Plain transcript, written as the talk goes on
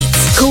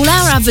Call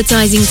our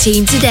advertising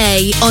team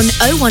today on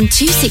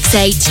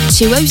 01268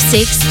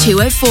 206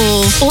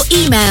 204 or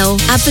email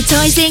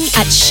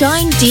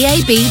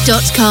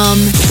advertising@shinedab.com.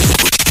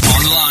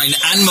 Online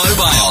and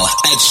mobile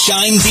at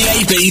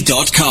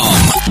shinedab.com.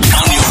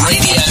 On your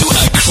radio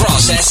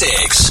across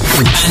Essex.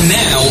 And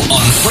now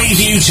on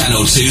Freeview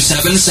Channel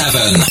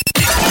 277.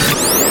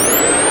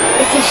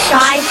 It's a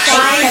Shine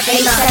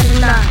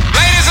 879.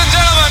 Ladies and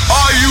gentlemen,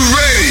 are you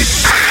ready?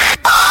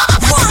 1,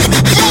 2,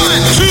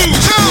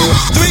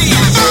 3,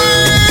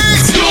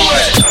 do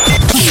it!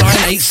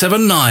 Shine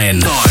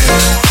 879.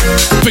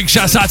 Big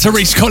shouts out to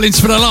Reese Collins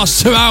for the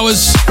last 2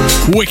 hours.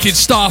 Wicked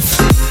stuff.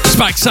 It's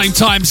back same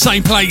time,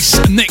 same place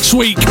next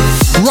week.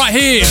 Right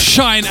here,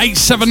 Shine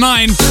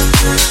 879.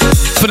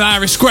 For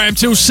now, it's Graham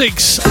till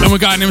 6, and we're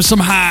going in with some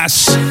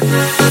house.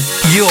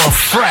 Your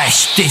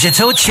fresh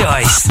digital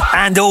choice,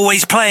 and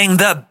always playing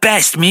the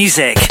best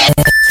music.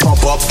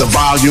 Pump up the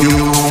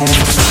volume.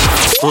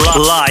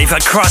 Live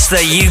across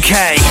the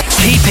UK.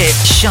 Keep it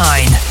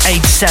Shine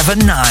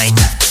 879.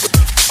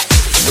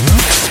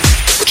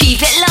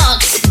 Keep it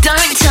locked.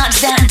 Don't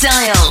touch that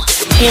dial.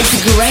 It's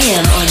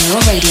Graham on your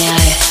radio.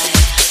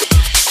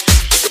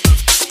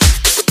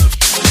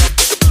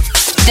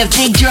 The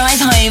big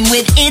drive home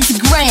with It's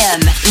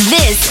Graham.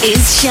 This is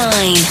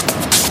Shine.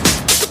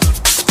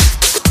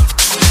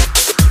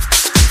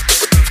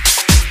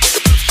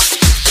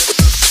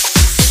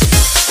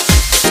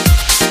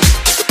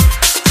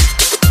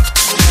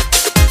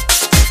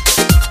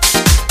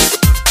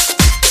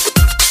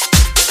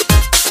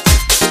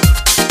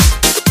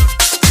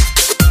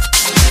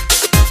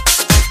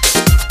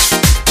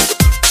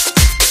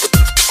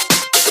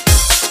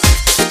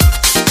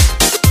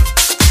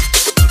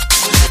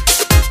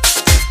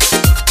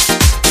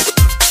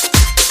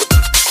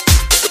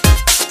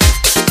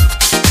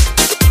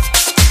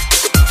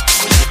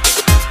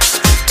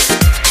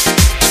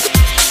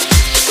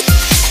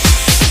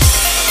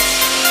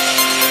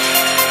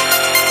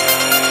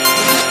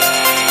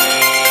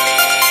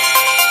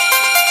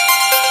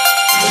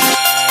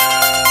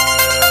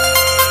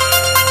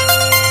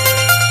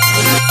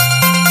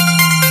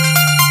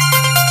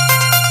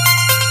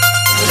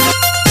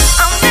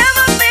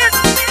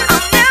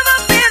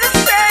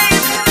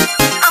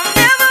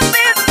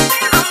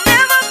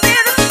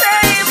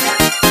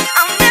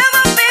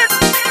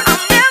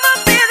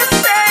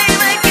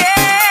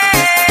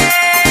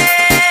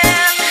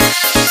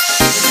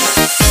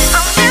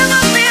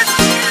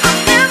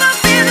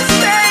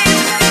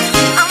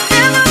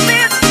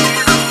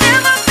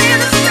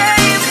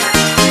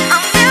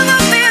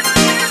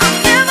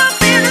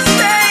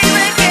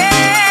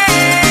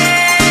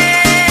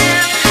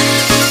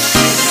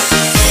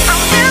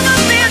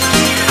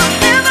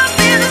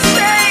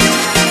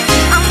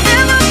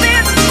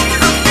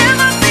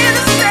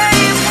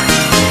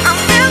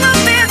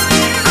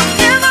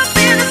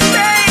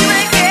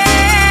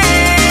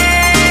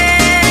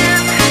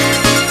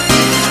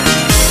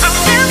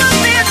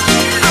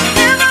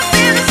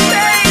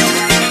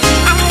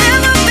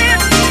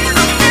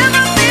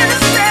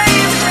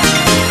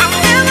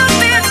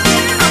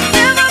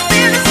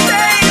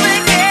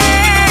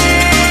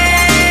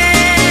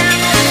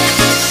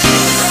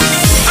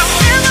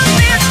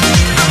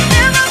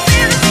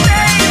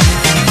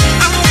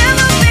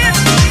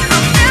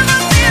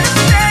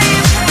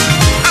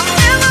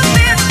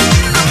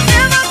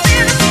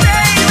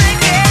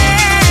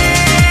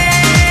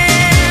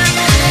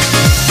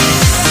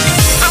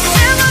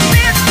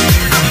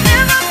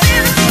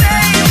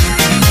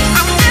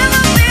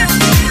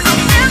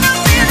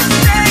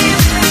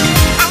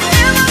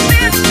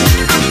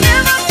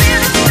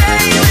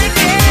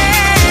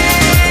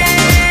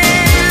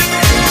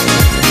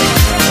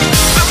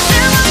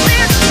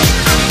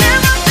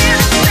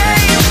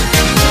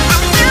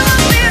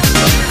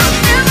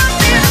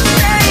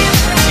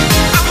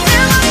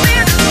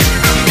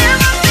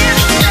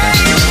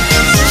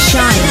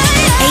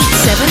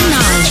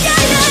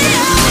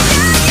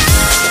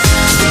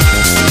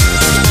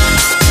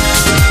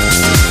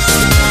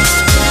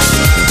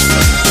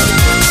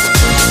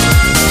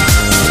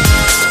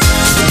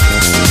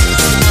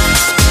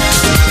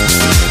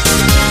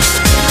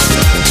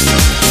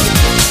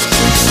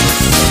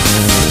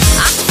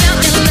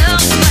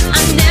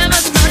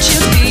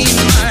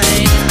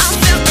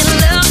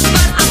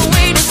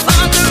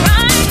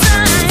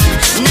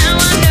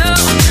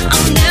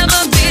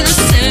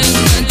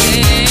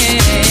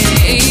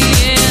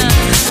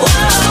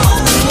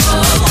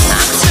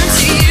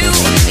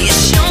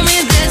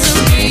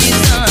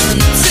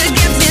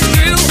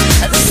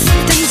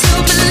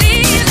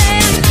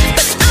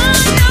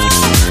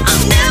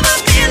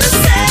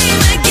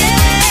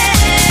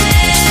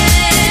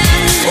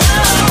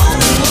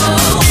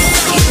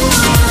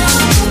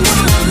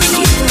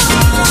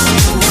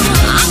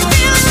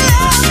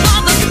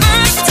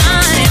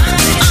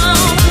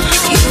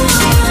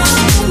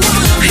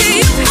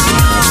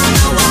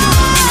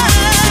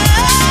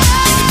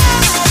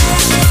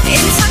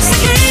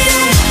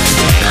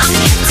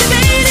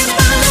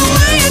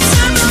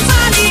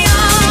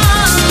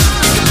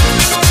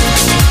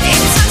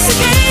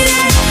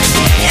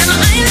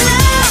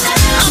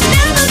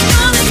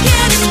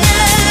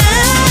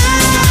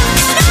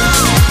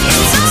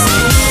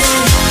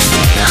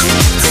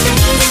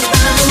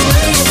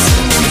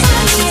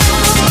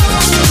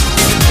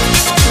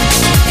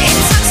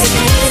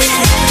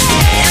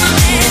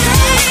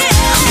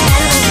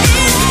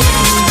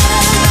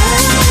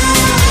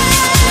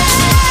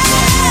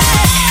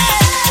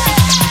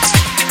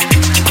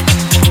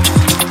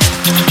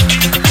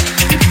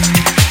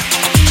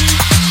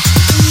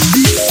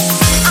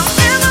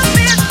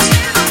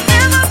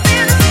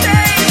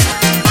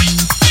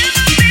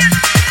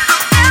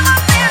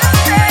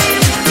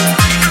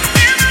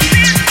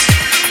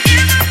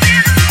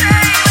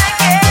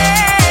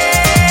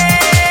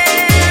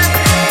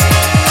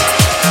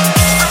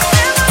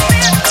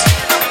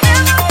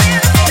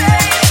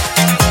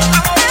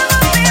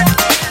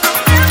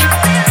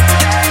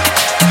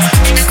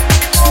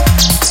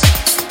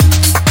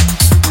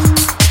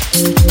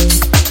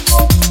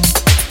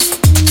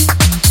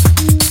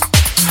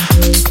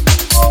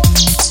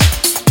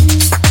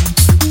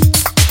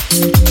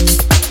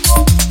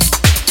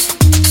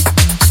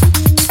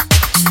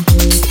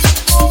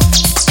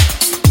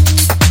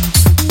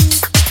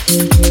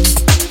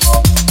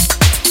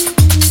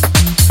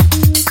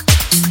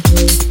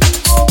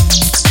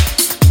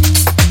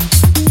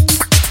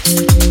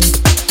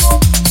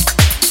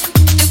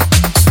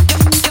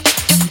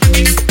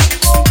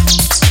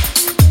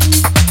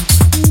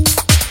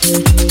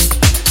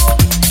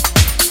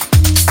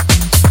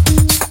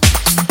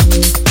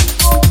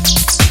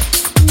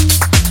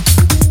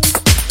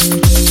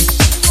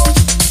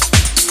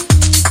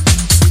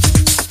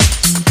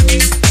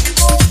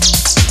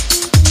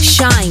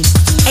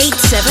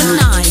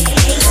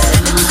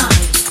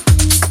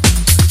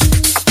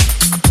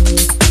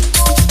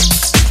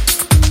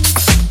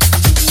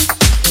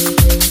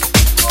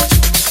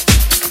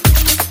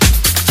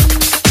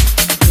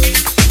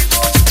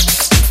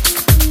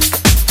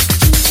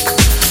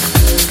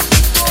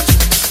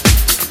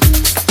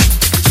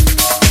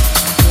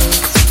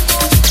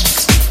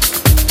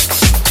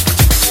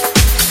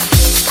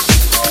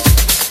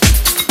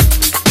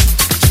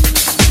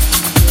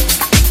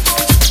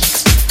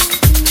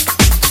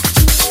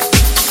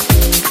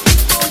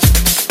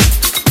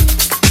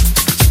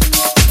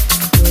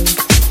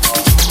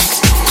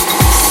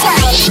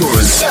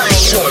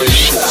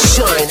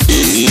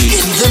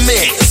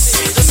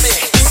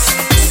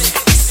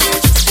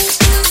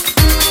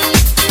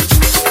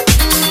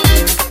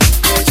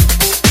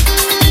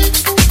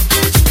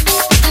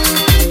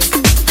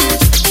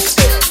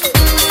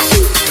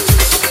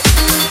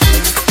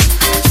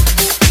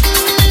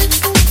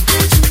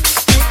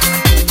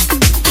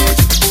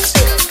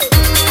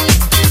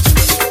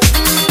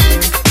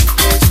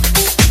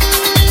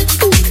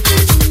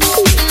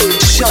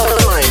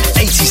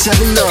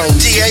 879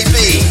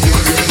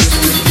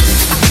 DAB.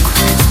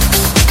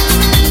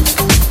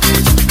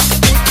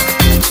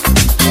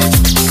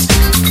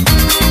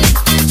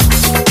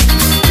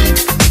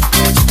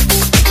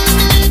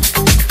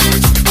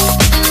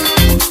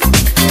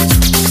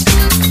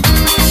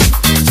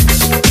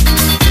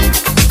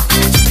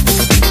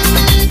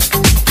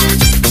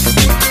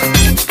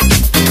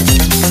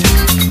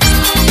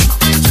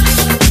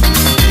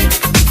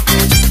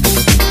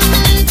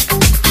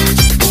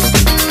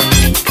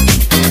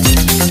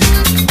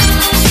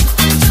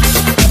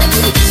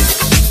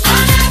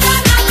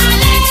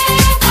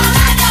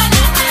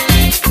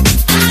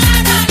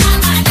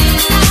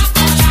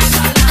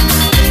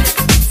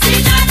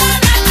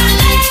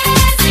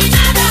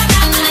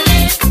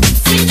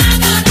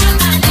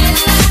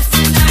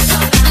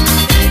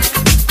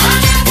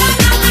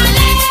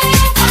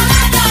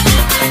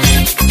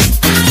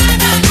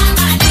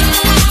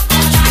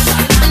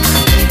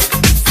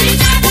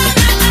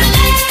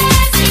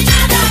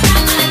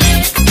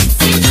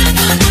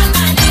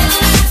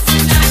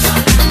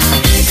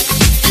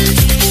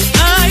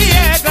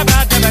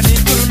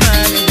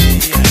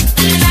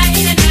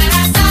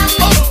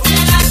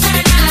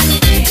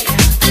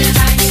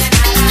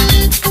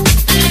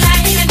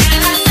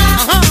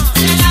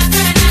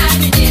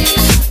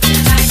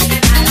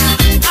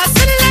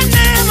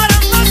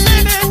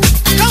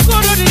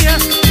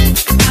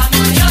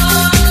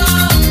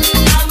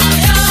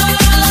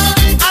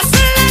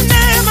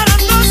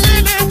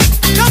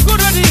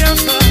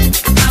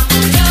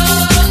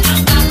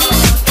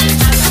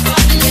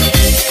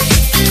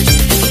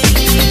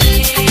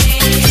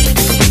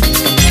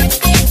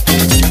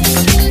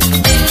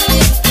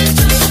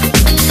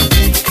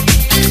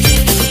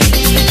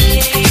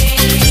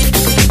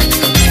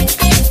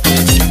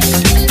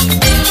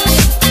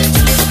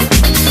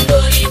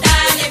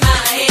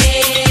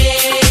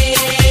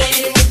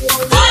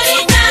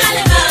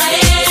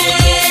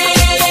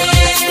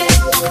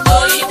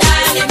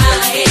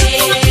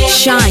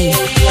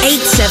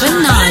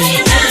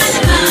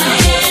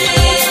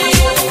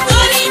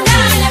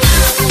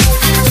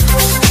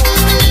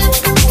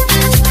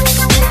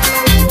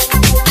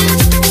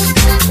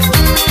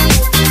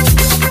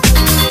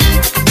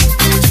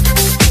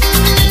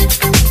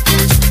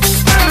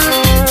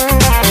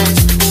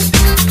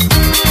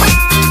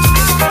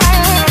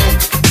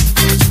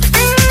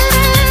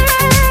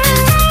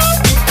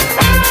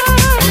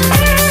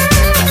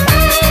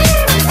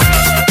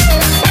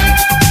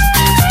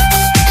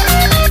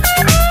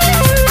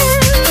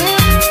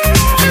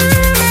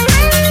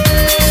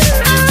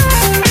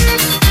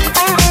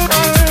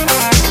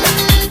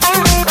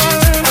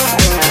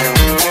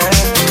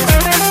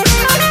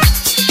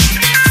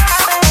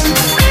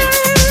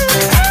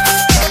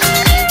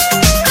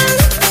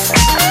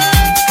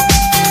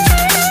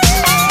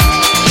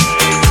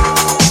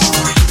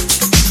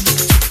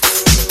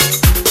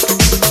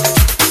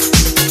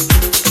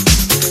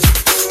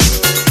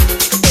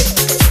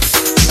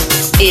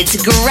 It's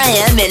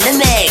Graham in the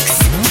mix.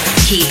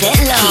 Keep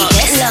it locked.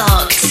 Keep it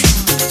locked.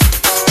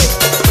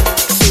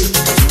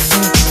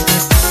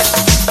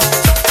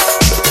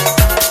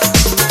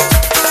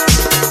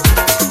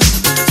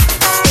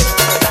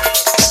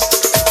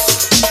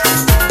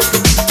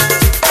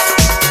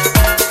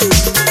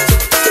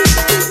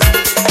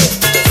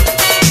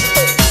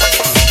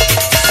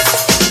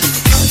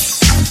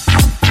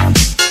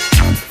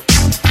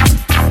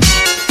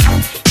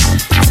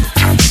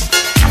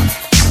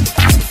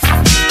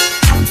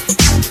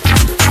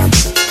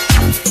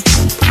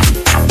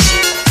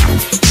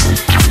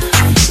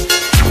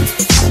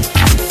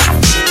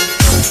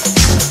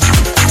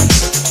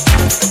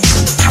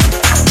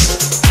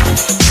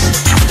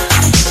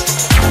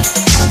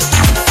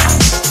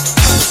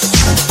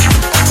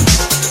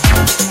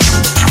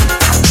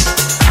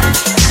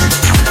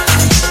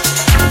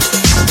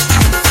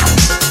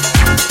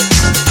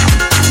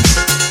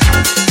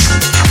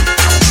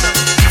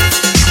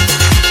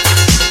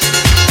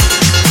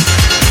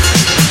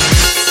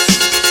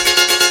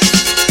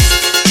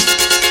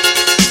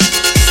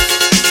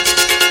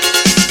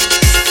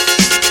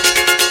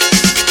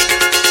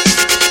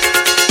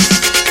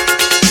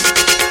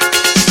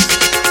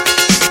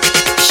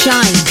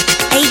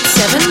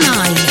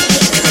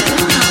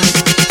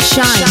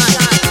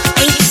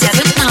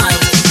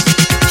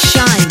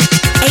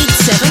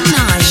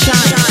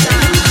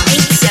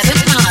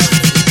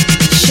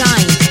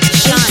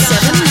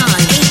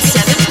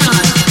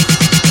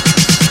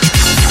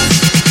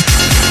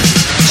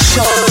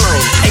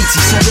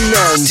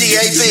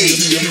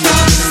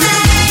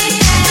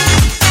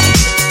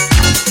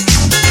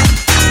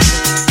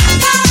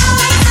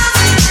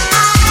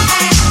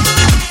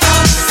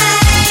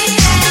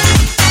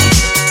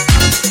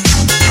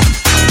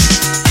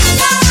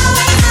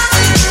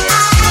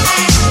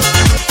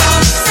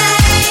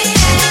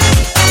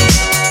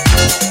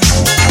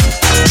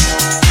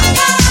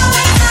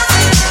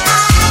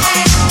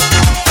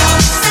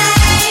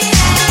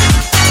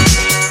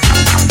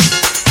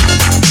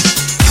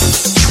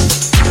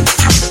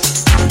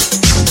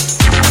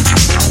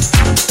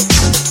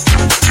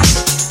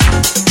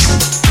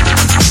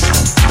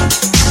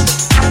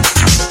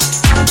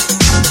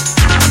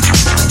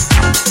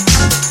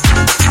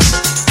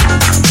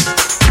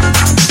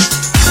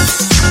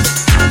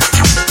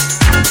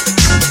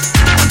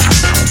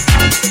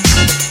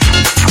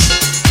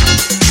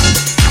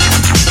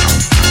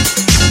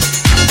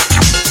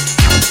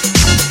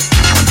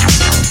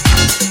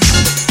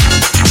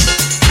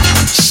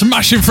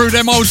 Smashing through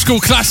them old school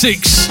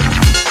classics.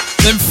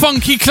 Them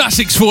funky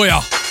classics for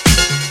ya.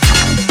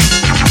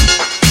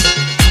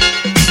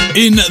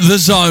 In the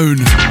zone.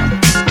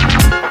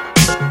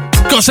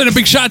 Got to send a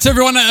big shout out to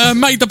everyone that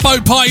made the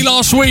boat party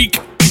last week.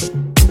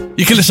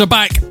 You can listen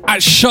back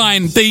at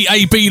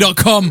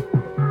shinedab.com.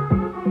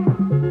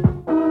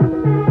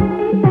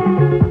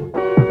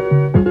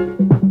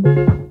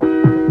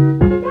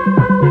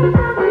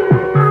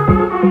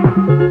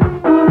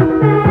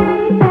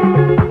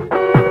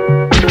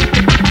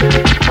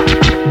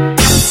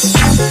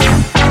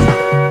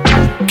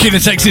 Killer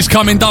text is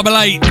coming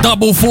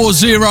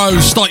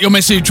 888-440. Start your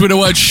message with the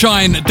word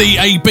shine,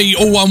 DAB,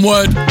 all one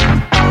word.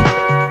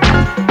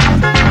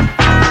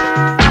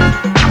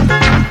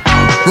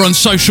 We're on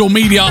social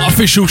media,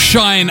 official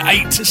Shine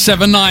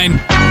 879.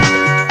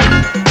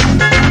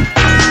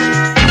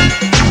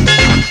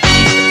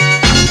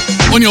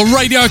 On your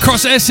radio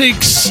across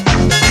Essex,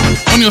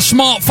 on your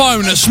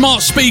smartphone, a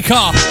smart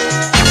speaker,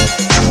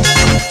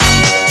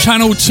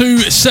 channel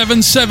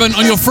 277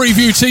 on your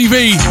Freeview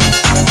TV.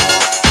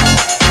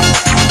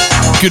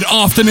 Good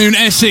afternoon,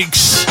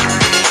 Essex.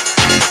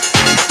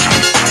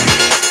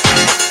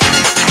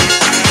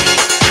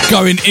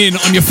 Going in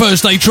on your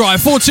Thursday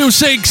drive, 4 till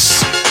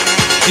 6.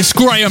 It's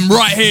Graham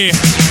right here.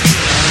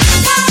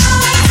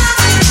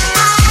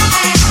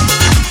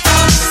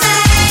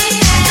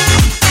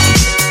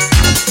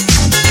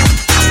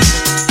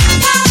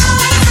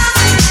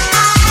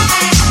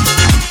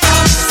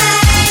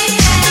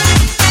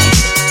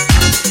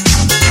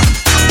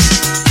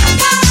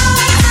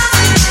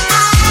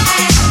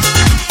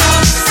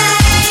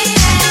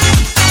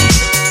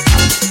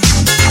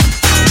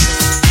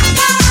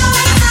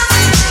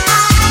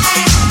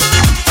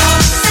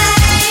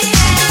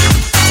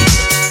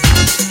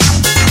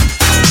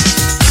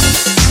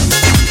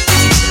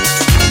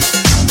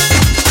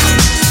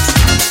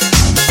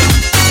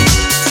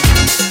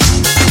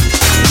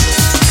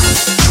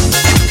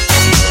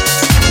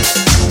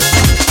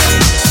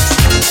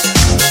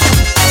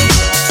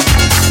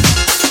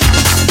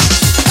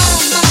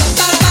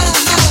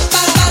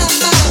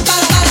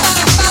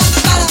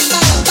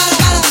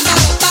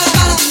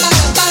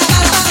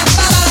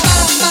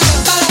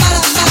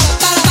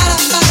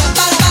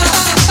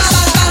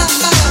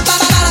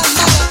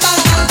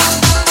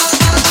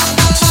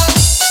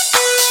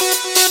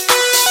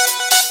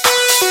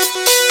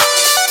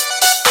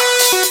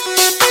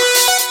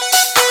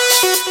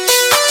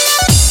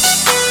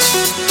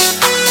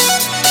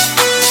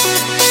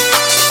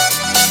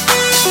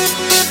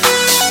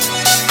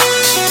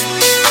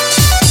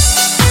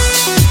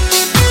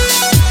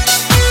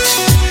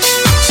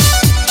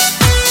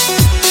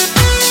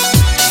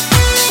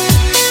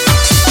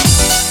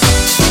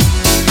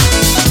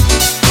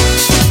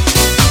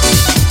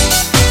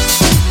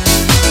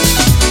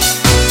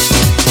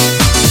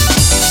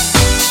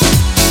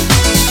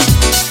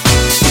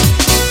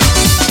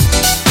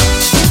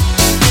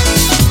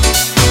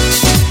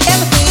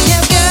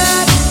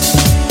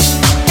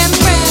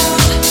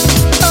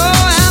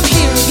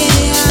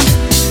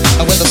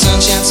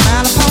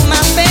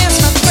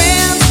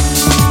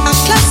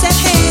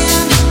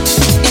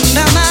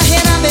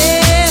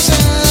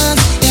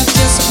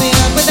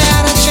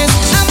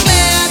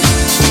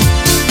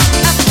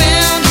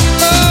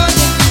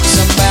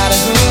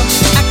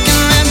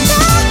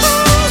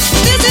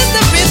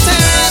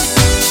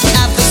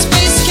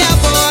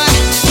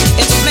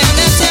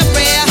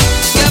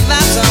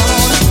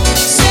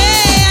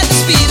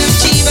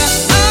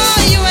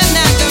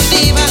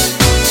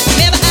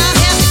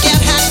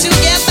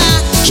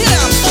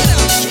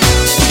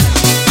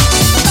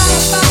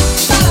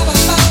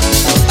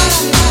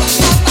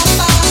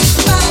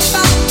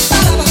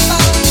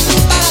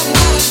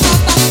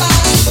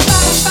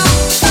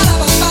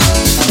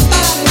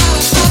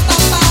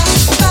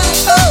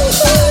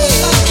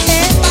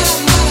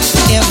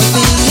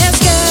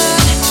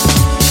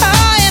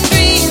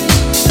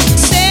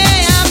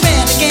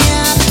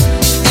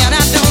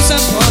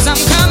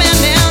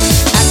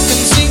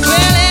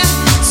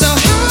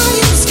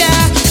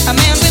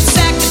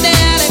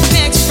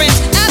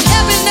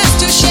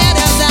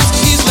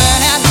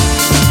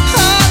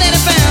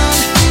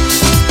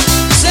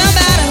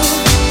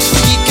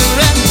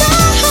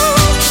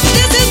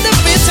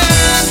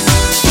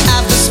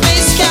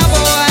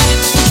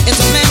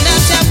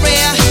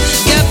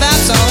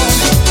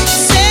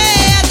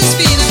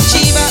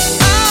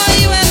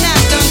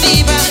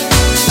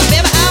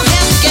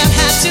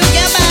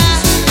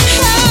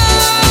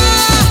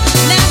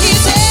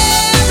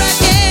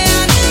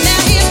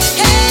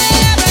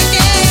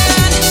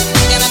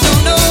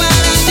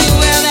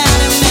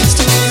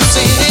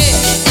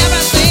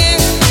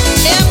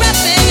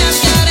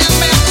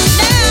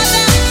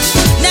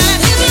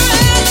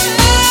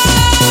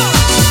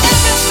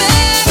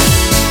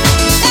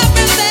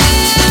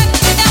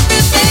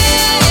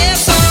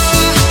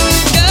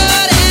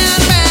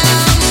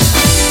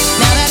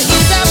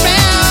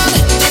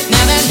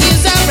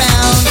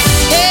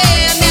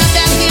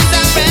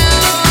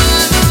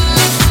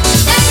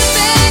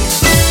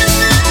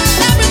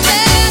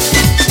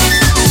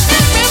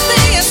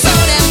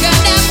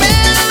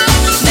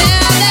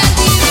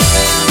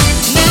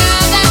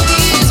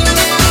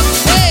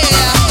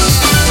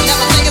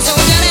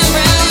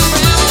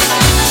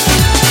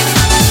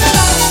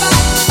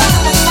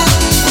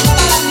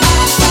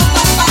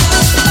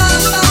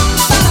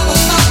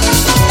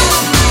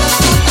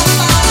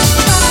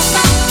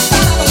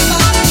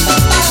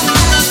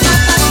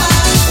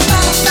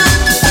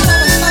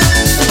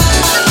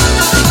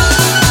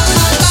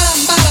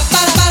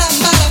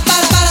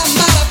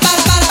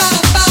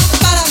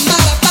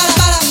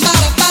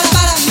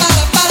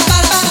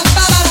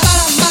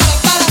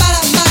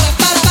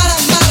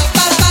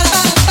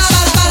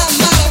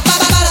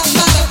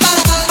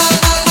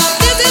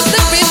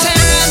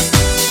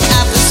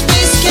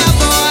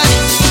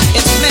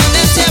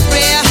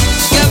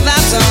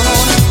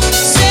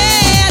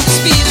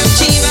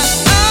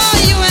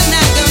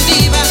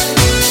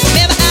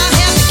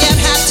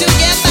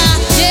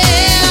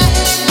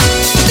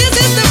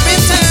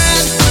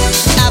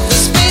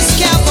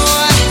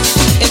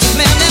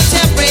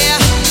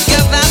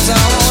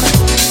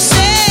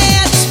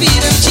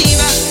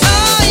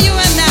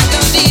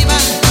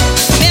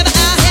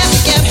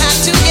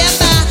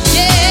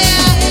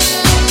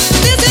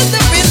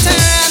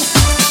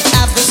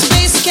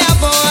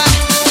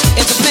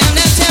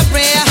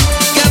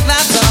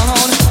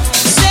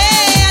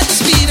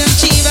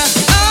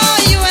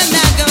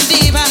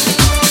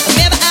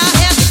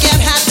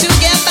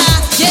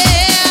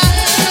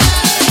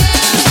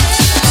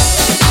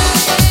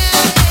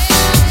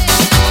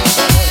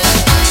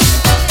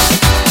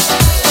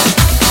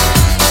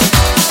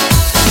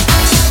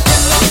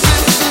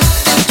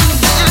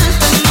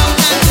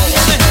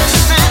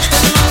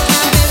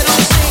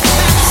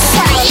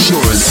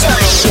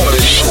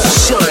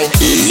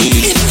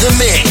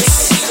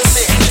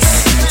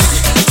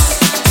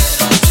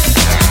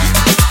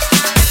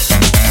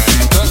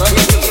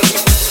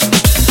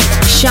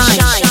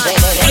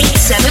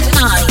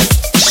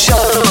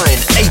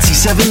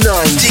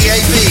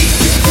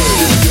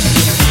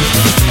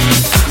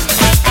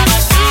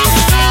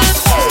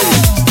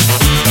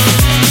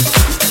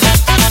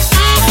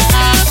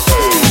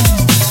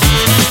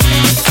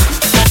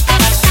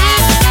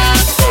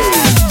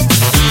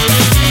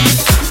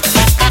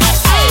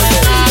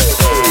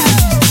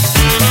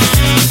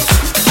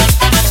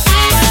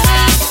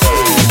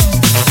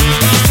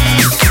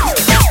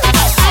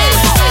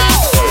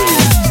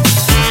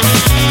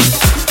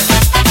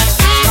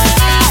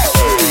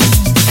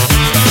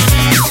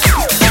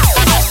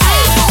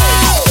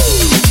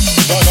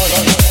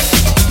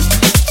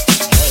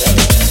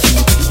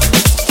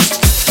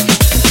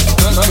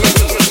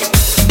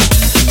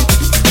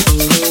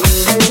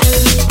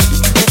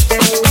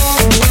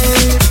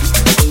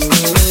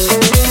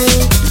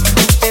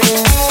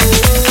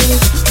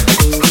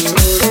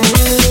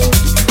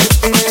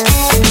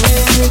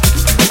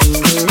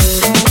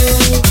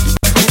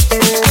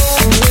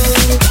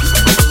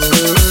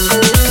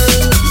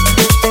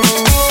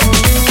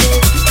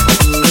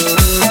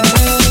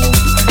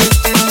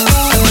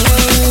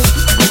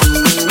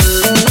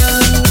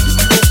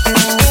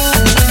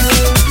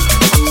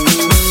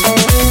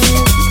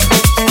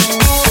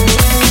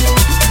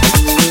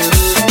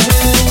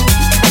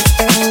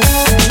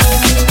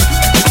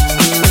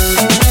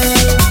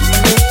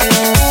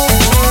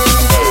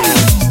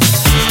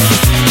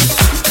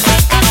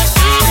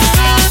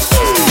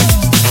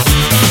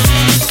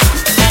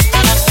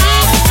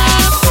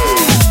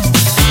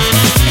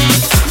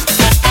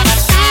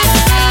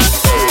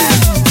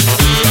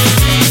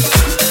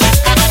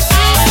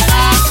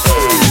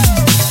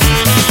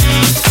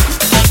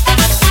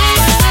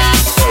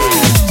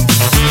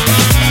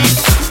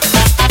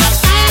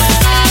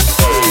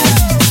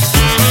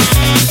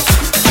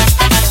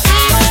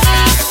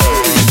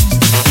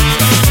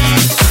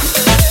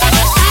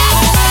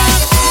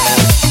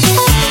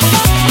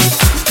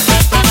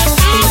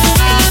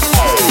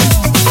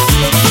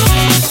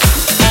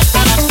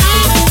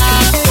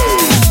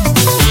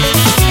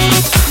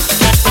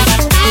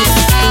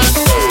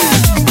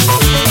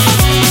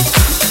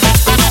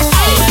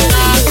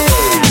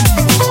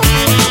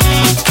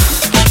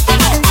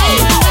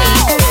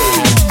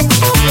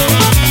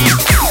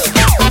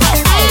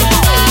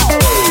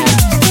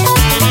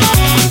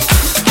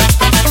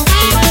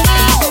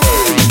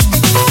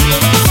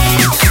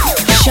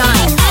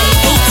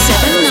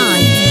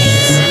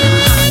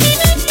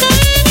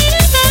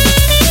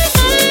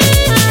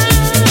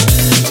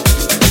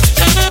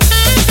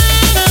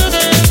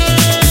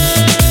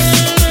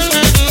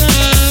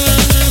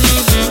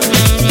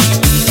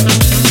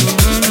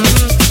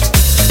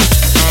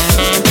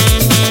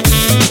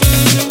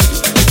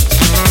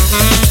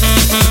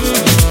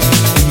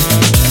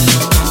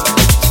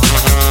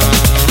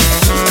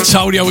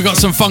 Told you we got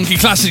some funky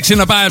classics in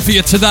the bag for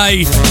you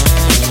today.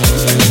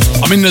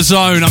 I'm in the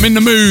zone, I'm in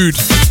the mood.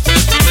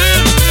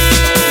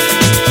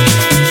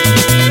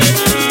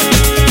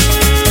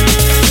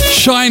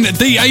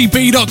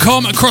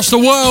 ShineDAB.com across the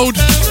world.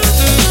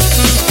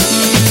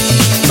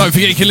 Don't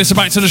forget you can listen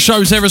back to the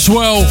shows there as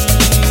well.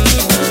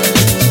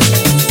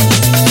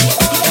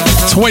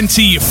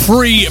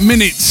 23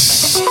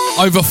 minutes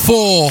over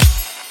 4.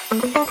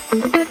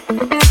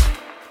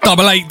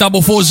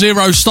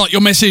 88440. Start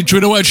your message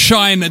with the word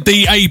Shine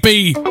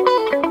DAB.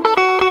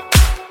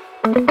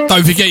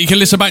 Don't forget you can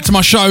listen back to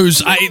my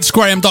shows at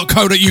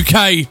itsgraham.co.uk.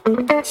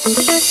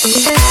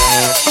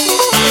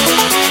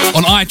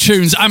 On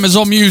iTunes,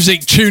 Amazon Music,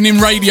 TuneIn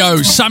Radio,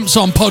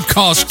 Samsung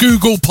Podcasts,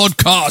 Google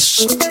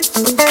Podcasts.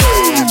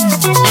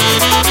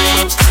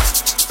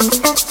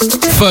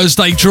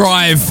 Thursday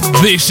Drive,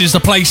 this is the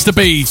place to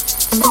be.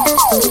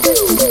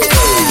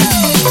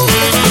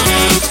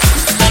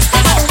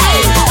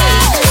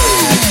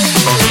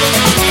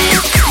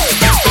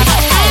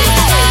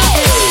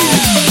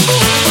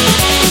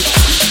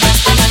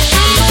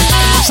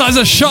 Size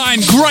of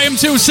Shine, Graham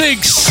till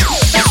 6.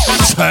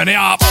 Turn it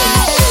up.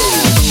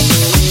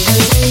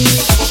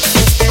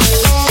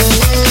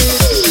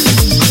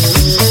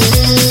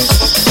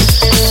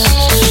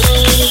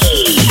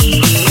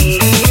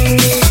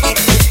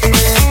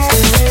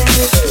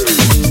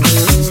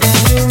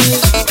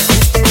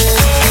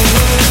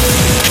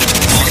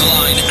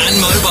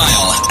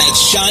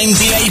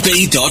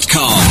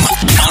 ShineDAB.com.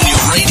 On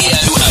your radio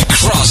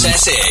across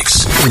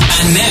Essex.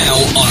 And now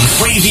on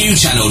Freeview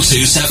Channel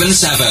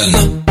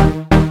 277.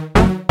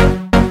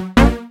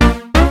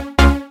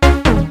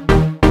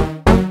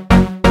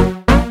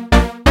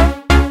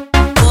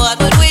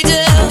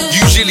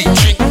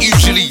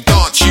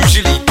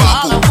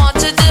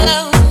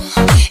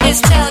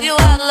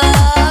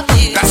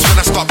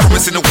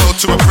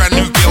 To a brand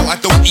new girl I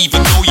don't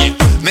even know yet.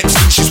 Next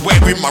thing she's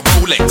wearing my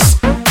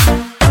Rolex.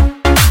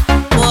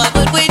 What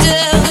would we do?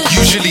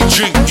 Usually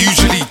drink,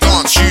 usually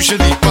dance,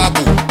 usually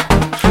babble.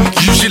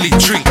 Usually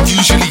drink,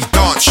 usually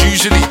dance,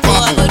 usually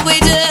babble. What would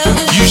we do?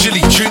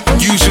 Usually drink,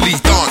 usually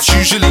dance,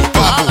 usually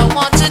babble. All I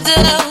want to do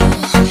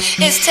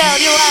is tell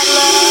you I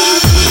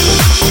love you.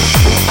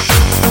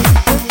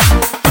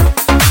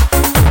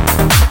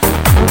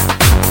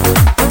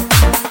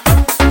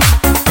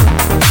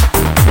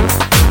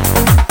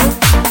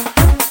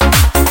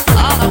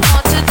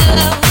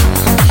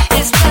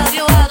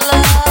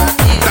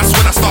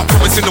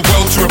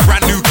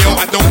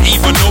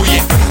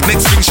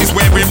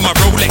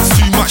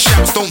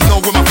 Don't know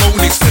where my phone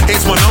is.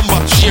 Here's my number,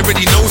 she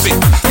already knows it.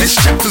 This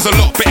chapter's a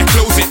lot better,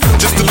 close it.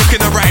 Just to look in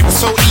her eye was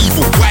so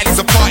evil. Wiley's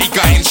a party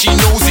guy and she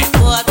knows it.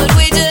 What would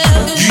we do?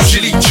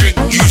 Usually drink,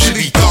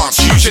 usually dance,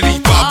 usually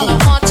babble.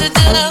 All I want to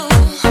do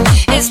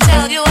is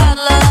tell you I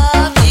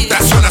love you.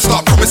 That's when I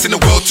start promising the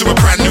world to a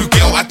brand new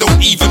girl I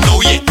don't even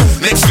know yet.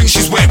 Next thing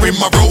she's wearing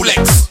my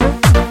Rolex.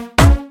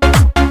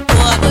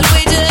 What would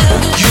we do?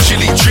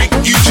 Usually drink,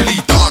 usually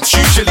dance,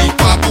 usually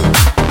babble.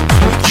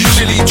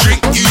 Usually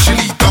drink,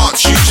 usually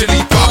dance,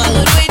 usually babble.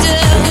 What would we do?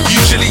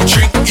 Usually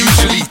drink,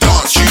 usually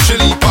dance,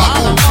 usually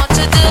babble. All I want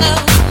to do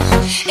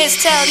is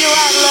tell you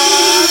I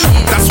love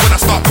you. That's when I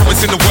start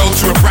promising the world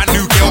to a brand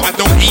new girl I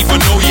don't even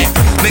know yet.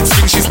 Next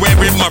thing she's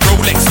wearing my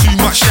Rolex. Too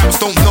much shaps,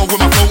 don't know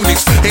where my phone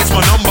is. Here's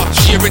my number,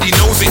 she already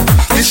knows it.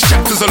 This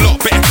chapter's a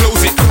lot better,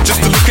 close it. Just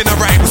to look in her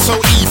eye was so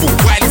evil.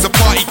 Wiley's a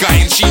party guy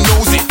and she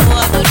knows it.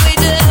 What would we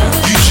do?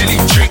 Usually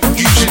drink,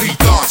 usually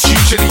dance,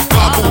 usually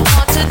babble. All I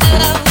want to do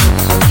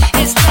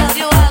is tell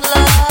you I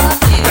love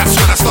you. That's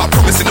when I start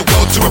promising the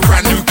world to a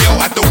brand new girl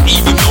I don't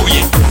even know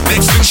yet.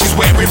 Next thing she's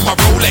wearing my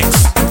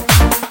Rolex.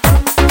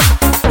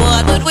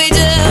 What would we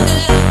do?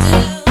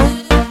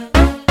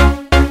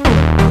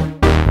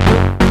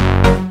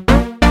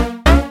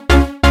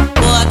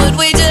 What would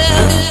we do?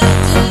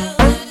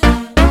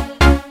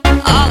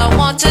 All I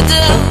want to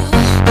do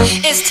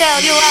is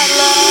tell you I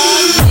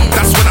love you.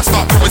 That's when I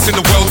start promising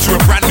the world to a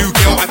brand new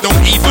girl I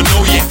don't even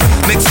know yet.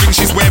 Next thing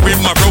she's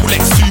wearing my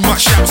Rolex. Too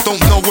much shaps,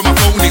 don't know where my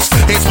phone is.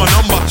 Here's my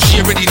number,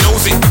 she already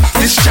knows it.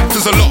 This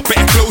chapter's a lot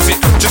better, close it.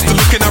 Just to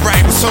look in her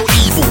eye was so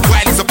evil.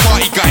 Wiley's a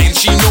party guy and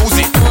she knows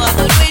it. What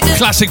would we do?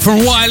 Classic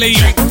from Wiley,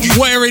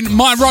 wearing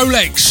my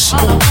Rolex. All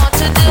I want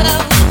to do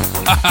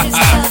is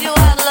tell you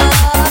I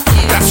love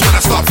you. That's when I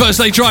start.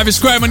 Thursday Drive is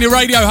Graham on your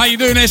radio. How you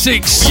doing,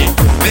 Essex? Yeah.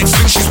 Next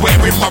thing she's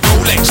wearing my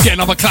Rolex. Get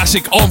another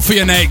classic on for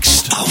you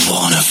next. I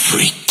wanna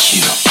freak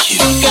you.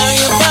 Got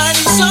your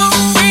body so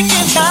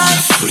freaking hot.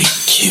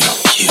 Freak you.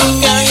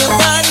 Got your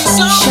body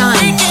so Shine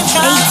freaking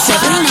hot.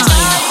 879.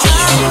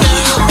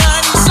 Got your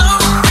body so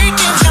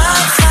freaking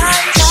hot.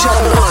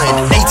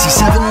 Shine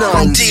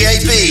 87.9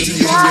 DAB.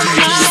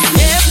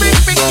 Every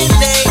freaking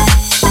day,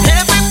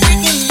 every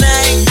freaking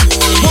night.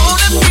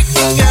 Wanna freak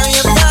you, girl,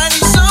 your body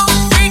so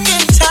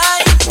freaking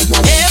tight.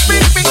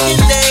 Every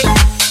freaking day,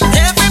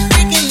 every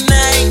freaking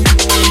night.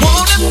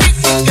 Wanna freak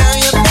you, girl,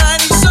 your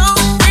body so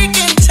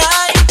freaking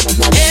tight.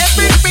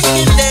 Every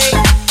freaking day,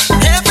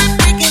 every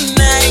freaking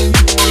night.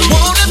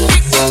 Wanna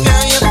freak you,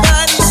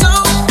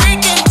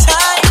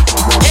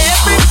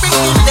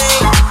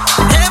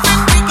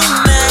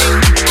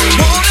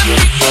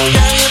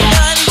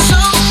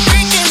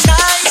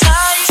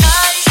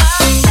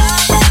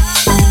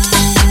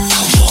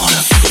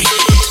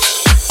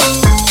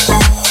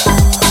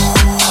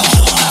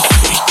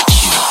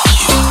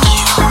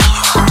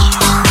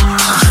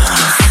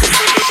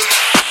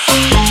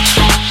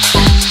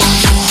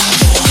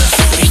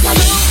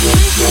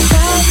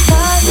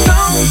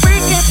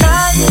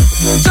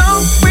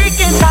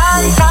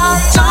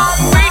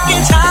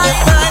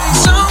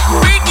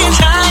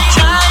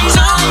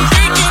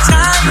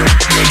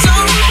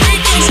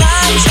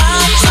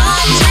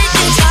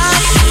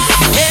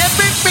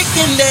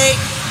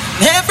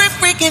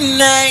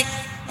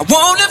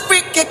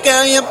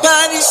 girl, your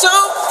body's so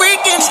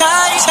freaking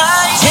tight.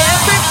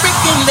 Every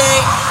freaking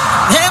day,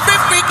 every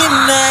freaking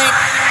night,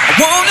 I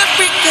wanna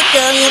freak you,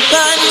 girl, your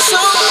body's so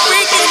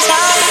freaking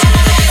tight.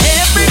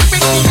 Every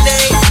freaking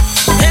day,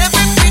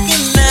 every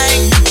freaking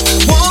night,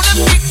 I wanna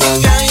freak you,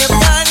 girl, your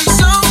body's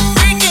so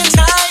freaking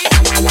tight.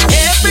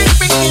 Every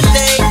freaking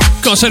day.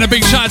 Gotta send a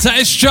big shout out to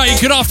SJ.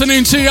 Good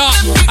afternoon to ya.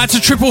 And to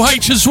Triple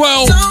H as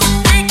well.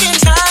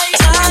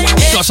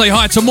 Gotta say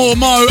hi to Mo,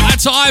 and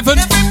to Ivan.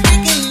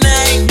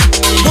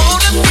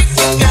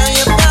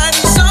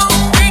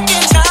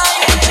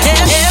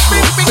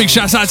 Big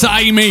shout out to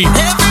Amy.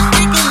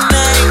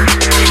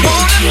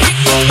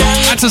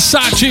 And to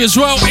Sachi as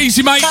well.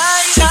 Easy, mate.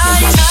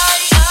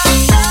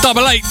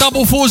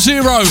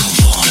 884440.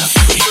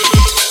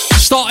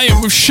 Start it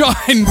with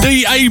Shine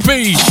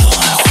DAB.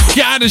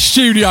 Get out of the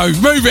studio.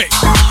 Move it.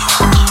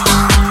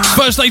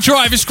 First day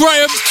drive. It's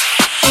Graham.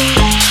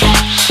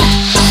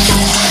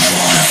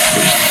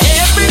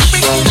 Every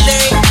freaking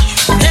day,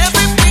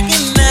 every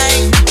freaking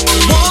night,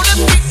 wanna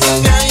freak you,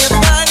 girl, your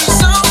body's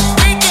so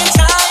freaking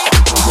tight.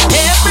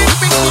 Every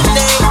freaking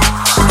day,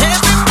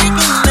 every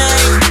freaking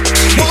night,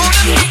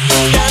 wanna freak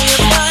you, girl,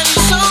 your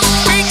body's so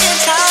freaking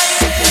tight.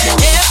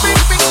 Every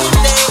freaking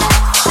day,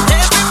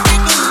 every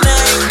freaking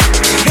night,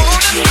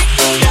 wanna freak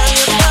you, girl,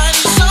 your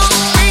body's so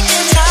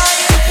freaking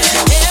tight.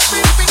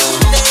 Every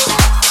freaking day,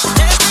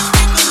 every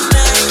freaking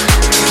night,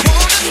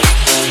 wanna freak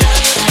you, girl,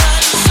 your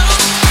body's so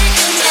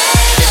freaking tight.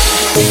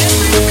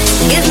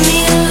 Give me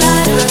a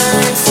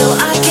lifeline so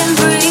I can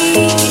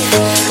breathe.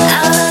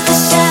 Out of the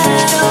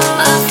shadow,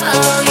 I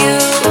follow you.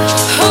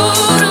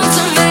 Hold on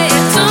to me,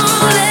 don't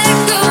let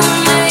go of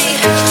me.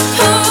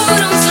 Hold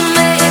on to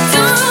me,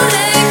 don't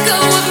let go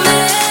of me.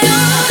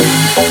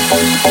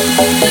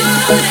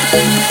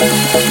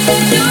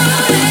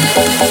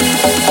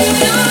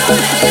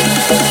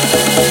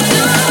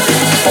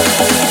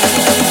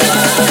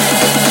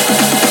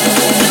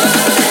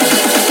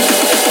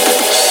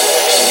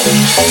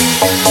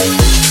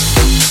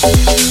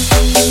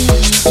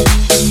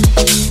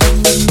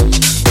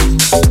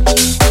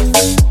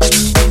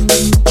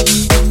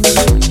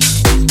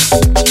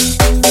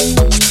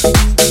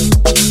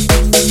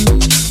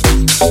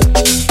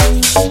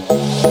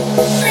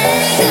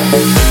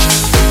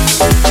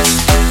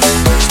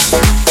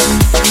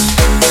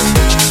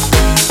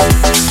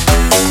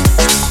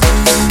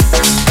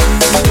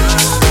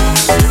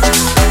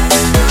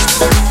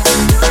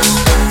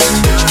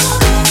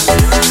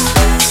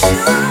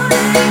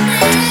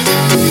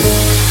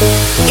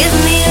 Give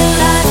me a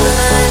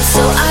lifeline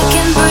so I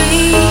can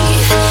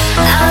breathe.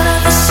 Out of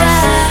the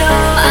shadow,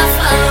 I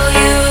follow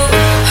you.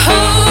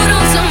 Hold on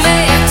to me,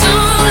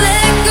 don't let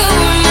go of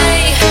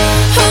me.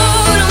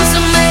 Hold on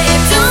to me,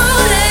 don't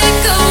let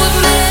go of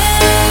me.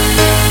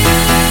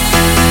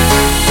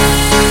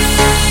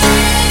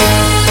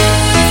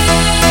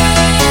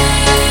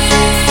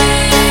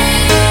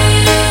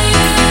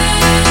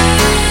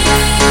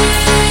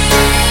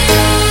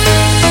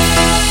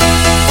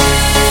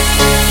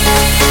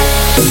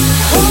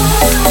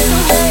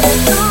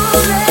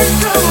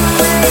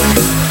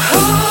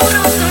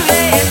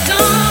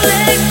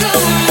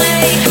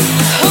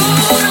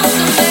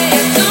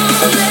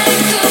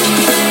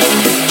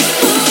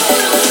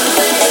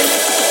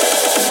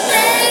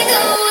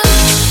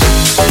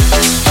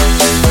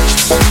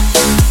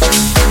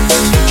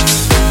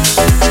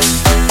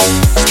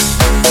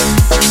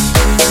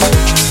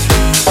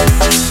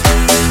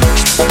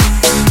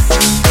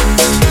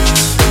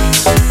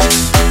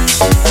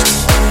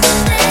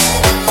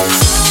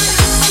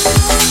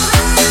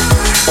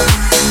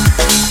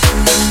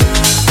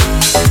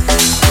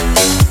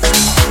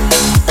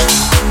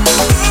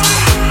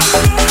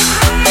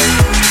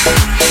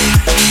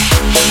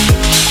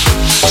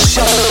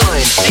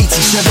 Shine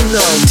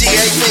 87.9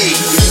 DAB.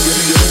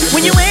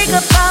 When you wake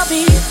up, I'll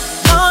be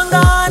long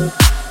gone.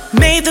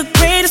 Made the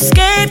great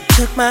escape,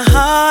 took my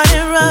heart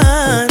and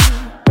run.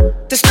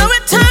 There's no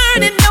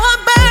returning, no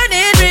I'm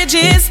burning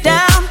bridges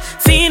down.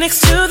 Phoenix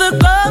to the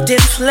golden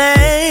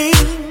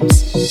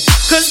flames.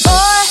 'Cause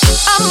boy,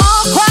 I'm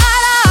all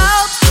cried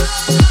out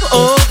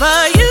over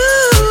you,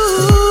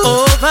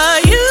 over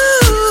you.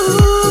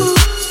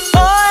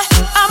 Boy,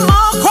 I'm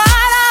all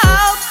cried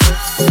out.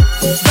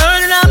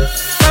 Burning up,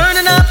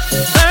 burning up,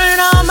 burning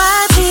all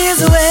my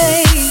tears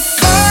away.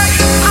 Boy,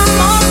 I'm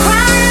all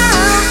cried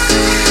out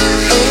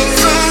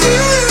over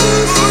you,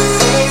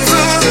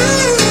 over you.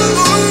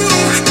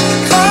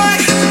 Boy,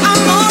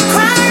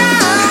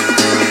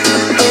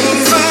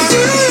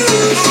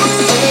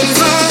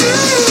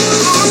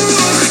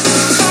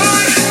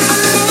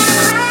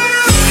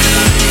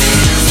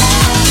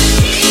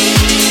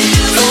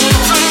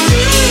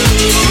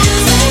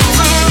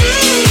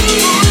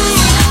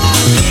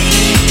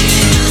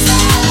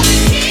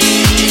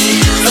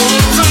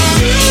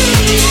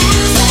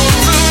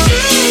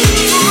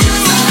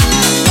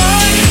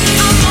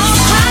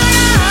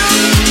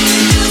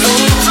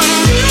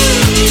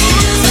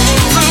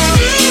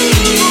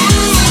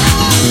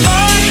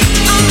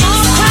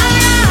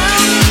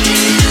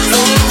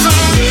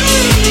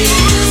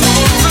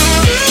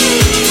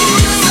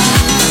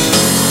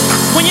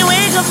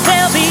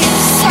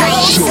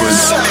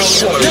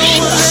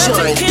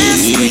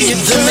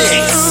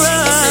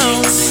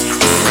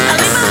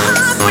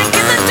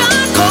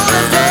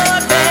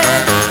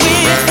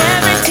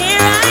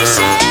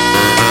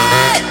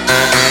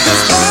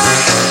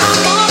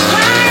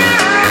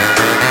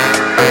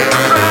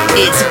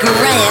 It's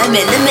Graham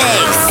in the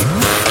mix.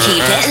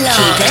 Keep it locked.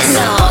 Keep it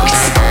locked.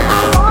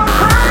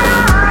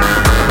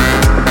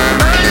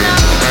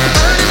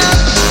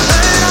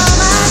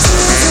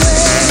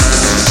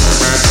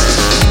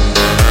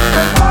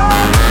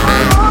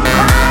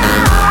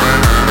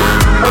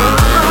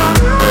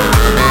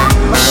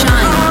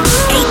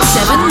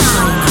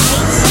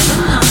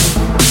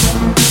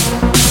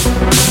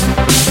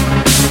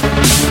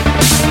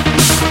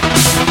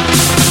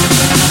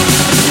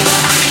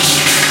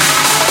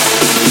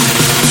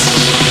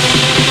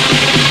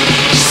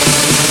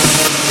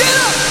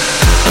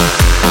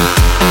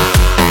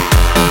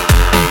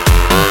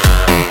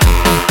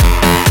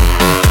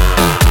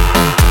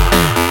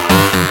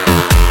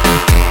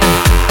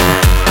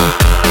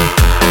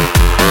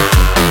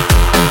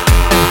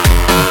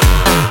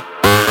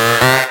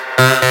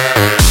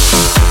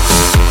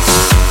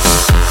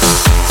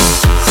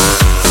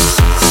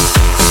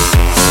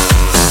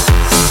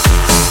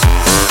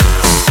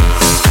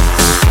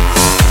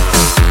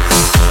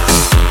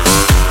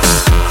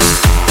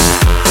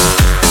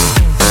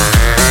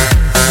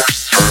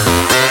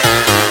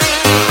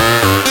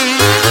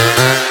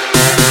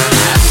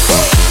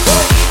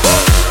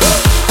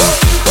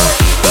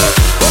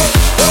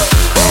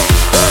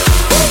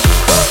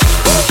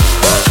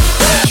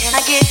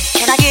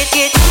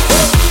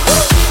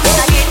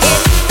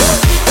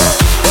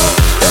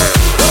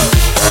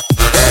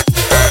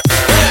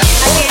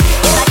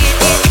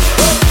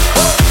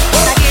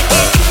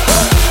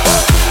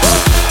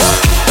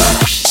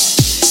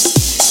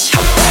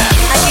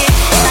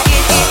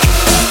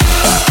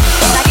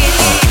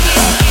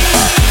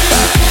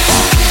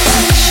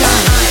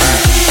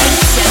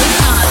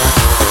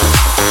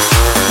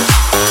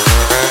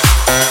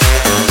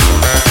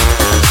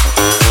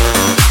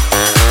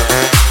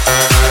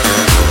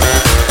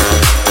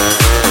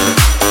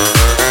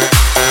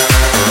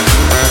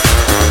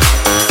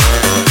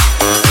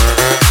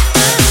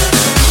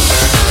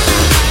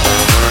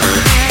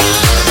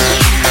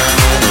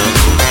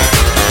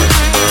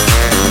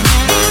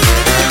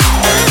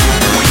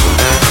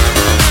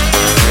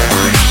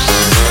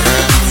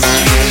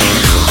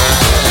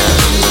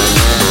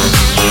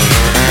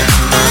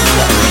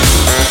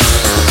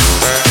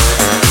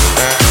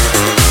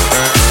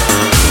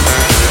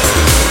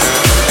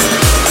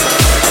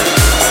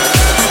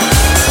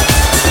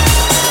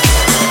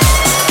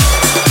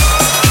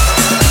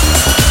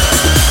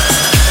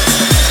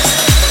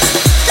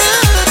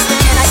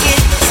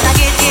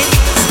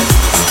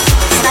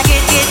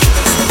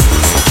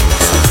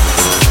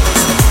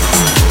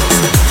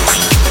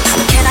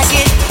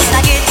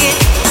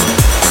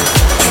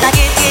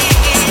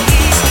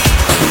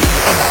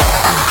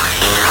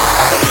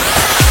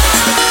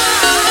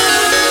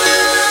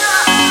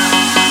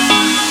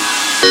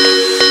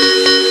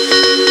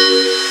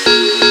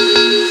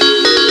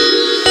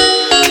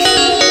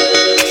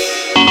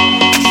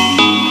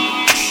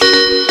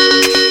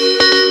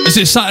 Is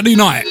it Saturday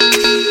night?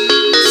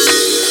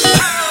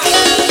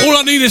 All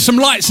I need is some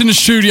lights in the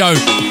studio.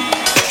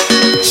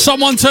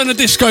 Someone turn the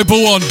disco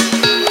ball on.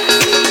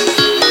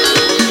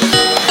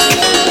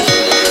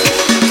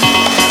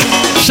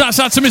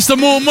 Shouts out to Mr.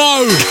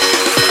 Mormo.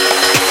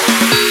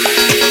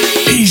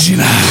 Easy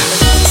now.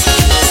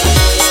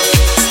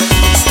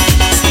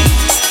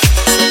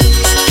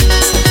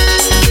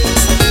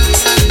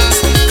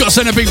 Got to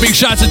send a big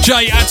shout out to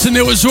Jay, out to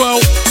Neil as well.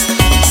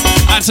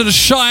 Out to the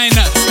Shine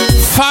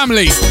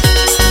family.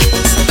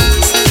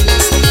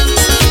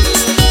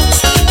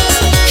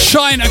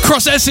 Shine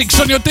across Essex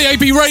on your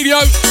DAB radio.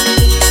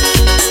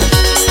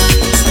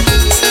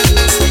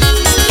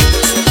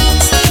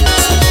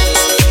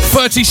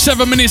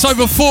 .37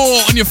 over 4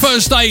 on your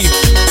Thursday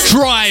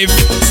drive.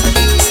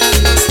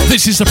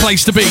 This is the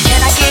place to be.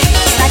 Can I get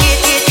it?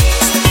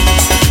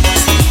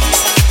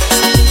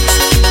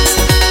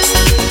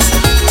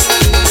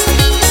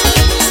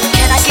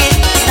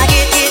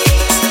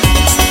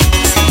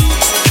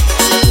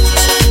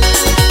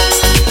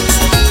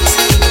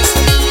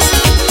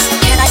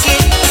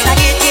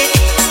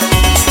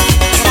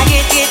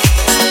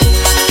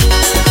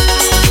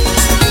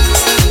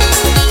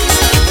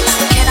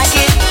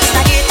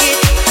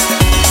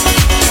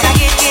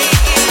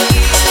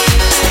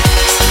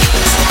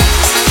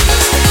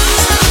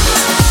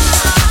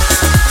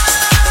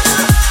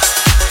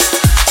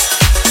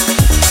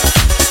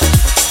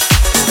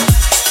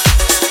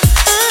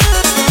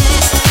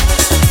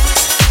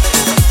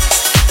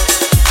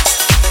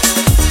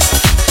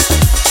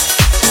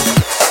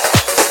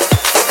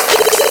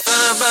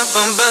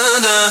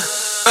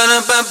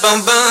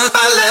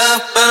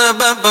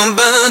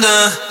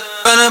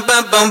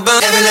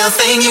 Every little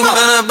thing you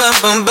want,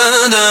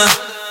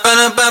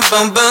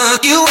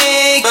 you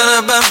ain't,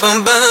 every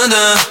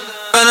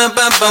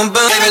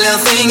little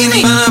thing you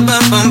need,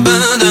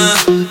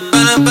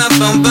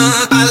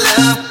 I love.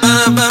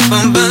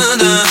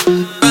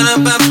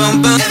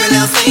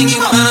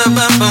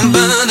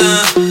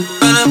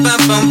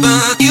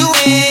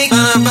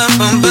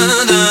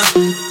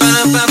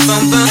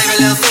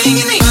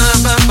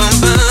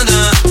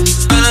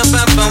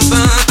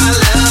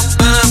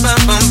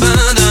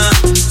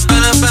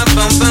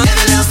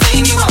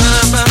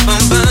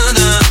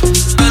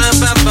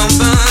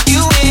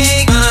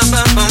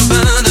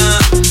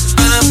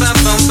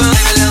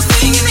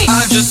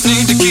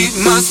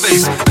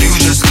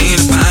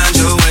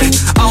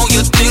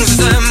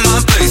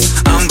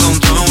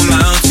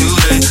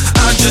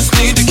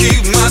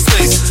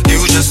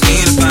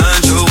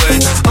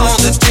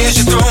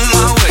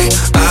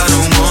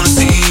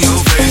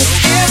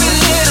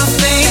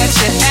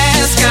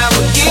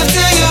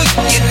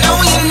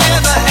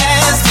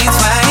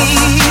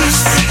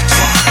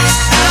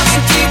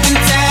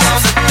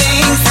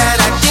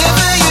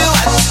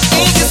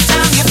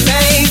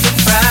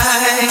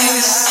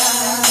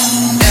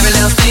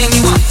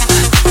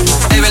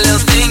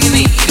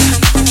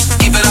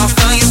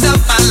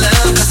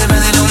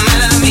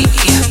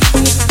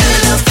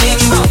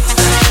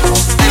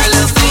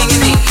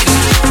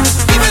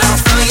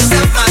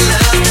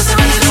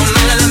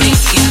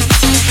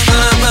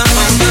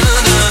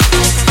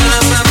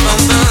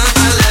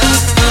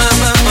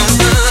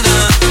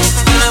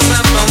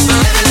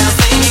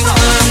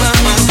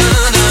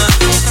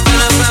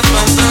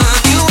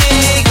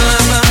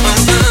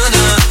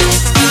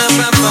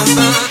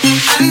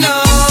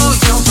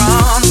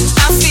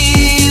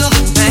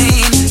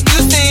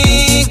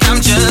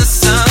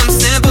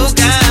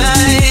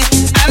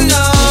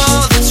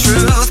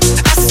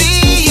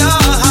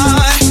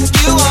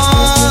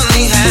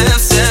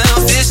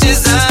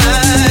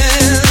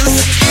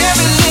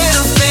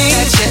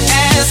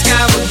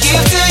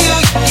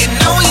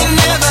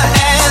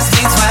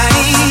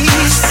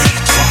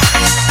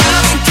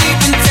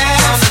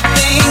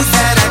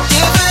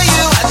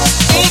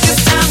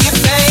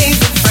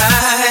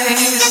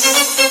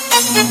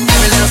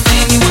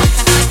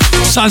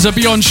 Sounds of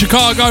Beyond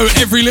Chicago,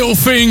 Every Little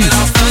Thing. Do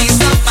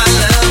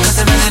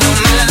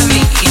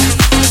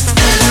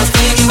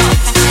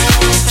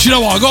you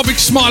know what? I got a big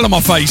smile on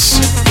my face.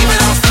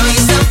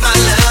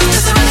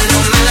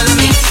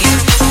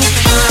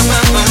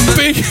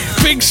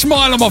 Big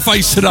smile on my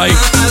face today.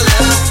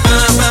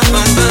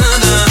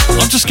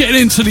 I'm just getting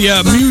into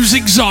the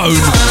music zone.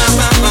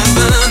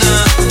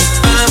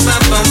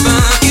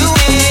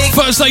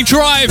 Thursday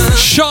Drive,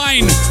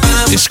 Shine.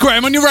 It's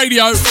Graham on your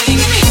radio.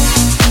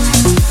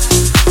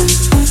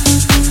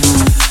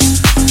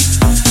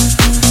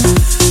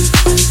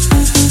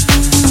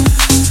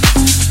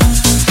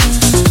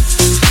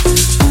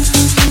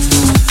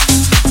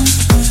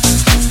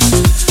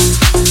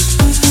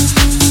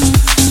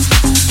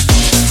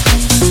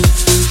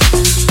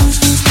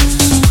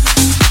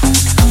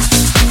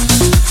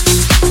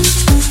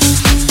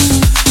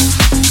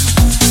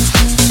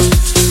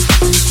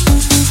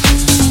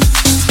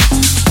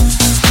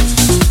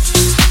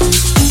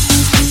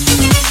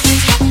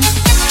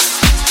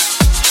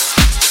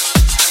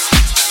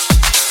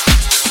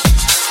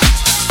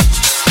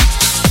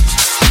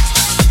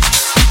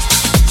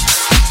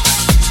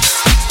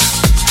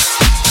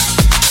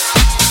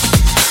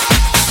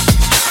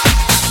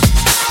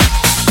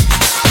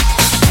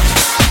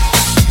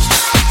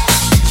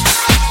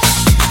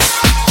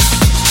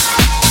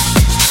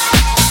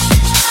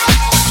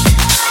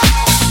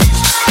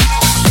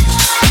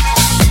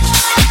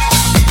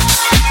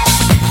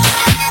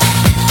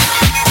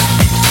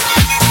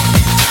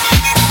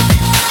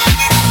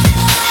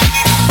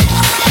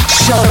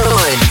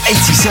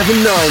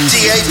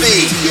 DAB.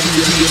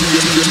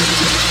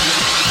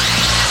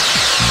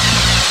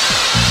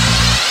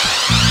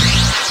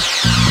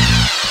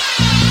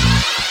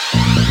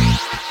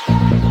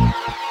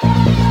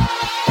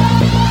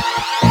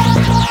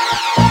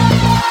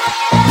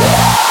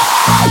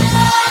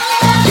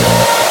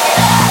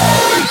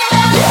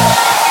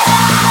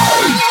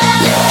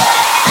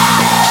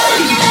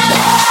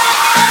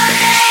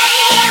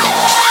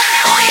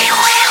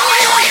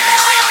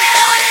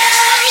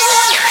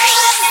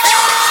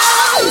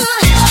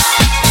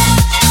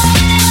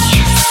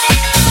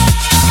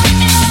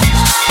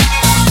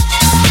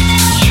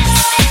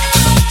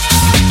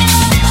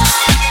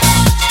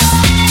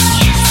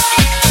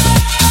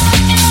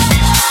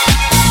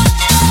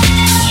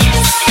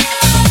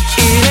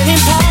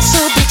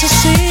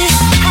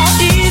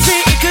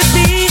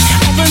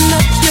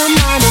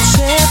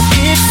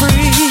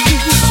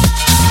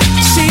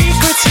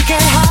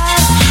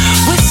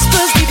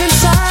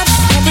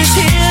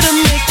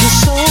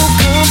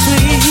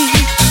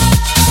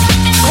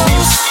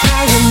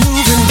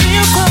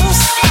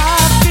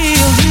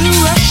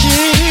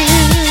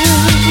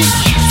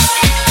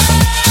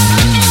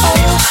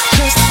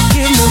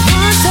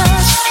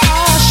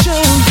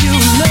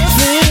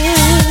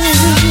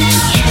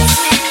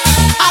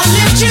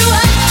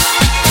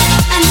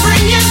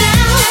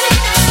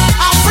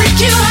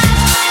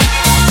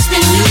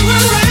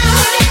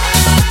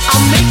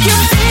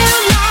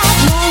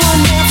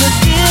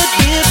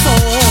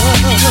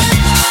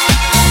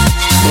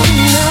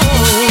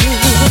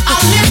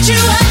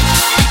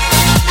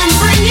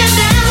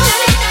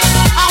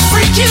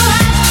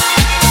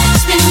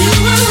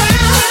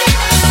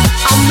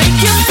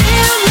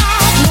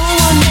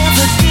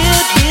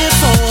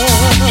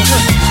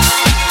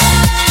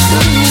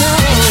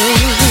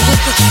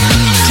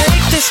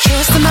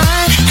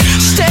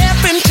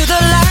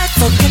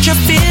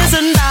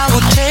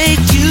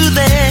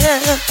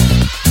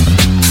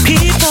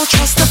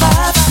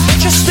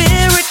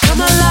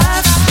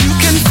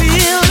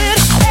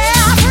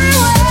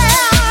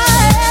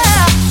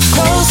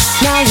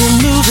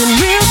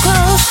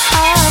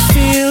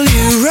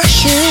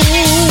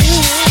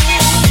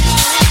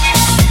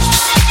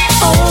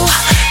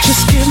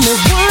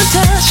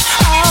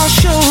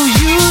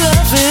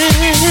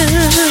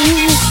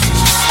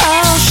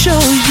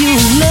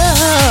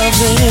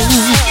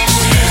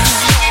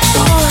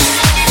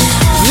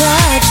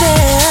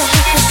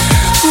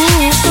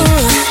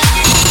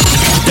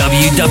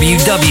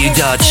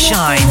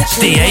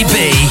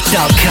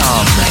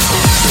 www.shinedab.com.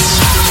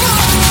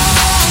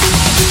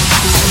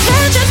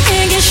 Learned your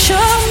thing you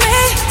showed me.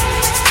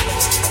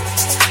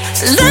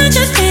 Learned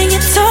your thing you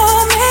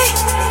told me.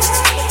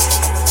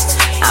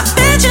 I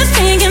bet you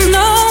think you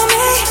know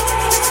me.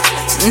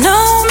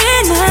 Know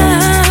me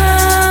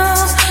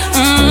now.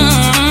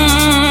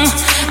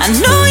 I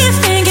know you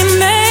think you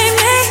made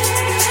me.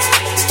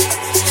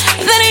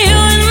 That you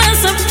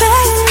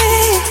emancipate me.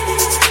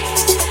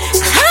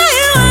 How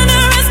you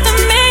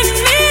underestimate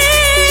me.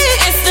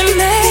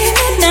 Estimate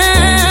me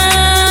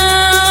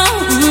now.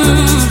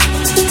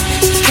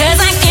 'Cause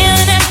I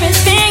give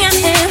everything I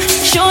have.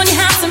 Showing you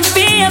how to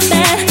be a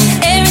man.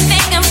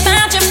 Everything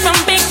about you from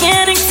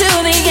beginning to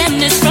the end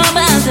is from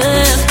my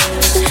love.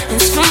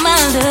 It's from my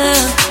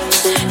love.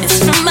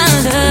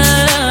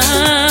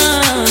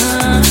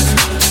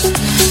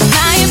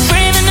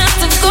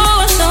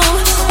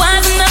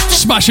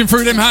 Smashing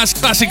through them house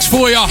classics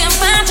for ya.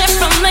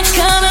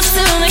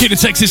 Keep the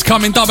texts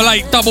coming,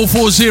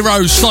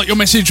 88440. Start your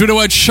message with the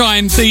word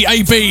Shine,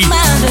 DAB.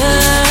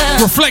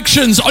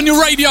 Reflections on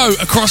your radio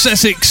across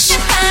Essex.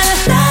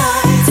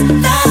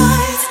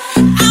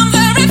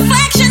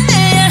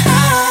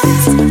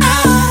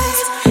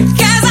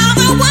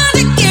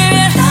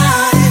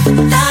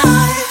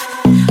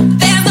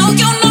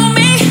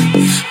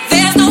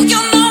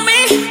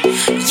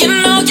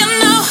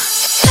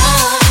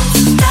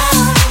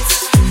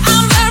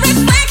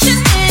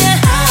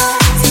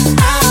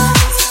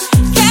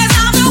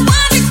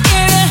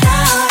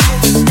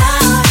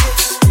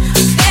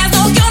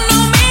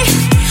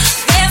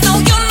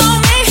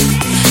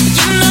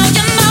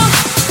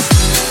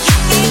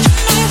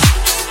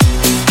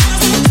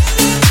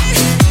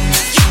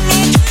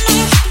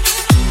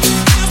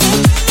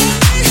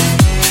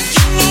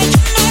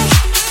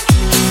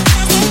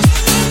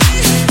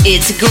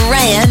 It's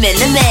Graham in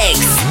the mix.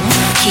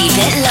 Keep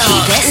it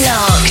locked. Keep it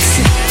locked.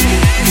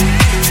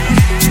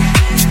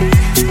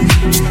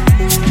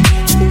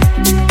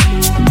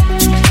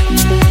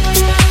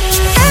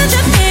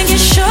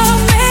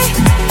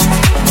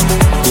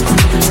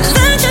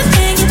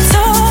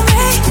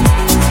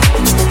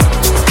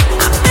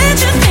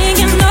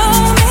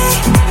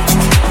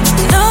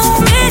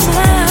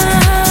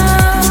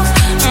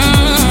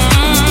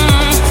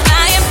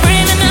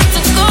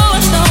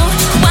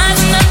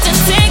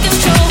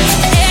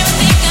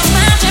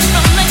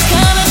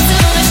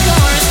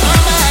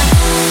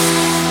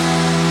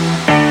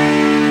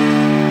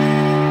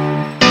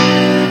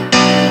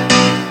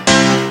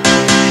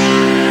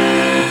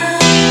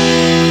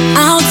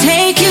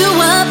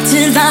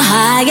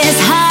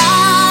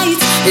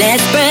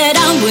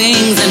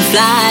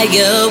 Fly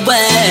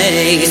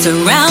away,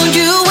 surround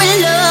you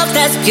with love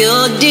that's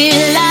pure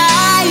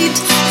delight.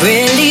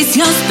 Release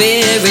your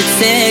spirit,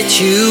 set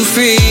you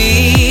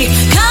free.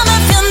 Come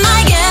and feel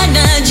my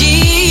energy.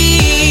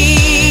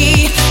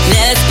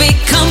 Let's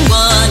become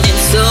one in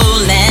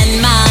soul and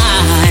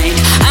mind.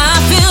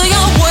 I fill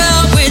your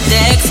world with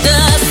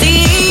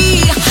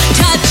ecstasy.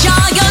 Touch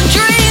all your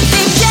dreams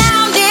deep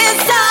down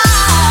inside.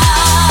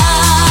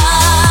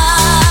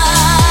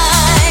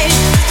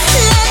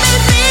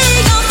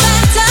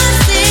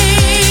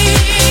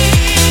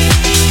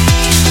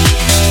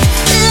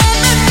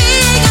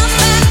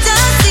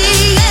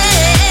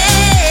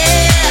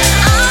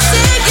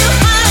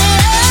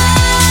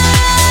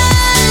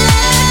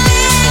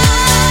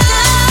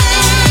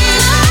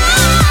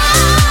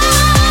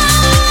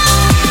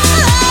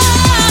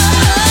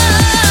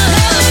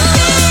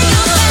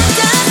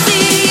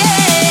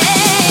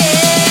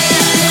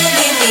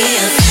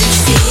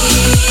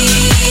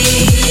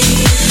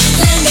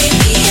 Let me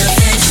be your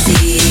fantasy.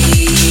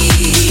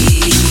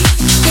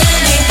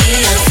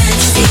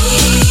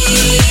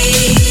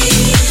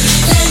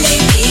 Let me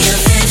be your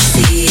fantasy,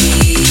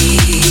 yeah.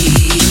 I'll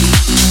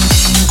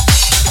take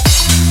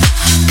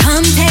you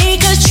Come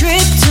take a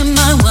trip to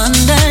my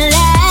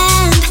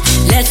wonderland.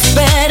 Let's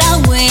spread our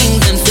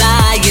wings and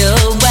fly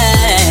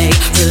away.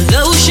 The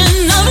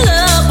ocean of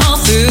love all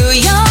through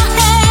your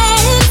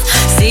head.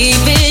 See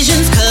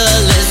visions,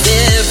 colors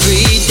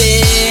every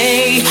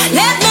day.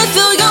 Let me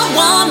feel your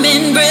warm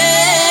embrace.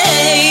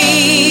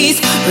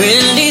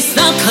 Release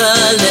the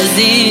colors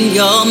in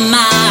your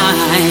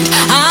mind.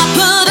 I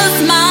put a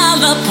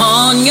smile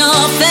upon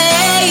your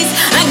face.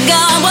 I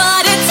got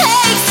what it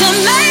takes to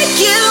make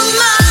you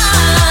mine.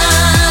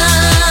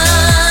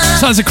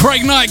 Sounds of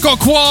Craig Knight, got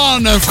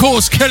Kwan, of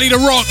course, Kelly the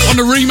Rock on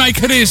the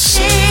remake of this.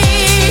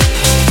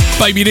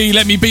 Baby D,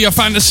 Let Me Be Your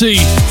Fantasy.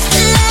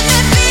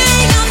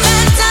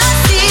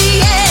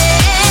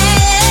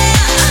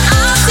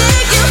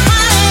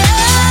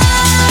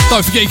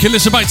 Don't forget you can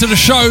listen back to the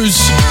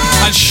shows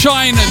at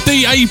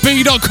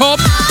shinedab.com.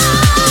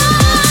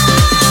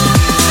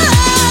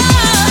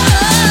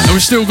 And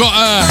we've still got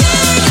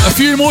a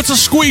few more to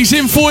squeeze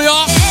in for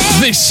you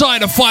this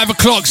side of 5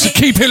 o'clock, so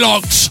keep it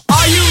locked.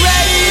 Are you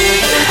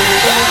ready?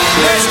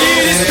 Let's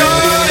get it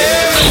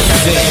started.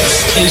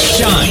 This is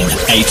Shine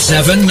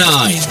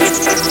 879.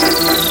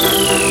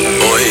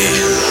 Oi.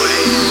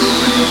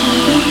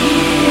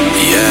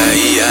 Yeah.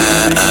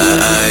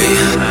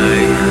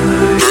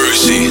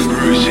 Brucey.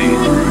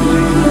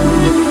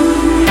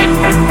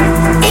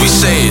 What we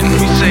saying?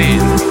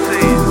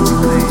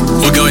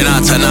 We're going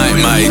out tonight,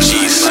 my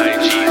G's.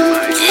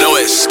 No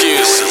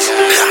excuses.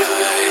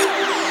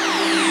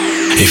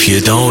 If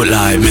you don't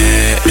like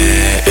me,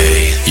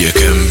 you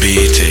can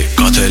beat it.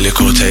 Got a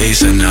little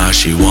taste and now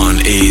she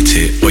won't eat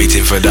it.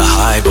 Waiting for the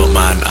high, but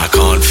man, I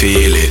can't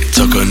feel it.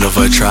 Took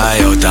another try,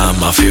 oh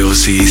damn, I feel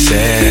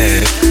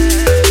seasick.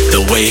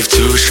 The wave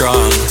too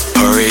strong.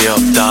 Hurry up,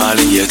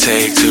 darling, you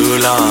take too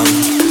long.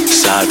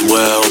 Sad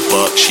world,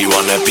 but she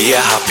wanna be a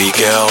happy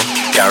girl.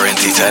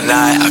 Guarantee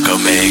tonight I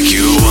can make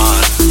you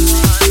one.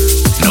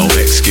 No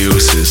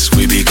excuses,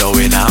 we be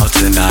going out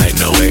tonight,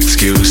 no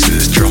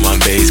excuses. Drum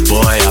and bass,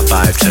 boy, I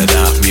vibe to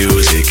that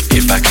music.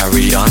 If I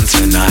carry on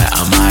tonight,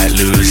 I might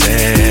lose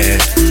it.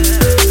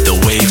 The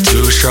wave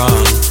too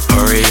strong.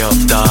 Hurry up,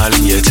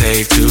 darling, you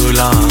take too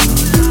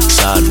long.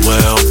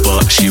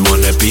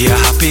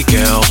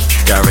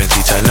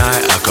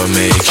 night, I can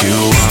make you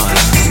one.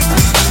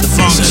 The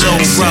Funk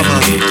Soul Brother.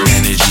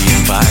 Energy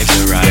and vibes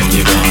are right,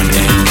 you can't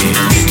end it.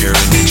 Bigger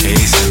in the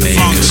chase and make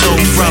Funk a Soul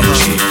good Brother.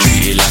 friendship.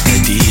 Treat it like a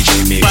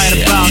DJ mix. Right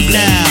it about up.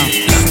 now.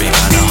 Life be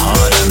kinda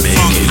hard and make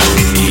it look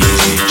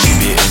easy. She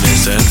be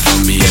innocent for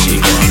me, she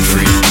gone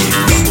freaky.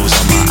 Goggles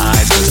on my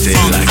eyes, but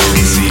still I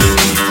can see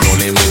me.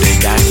 Rolling with the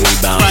gang, we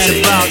bounce. Right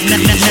about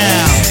now.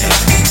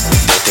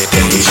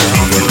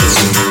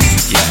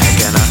 Yeah,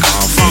 again I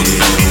can't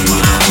feel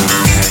my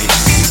face.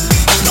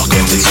 Knock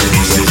on the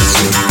city,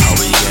 how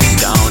we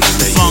get down in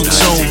the Funk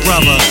Soul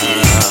Brother.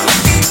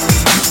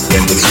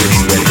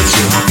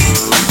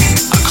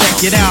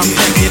 Check it out,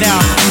 check it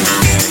out.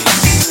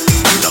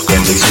 Knock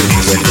on the city,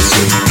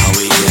 how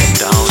we get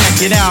down.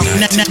 Check it out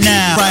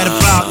now. Right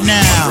about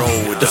now.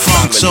 The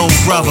Funk Soul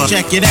Brother.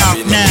 Check it out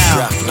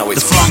now.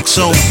 The Funk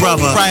Soul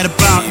Brother. Right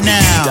about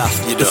now.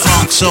 The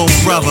Funk Soul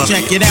Brother.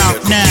 Check it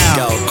out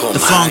now. The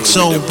Funk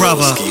Soul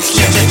Brother.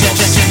 Check it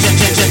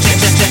out now.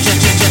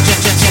 The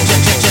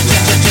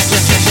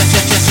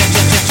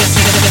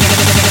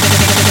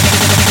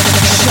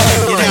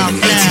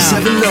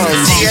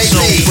Funk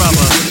Soul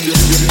Brother.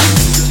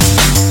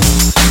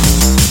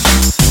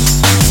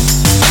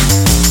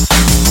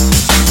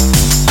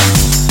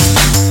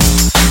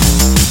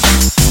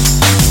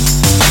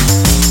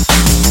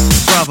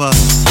 Brother,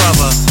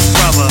 brother,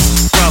 brother,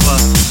 brother,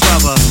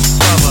 brother,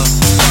 brother,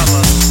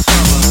 brother,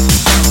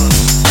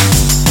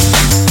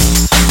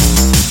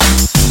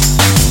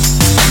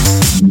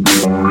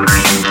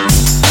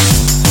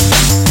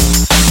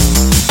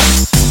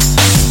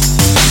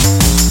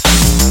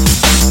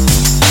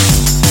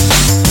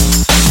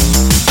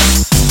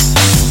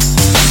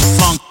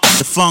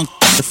 The funk,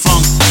 the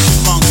funk,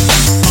 the funk, the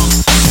funk,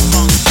 the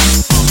funk, the funk,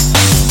 the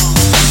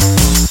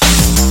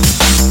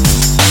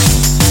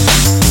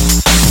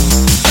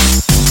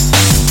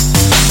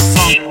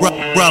funk,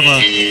 brother.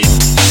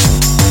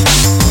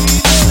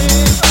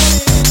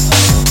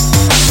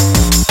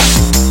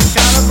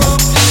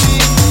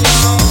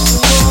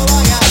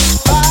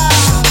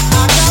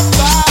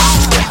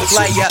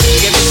 Player,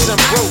 give me some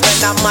brew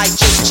and I might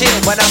just chill.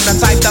 But I'm the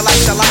type that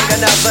like to light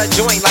another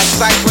joint like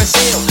Cypress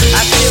Hill.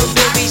 I still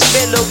do these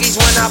spit loogies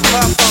when I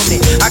puff on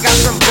it. I got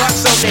some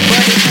bucks on it,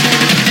 buddy.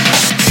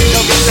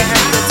 Don't get the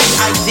F, the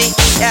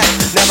T-I-D-E-F.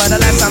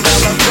 Nevertheless, I'm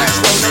hella fresh,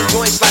 rolling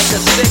joints like a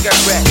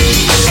cigarette.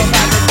 So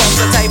I can off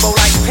the table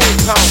like ping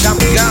pong.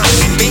 I'm gone,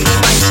 beating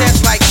my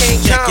chest like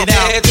King Kong.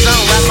 It's on,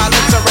 wrap my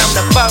lips around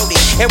the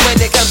 40. And when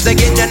it comes to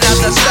getting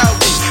another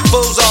stogie,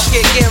 fools all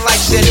kick in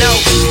like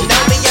Shinobi.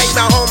 Know me ain't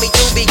my homie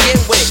to begin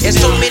with. It's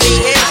too many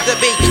hands to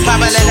be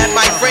poppin' and let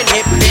my friend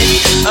hit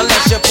bitch.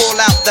 Unless you pull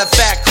out the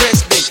fat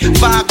crispy $5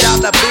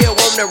 bill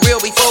on the real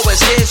before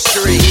it's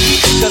history.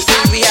 Cause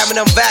fools be having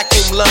them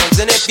vacuum lungs.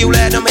 And if you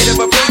let them hit it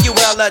for free, you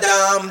hella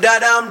dumb,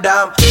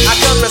 da-dum-dum. I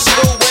come to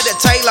school with a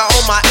Taylor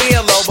on my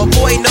earlobe. But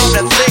boy know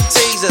the thick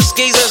teasers,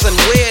 skeezers and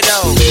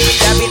weirdos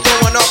that be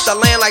throwing off the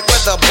land like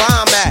where the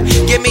bomb at.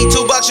 Give me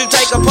 $2, you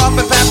take a puff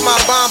and pass my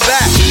bomb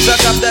back.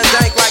 Suck up the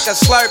dank like a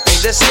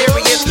Slurpee. This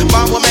serious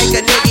bomb will make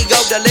a nigga go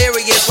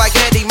delirious like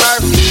Eddie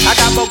Murphy. I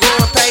got more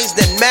growing pains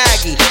than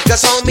Maggie.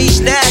 Cause homies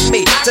snagged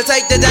me to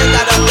take the dank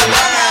out of the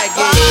bag.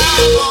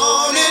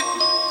 On it,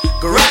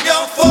 grab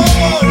your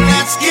phone,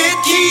 let's get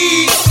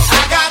key.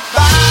 I got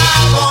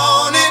 5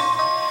 on it,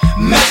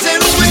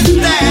 messing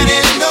with that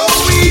ain't no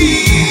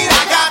weed.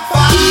 I got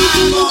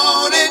 5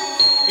 on it,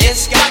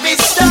 it's got me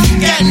stuck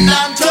and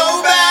I'm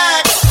toe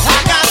back.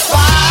 I got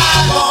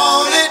 5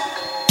 on it,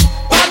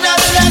 but now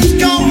let's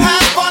go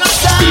have on a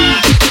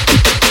side.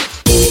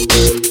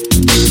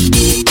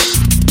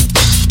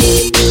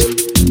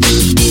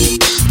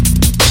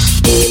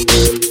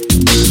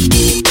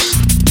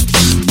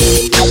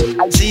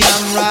 See,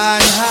 I'm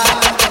riding high.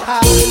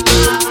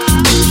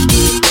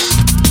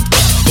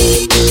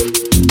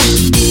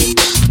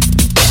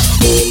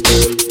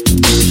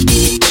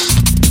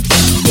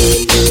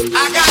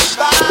 I got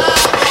 5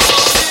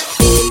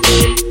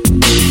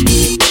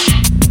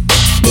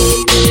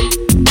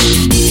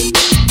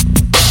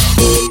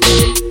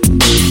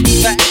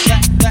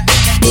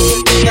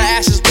 The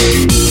ashes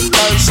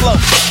burn slow.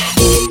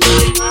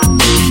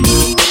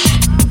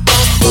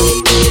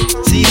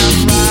 See,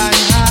 I'm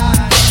riding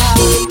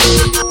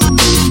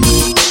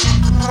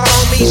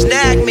Homies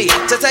snag me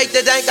to take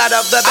the dank out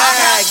of the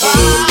bag.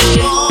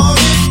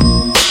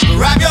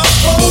 grab your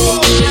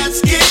phone,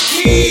 let's get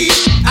key.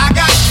 I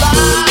got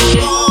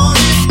 5 on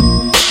it,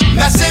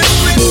 messing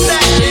with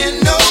that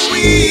ain't no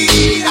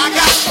weed. I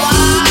got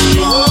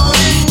 5 on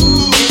it,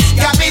 it's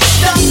got me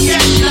stuck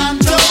and I'm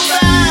toe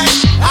back.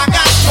 I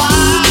got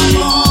 5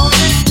 on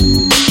it,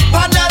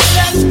 but now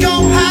let's go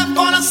have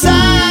on a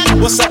side.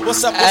 What's up,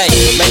 what's up, what's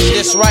up? Make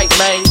this right,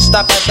 man.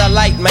 Stop at the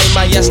light, man.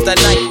 My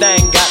yesterday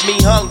thing got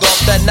me hung off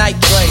the night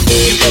train.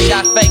 You think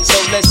I fake, so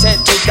let's head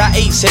to the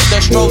east. Hit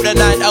the stroll to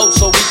 9-0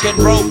 so we can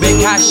roll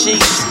big high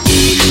sheets.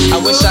 I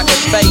wish I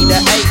could fade the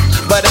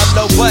 8, but I'm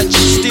no budget.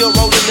 Still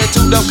rolling the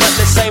 2, don't cut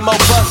the same old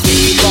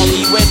bucket.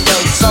 Foggy window,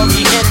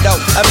 soggy endo.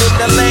 I'm in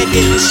the land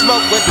getting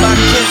smoke with my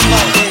kids,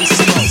 smoke.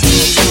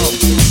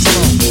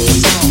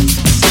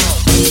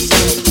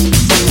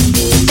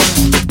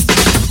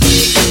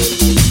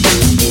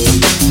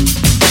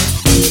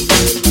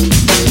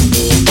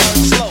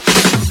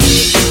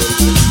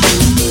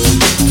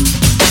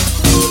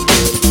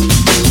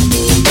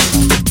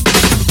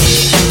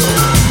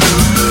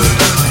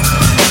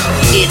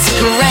 It's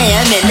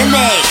Graham in the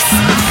mix.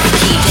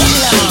 Keep it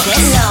locked. Keep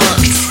it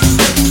locked.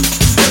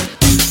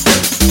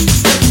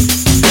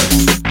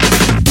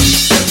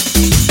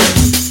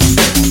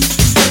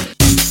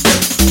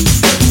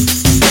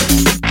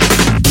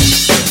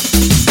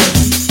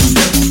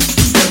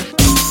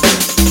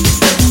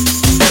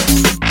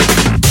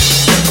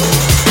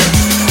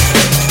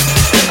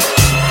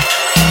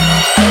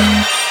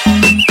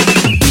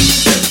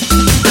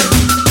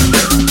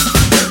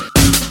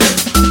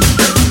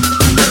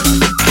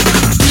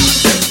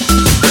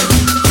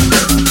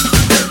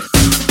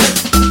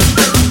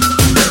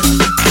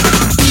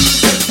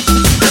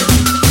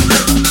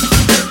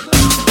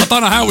 I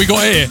don't know how we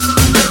got here.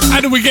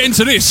 How did we get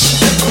into this?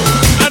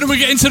 How did we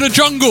get into the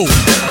jungle?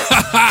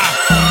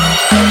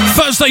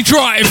 Thursday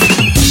Drive.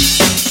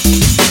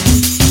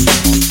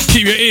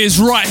 Keep your ears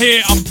right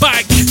here. I'm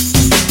back.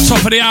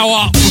 Top of the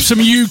hour with some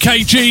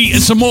UKG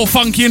and some more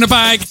funky in the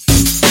bag.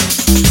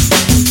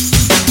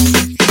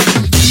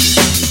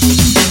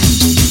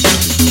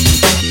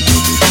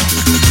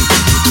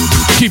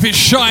 Keep it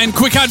shine.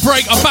 Quick ad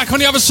break. I'm back on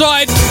the other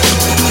side.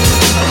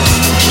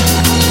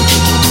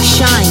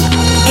 Shine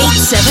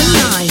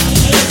 879.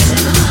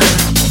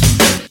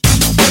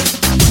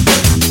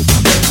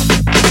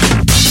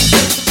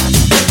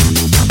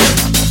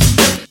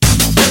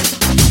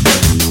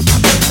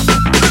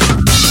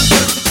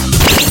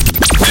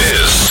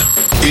 This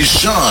is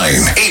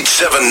Shine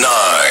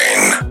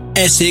 879.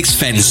 Essex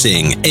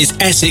Fencing is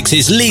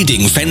Essex's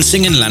leading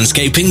fencing and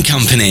landscaping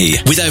company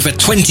with over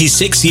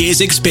 26 years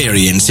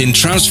experience in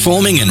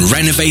transforming and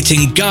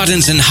renovating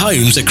gardens and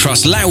homes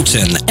across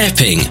Loughton,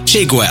 Epping,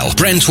 Chigwell,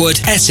 Brentwood,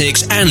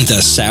 Essex and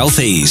the South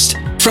East.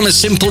 From a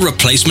simple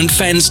replacement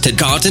fence to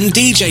garden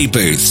DJ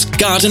booths,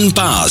 garden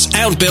bars,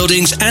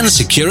 outbuildings and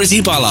security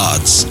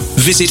bollards.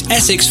 Visit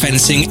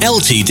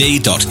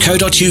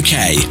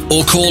essexfencingltd.co.uk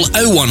or call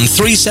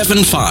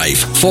 01375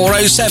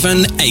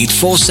 407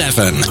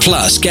 847.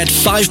 Plus get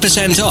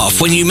 5%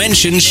 off when you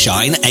mention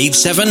Shine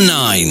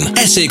 879.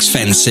 Essex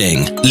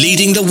Fencing,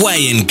 leading the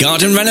way in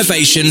garden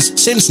renovations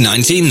since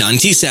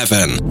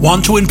 1997.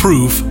 Want to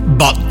improve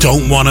but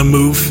don't want to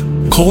move?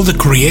 Call the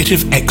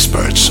creative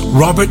experts,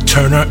 Robert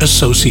Turner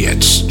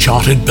Associates,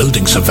 Chartered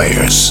Building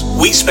Surveyors.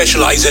 We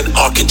specialize in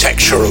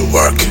architectural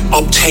work,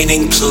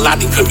 obtaining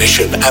planning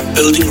permission and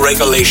building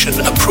regulation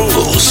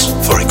approvals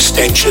for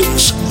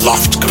extensions,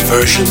 loft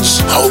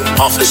conversions, home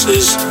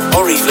offices,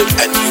 or even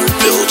a new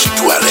build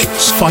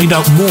dwellings. Find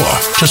out more.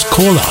 Just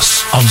call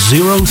us on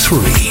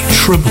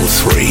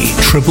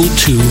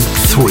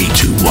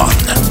 03-333-222-321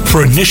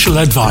 for initial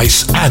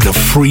advice and a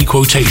free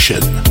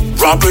quotation.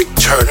 Robert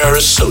Turner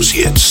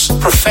Associates.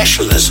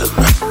 Professionalism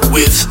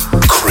with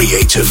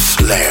creative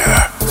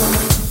flair.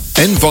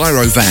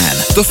 Envirovan,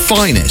 the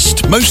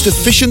finest, most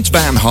efficient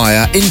van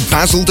hire in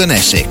Basildon,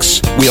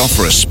 Essex. We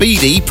offer a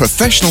speedy,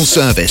 professional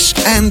service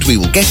and we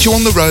will get you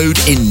on the road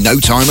in no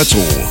time at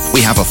all. We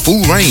have a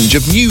full range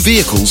of new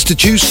vehicles to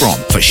choose from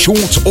for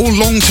short or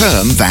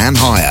long-term van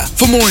hire.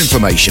 For more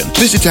information,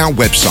 visit our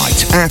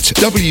website at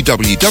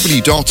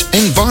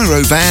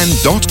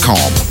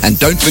www.envirovan.com and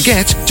don't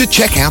forget to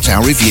check out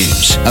our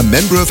reviews. A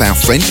member of our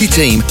friendly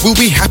team will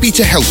be happy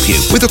to help you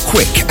with a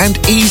quick and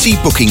easy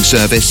booking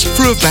service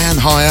for a van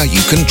hire you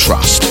can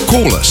trust.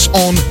 Call us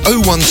on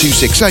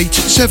 01268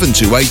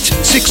 728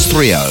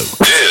 630.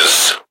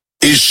 This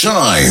is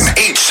Shine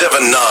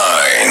 879.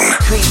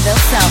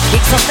 Greenville South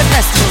kicks off the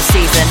festival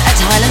season at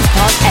Highland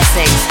Park,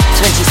 Essex,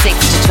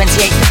 26th to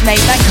 28th of May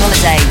Bank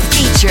Holiday,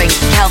 featuring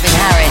Calvin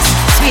Harris,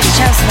 Swedish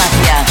House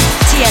Mafia,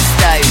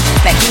 Tiesto,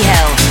 Becky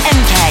Hill,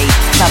 MK,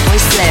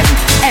 Fatboy Slim,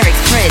 Eric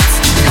Fritz,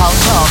 Carl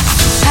Cox,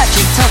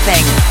 Patrick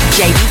Topping,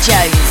 JB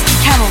Jones,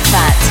 Camel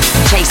Fat,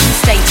 Jason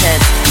Status,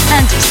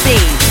 Andy C,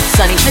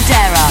 Sonny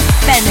Federa,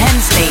 Ben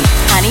Hensley,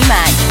 Annie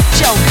Mac,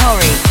 Joel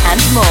Corey,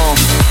 and more.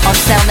 On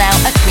sale now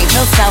at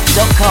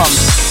greenvillesouth.com.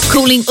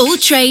 Calling all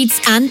trades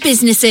and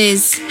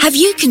businesses. Have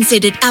you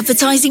considered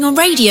advertising on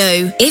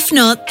radio? If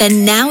not,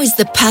 then now is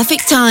the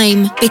perfect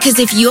time. Because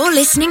if you're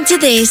listening to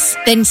this,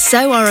 then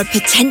so are a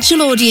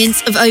potential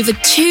audience of over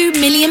 2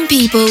 million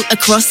people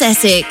across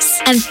Essex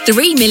and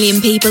 3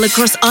 million people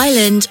across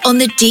Ireland on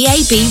the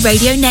DAB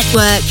radio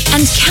network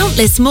and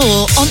countless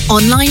more on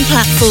online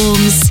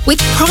platforms.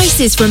 With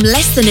prices from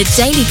less than a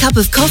daily cup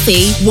of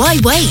coffee, why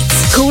wait?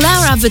 Call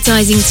our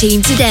advertising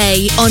team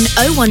today on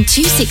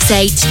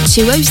 01268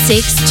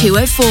 206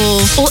 204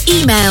 or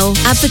email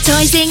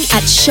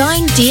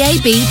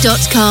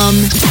advertising@shinedab.com.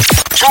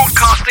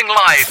 Broadcasting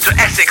live to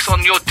Essex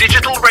on your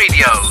digital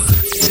radio.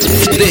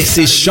 This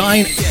is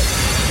Shine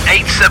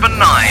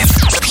 879.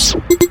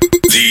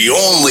 The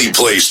only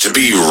place to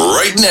be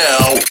right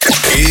now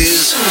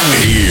is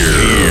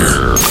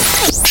here.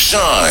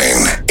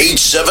 Shine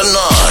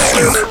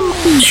 879.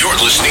 You're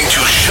listening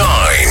to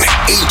Shine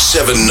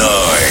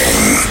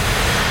 879.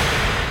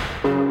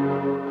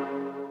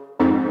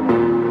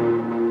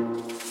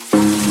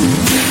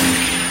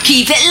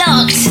 Keep it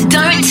locked.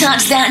 Don't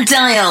touch that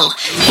dial.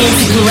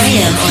 It's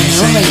Graham on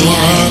your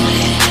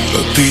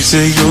radio. A piece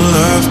of your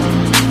love,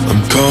 a I'm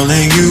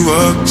calling you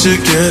up to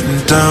getting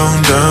down,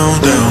 down,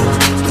 down.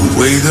 The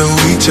way that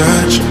we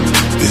touch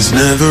is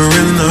never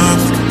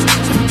enough.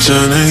 I'm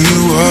turning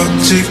you up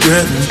to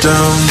getting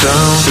down,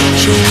 down.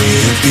 Show me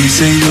a piece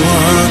of your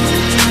heart,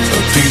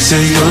 a piece of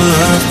your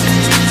love.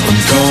 I'm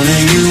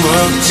calling you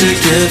up to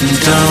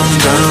getting down,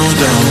 down,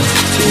 down.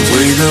 The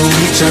way that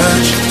we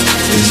touch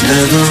is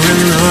never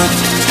enough.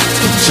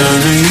 I'm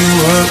turning you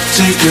up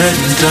to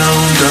getting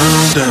down,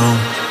 down, down.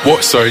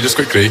 What? Sorry, just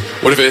quickly.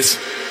 What if it's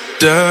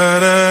da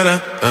da da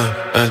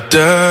da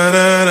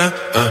da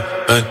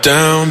da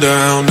down,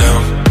 down,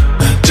 down.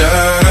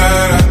 Da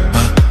da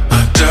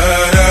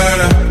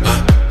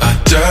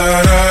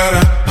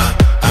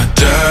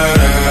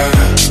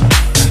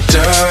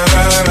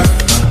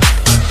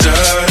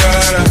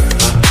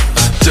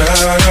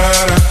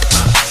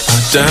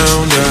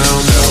down,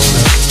 down, down.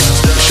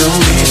 Show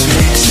me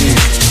pity,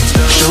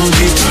 show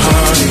me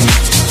party.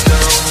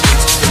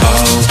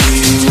 I'll be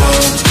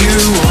what you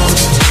want,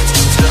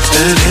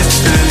 and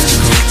it's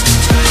physical.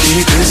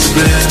 Keep it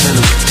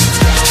subliminal.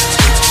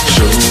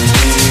 Show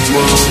me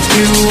what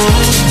you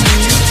want.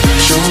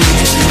 Show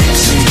me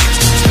pity,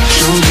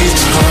 show me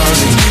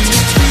party.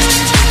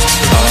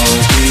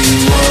 I'll be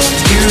what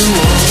you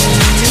want,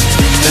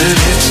 and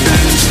it's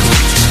physical.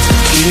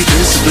 Keep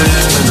it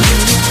subliminal.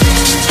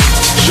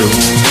 Show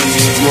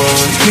me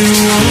what you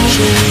want.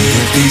 Show me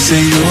a piece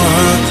of your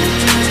heart,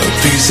 a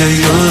piece of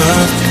your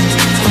love.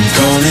 I'm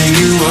calling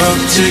you up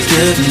to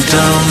getting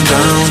down,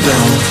 down,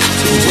 down.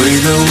 The way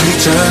that we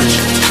touch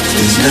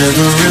is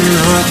never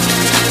enough.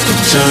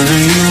 I'm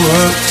turning you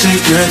up to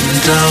getting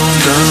down,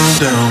 down,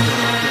 down.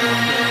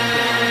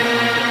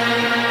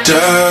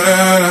 Da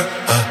da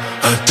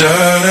da da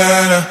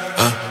da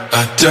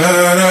da down,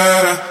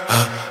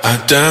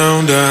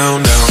 down,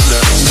 down, down,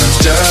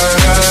 da da.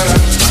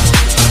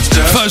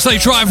 Thursday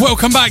Drive,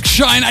 welcome back,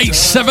 Shine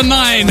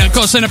 879. I've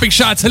got to send a big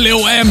shout out to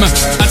Lil M.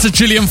 That's to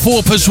Gillian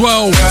Thorpe as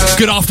well.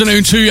 Good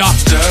afternoon to ya.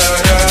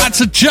 That's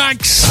to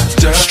Jax.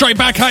 Straight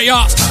back at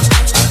ya.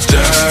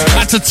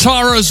 That's to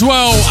Tara as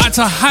well. That's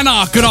to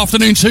Hannah. Good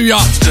afternoon to ya.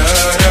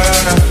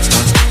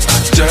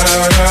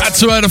 That's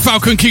to the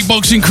Falcon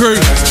Kickboxing crew.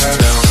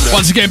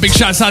 Once again, big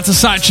shout out to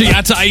Sachi.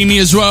 That's to Amy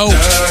as well.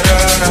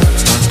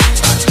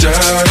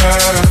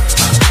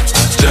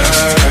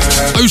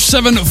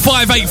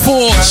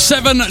 07584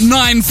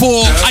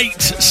 794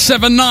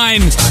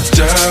 879.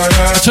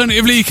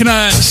 Alternatively, you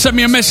can send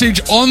me a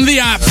message on the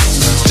app,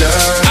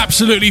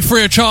 absolutely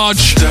free of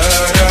charge.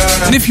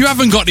 And if you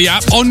haven't got the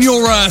app on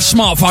your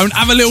smartphone,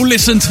 have a little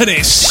listen to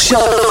this.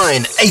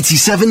 Shine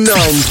 87.9.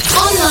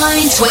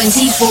 Online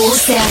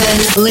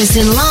 24/7.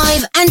 Listen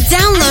live and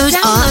download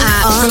our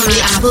app from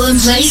the Apple and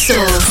Play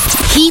Store.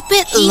 Keep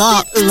it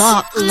locked.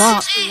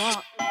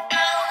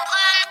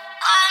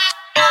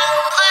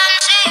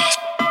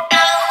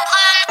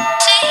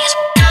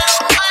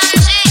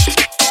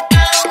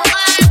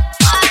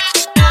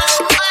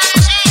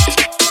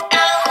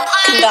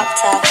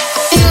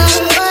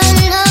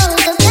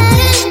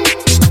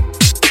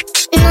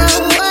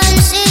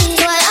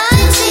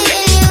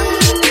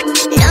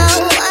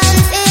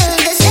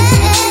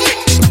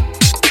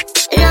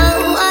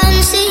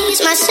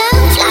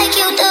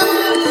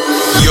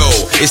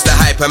 It's the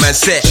Hyperman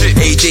set.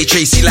 AJ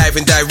Tracy live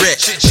and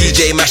direct.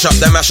 DJ mash up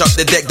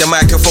the deck. The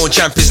microphone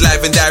champ is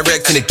live and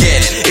direct. And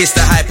again, it's the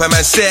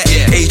Hyperman set.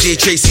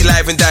 AJ Tracy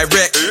live and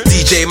direct.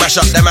 DJ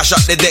mash up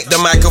the deck. The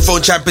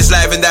microphone champ is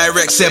live and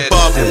direct. Said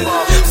Barbara,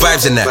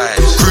 vibes in that.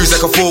 Cruise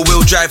like a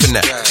 4-wheel driving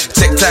that.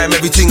 Tech time,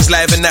 everything's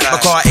live in that.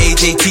 My car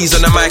AJT's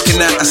on the mic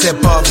and that. I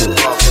said Barbara,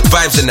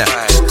 vibes in that.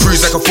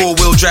 Cruise like a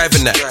 4-wheel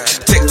driving that.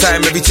 Tech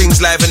time, everything's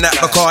live in that.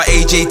 My car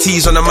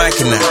AJT's on the mic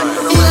and that.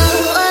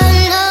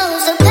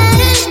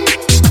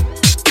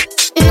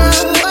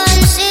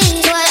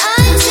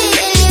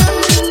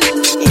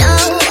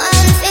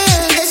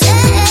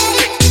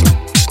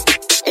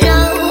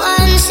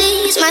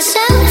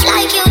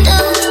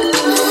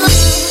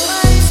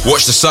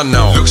 Watch the sun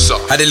now.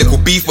 Had a little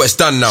beef, but it's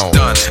done now.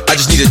 I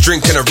just need a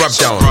drink and a rub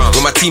down.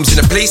 When my team's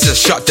in a place, it's a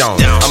shutdown.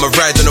 I'ma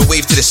ride on a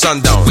wave to the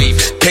sundown.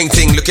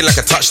 Painting looking like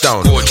a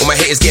touchdown. All my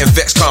haters getting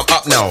vexed, calm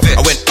up now.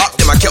 I went up,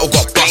 then my kettle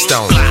got bust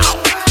down.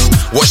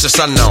 Watch the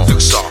sun now.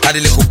 Had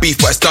a little beef,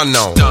 but it's done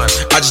now.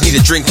 I just need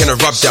a drink and a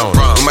rub down.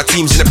 When my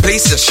team's in a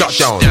place, it's a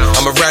shutdown.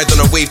 I'ma ride on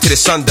a wave to the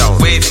sundown.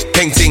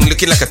 Painting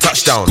looking like a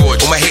touchdown.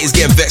 All my haters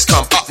getting vexed,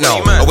 calm up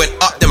now. I went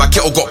up, then my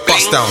kettle got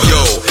bust down.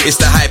 Yo, it's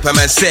the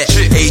Hyperman set.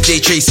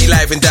 AJ Tracy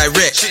live and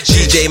direct.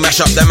 DJ mash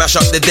up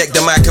the deck.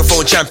 The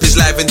microphone champ is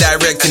live and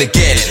direct. And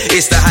again,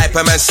 it's the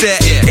Hyperman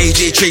set.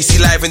 AJ Tracy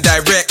live and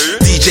direct.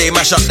 DJ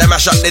mash up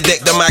the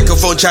deck. The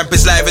microphone champ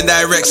is live and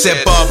direct.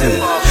 Said Barbara,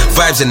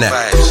 vibes in that.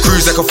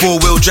 Cruise like a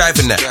 4-wheel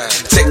driving that.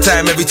 Tech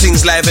time,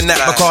 everything's live in that.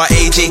 My car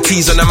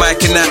AJT's on the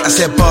mic and that. I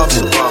said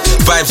Barbara,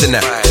 vibes in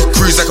that.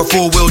 Cruise like a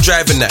 4-wheel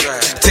driving that.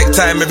 Tech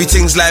time,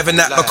 everything's live in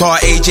that. My car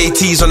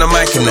AJT's on the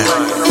mic and that.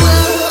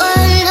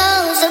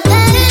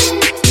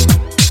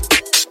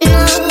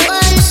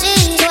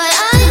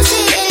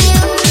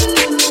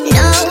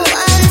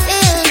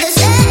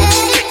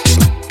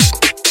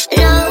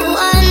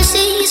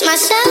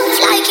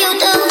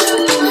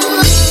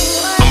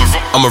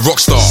 I'm a rock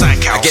star.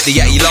 I get the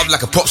yatty love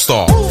like a pop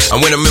star. And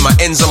when I'm in my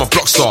ends, I'm a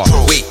block star.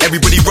 Wait,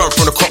 everybody run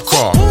from the cop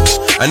car.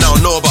 And I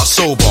don't know about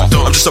sober.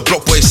 I'm just a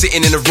block boy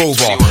sitting in a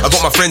Rover. I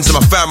got my friends and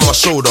my fam on my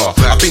shoulder.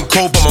 I've been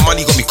cold, but my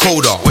money got me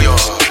colder.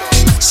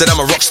 Said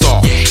I'm a rock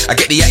star. I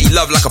get the yatty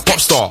love like a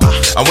pop star.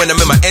 And when I'm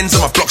in my ends,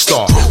 I'm a block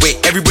star. Wait,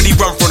 everybody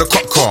run from the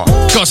cop car.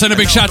 Got to send a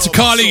big shout to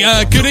Carly.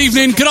 Good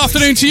evening, good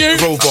afternoon to you.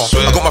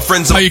 I got my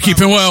friends. How you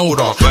keeping well?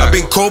 I've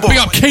been cold. Big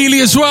up Keely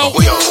as well.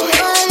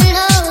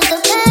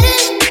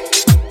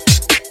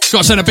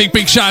 Got to send a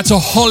big shout out to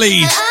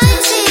Holly.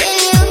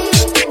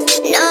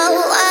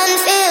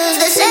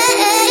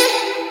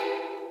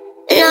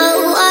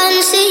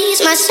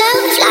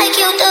 Myself like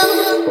you do.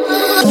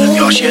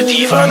 Yo, she a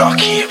diva, not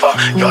keeper.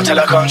 Yo, tell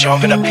her come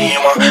jump in a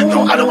beamer.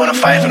 No, I don't wanna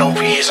fight for no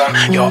reason.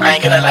 Yo, I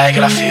ain't gonna lie,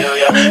 I feel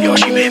ya. Yo,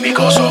 she made me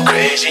go so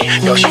crazy.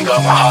 Yo, she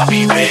got my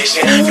heartbeat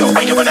racing. Yo,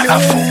 when you wanna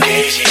have full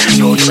gazy.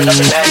 Yo, you been up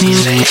in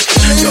these ladies.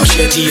 Yo,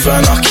 she a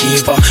diva, not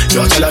keeper.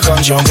 Yo, tell her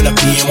come jump in a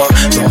beamer.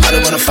 No, I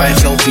don't wanna fight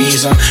for no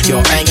reason. Yo,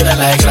 I ain't gonna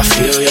lie, I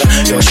feel ya.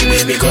 Yo, she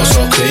made me go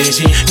so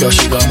crazy. Yo,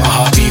 she got my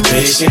heartbeat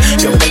racing.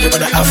 Yo, when you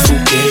wanna have full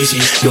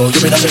gazy. Yo, you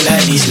been up in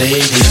these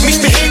ladies.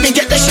 Misbehaving,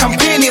 get the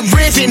champagne and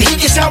raving. Heat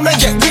your sound and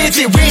get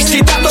weirdly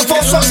wasted. That love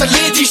all sorts of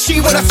ladies.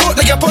 She when I thought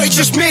like your boy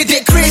just made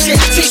it crazy.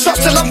 I take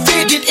shots till I'm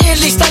faded.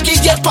 Early staggy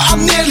yet, but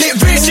I'm nearly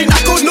racing. I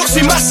go nuts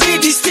in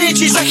Mercedes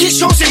stages. I hit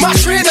shows in my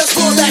trainers.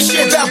 For that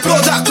shit, better blow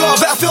that car.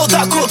 Better fill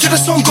that cup till the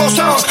sun goes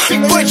down.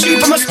 Big boy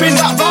cheap, I'ma spin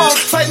that round.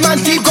 Fight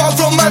man deep, gotta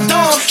run man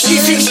down. She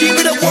thinks she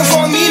be the one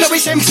for me. No,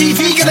 it's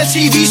MTV, got a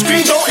TV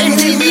screen. Don't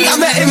envy me,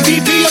 I'm the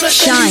MVP on the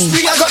Shine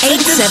street. I got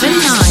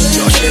 879.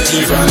 Yo, she a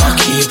diva, not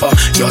keeper.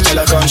 Yo, tell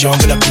her come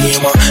jump in a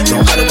beamer.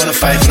 No, I don't wanna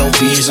fight for no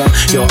reason.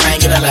 Yo, I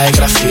ain't gonna lie,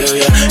 I feel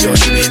ya. Yo,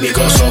 she made me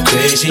go so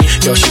crazy.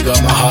 Yo, she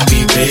got my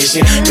heartbeat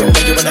racing. Yo,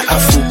 when you wanna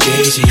have full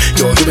gazy.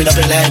 Yo, you been up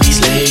in like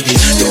these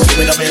ladies. Yo, you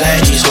been up in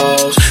like these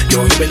hoes.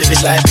 Yo, you been live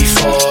this life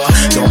before.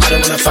 Yo, I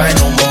don't wanna fight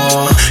no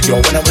more. Yo,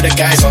 when I'm with the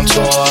guys on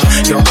tour.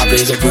 Yo, I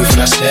blaze a roof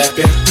and I step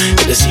in.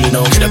 With the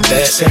Cino, get a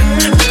blessing.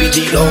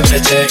 BBD low with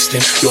the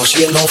texting. Yo,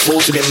 she ain't no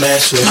fool to be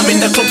messed with. I'm in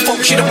the club,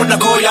 fuck, she don't wanna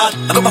go yard.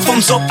 I got my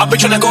thumbs up, I've been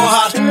tryna go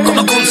hard. Got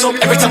my guns up,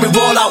 every time we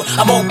roll out.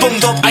 I'm all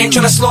bummed up, I ain't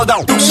tryna slow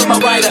down. Boots on my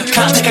rider,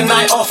 can't take a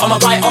night off. I'm a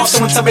write off,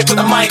 someone tell me put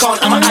the mic on.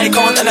 I'm an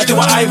icon and I do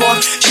what I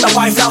want. She's my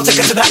wife now, take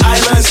her to the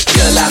islands.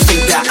 Girl, I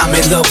think that I'm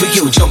in love with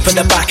you. Jump in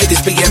the back of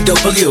this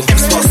BMW.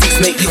 M-Sport seats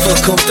make you feel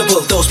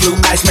comfortable. Those blue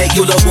eyes make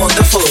you look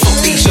wonderful. Fuck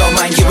these, your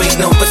mind, you ain't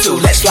number two.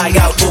 Let's fly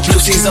out, put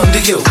blue seas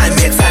under you. I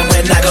make time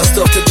when I got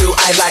stuff to do.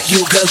 I like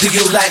you, girl, do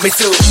you like me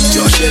too?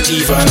 Yo, she a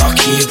diva, not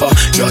keeper.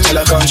 Yo, tell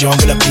her come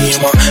jump in a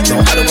beamer.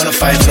 No, I don't wanna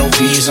fight for no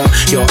reason.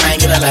 Yo, I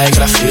ain't gonna lie,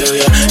 I feel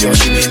ya. Yo,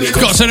 she made me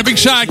go. Got to send a big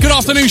shout. Good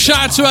afternoon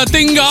shout to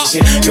Dinga.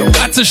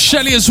 Out to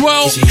Shelly as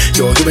well.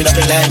 Yo, you been up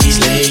in like these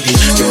ladies.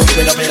 Yo, you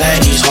been up in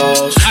like these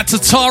hoes. Out to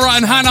Tara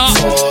and Hannah.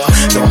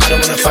 No, I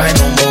don't wanna fight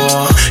no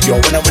more. Yo,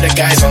 when I'm with the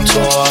guys on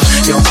tour.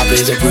 Yo, I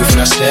blaze a roof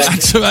and I step.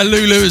 Out to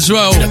Lulu as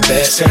well. The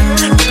best,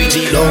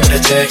 BBD low with the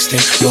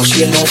texting. Yo,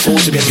 she ain't no fool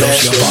to be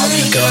messed with.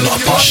 Barbie girl,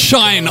 not a pop.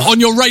 Shine on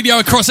your radio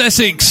across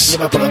Essex.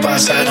 If I pull up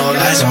outside, all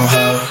eyes on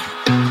her.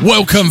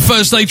 Welcome,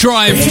 Thursday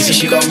Drive. Easy,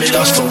 she got me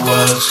lost for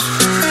words.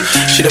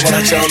 She don't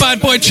wanna tell me. Bad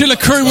Boy Chiller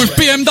Crew with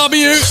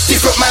BMW.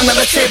 Different man on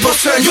the table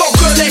turn. Yo,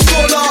 girl, let's go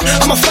now.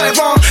 I'ma fly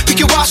round. Pick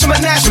your ass from a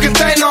nice, we can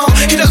die now.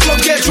 Hit the club,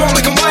 get drunk,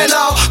 we can wild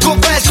out. Go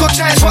bad, go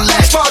chance, what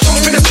last bar?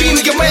 Jump in the beam,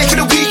 we can wait for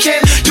the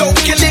weekend. Yo,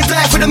 we can live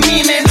life with a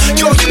meaning.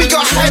 Yo, you me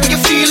got high when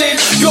you're feeling.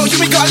 Yo, you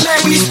me got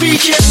light when you're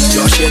speaking.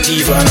 Yo, she a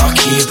diva, not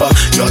keeper.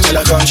 Yo, tell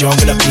her come jump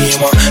in a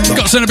beamer.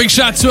 Got to send a big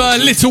shout to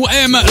Little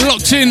M,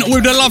 locked in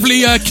with the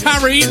lovely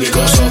Carrie. We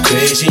go so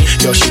crazy.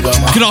 Yo, she got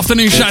my. Good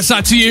afternoon, shouts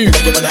out to you.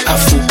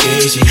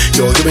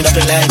 Yo, you been up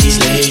in like these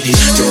ladies.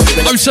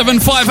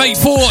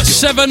 07584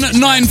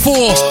 794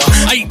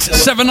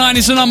 879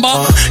 is the number.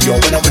 Yo,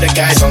 when I'm with the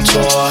guys on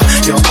tour.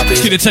 Yo, I be.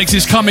 Kid Text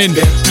is coming.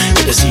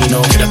 With the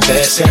Cino, get a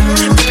blessing.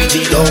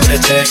 BBD low with the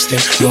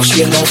texting. Yo,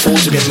 she ain't no fool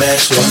to be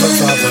messed with. Her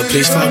father,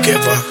 please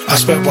forgive her. I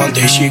swear one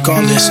day she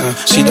gon' listen.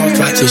 She don't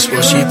practice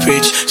what she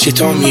preach. She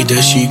told me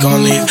that she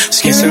gon' leave.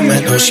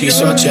 Schizomental, she's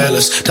so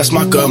jealous. That's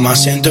my girl, my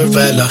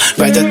Cinderella.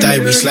 Ride or die,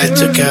 we slide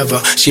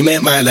together. She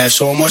made my life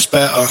so much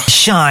better.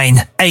 Shine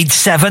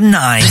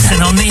 879.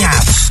 Listen on the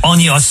app, on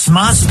your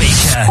smart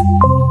speaker,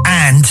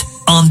 and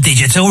on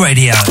digital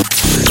radio.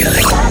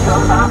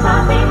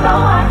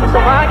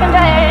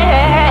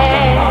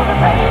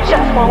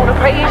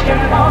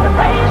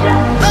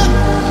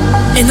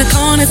 In the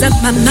corners of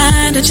my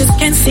mind, I just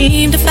can't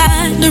seem to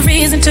find a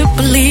reason to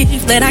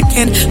believe that I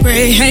can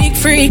break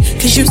free.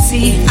 Cause you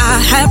see, I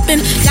have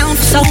been down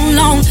for so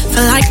long,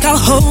 feel like all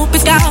hope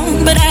is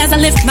gone. But as I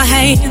lift my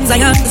hands,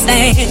 I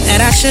understand that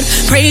I should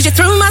praise you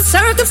through my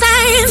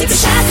circumstance. Take the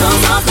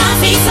shackles off my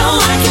feet so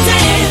I can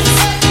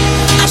dance.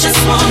 I just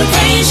wanna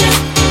praise you.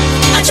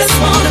 I just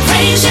wanna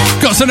praise you.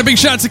 Got to send a big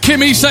shout to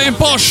Kimmy saying,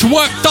 Bosh,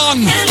 work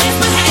done.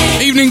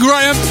 Evening,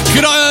 Graham.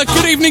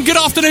 Good evening, good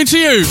afternoon to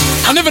you.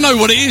 I never know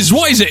what it is.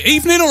 What is it,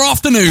 evening or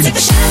afternoon? Take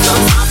the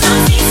shackles off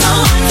my feet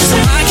so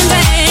I can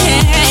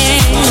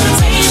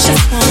dance.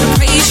 Just wanna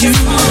praise you.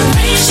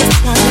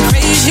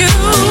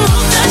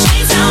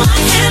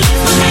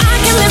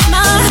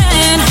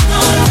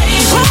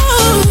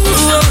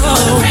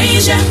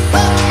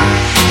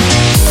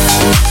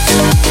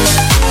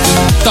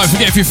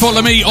 forget, if you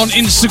follow me on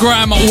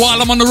Instagram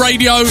while I'm on the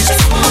radio,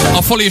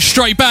 I'll follow you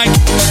straight back.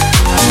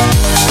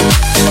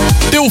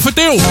 Deal for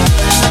deal.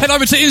 Head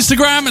over to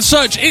Instagram and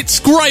search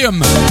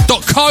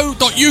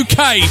itsgraham.co.uk.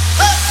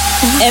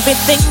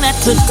 Everything that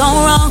could go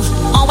wrong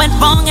all went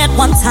wrong at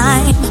one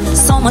time.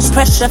 So much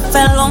pressure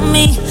fell on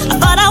me. I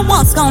thought I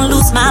was gonna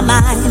lose my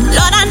mind.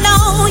 Lord, I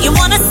know you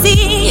wanna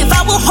see if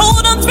I will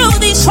hold on through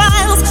these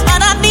trials,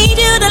 but I need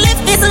you to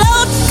lift this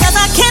load, cause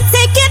I can't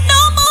take it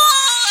no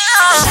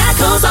more.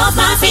 Shackles off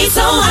my feet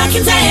so I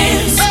can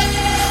dance.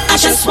 I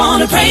just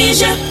wanna praise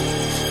you.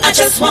 I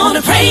just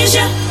wanna praise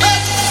you.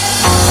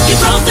 You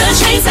broke the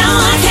chains, now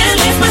I can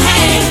lift my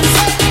hands,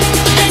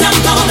 and I'm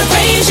gonna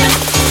praise you.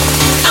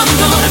 I'm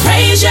gonna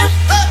praise you.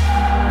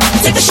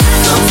 Take the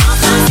shackles off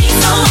my feet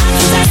so I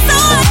can dance. So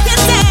I can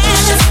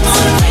dance. Just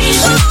wanna praise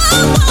you.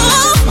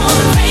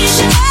 Wanna praise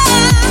you.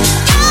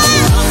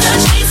 You broke the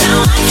chains, now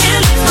I can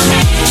lift my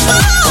hands.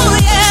 Oh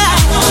yeah.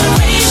 I'm gonna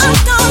praise you.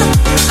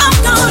 I'm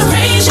gonna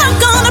praise you. I'm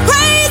gonna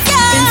praise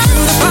you. Been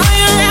through the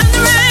fire and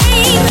the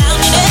rain, down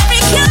in every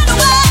kind of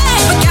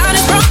way, but God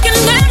is broken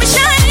every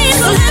shame.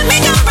 So let me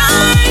go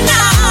right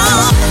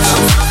now.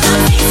 Off my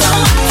feet so I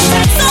can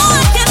dance. So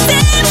I can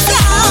dance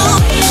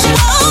now.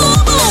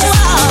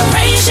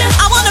 Praise you.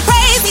 I wanna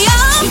praise you.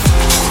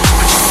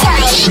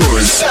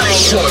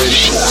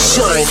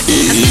 Shine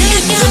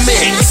in the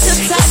mix.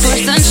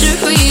 First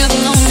century of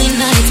lonely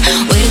nights,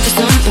 waiting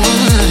for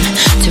someone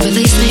to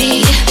release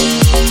me.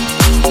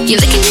 You're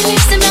licking your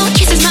lips and blowing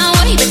kisses my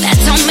way, but that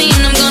don't mean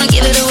I'm gonna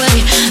give it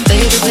away.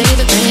 Baby,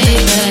 baby,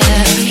 baby.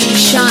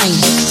 Shine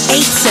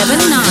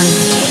 879.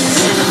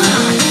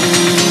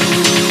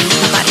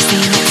 My body's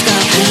saying let's go.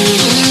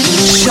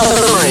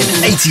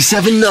 Shine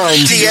 87.9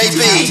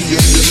 DAB.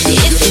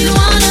 If you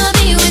wanna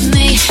be with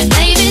me,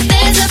 baby,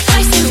 there's a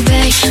price to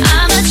pay.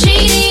 I'm a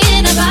genie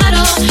in a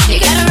bottle. You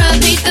gotta rub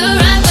me the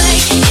right way.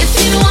 If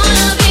you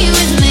wanna be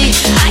with me,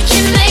 I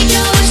can make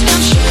your wish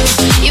come true.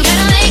 You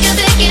gotta make a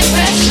big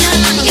impression.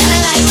 Gotta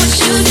like what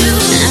you do.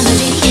 I'm a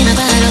genie in a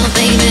bottle,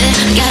 baby.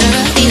 Gotta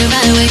rub me the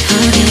right way,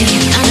 honey.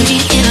 I'm a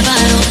genie in a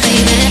bottle,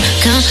 baby.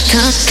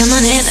 Come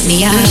on in, let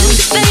me out.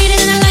 Fading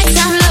and the lights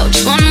down low.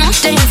 Just one more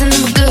dance and then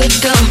we're good to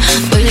go.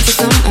 Waiting for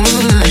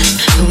someone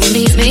who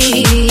needs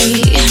me.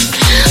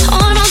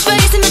 Almost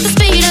racing at the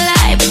speed of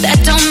light, but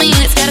that don't mean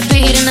it's gotta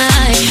be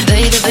tonight.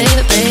 Baby,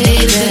 baby,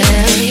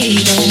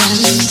 baby.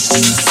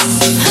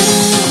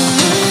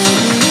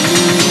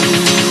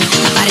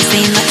 My body's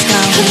saying let's go,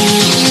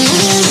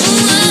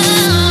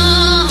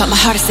 but my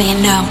heart is saying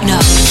no, no.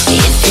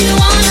 If you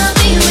wanna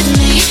be with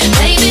me,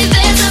 baby,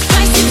 there's a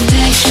price to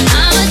pay.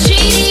 I'm a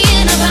genie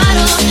in a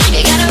bottle. You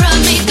gotta rub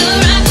me the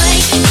right way.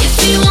 If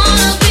you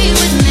wanna be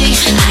with me,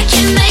 I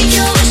can make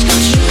your wish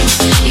come true.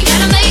 You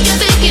gotta make a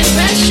big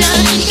impression.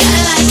 You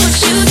gotta like what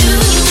you do.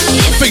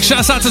 Big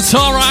shouts out to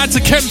Tara and to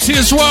Kempty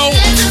as well.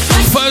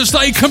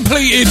 Thursday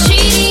completed.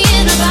 Genie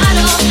in a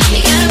bottle.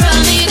 You gotta rub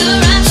me the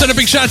right way. Send a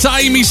big shout out to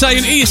Amy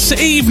saying it's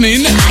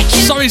evening.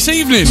 So it's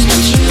evening.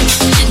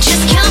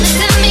 Just come and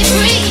set me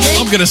free.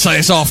 I'm going to say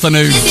it's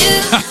afternoon. In a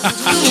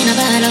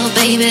bottle,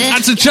 baby.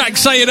 And to Jack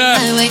saying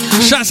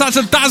shouts out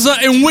to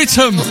Dazza in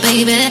Whittam.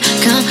 Baby,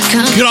 come.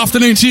 Good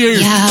afternoon to you.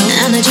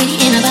 I'm a genie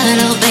in a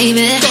bottle,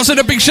 baby. Got to send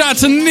a big shout out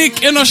to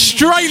Nick in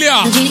Australia.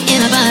 I'm a genie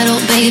in a bottle,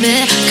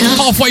 baby. Come.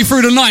 Halfway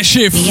through the night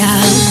shift.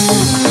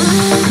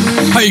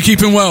 How you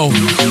keeping well?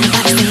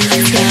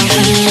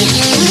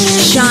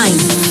 Shine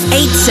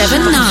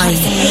 879.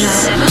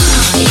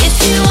 If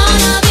you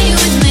wanna be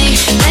with me,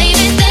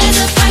 baby, there's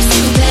a price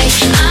to pay.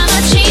 I'm a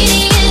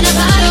genie in a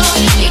bottle.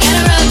 You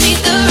gotta rub me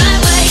the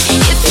right way.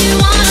 If you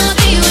wanna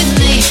be with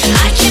me,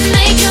 I can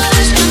make your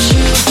wish come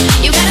true.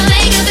 You gotta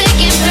make a big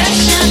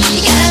impression. You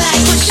gotta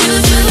like what you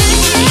do.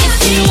 If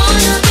you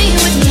wanna be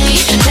with me,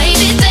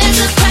 baby,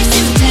 there's a price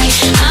to pay.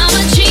 I'm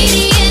a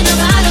genie in a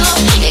bottle.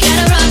 You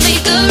gotta rub me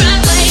the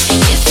right way.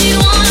 If you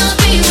wanna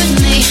be with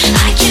me,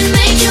 I can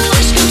make your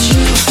wish come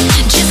true.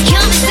 Just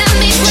come and set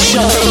me free.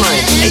 Shine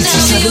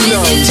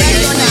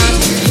 87.9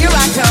 Here I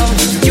go,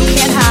 you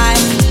can't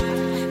hide.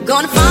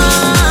 Gonna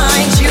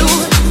find you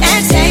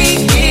and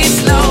take it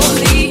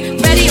slowly.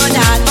 Ready or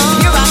not,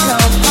 here I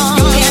come,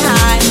 you can't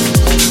hide.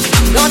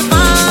 Gonna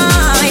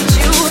find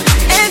you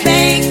and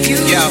make you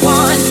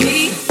want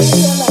me.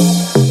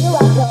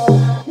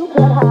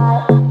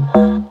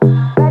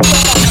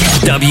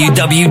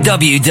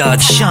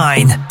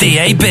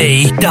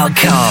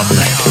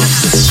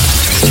 www.shinedab.com.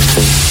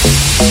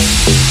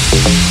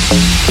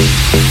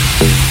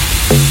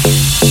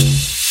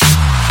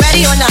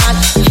 Ready or not,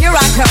 here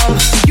I come,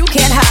 you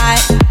can't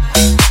hide.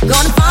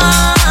 Gonna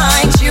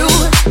find you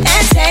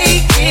and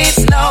take it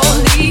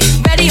slowly.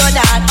 Ready or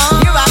not,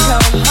 here I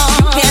come,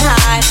 you can't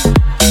hide.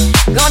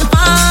 Gonna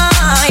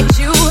find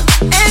you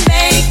and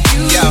make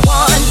you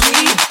want me.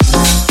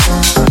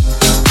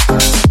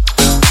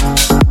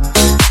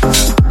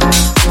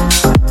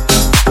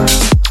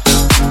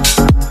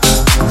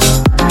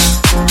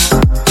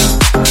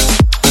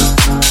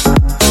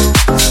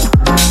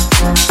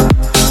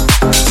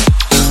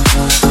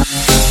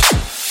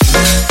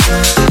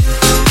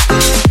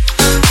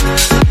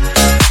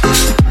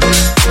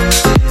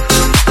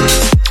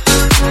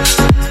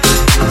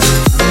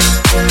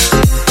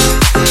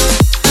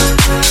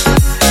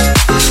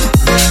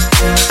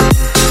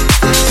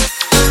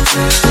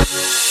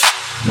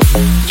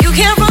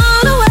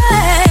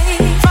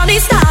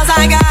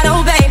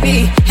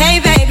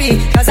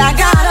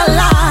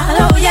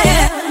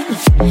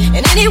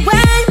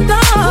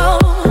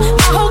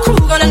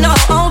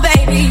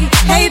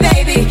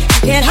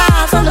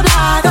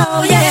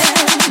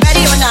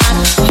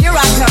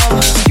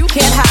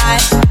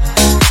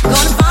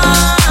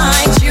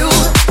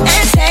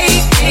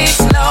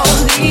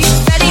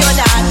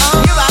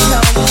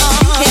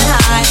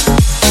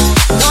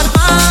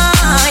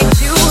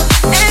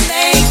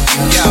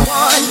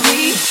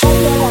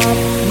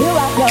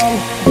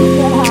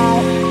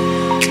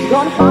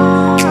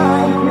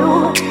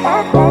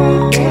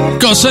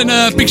 Got to send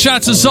a big shout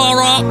out to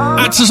Zara,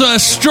 and to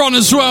Stron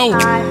as well,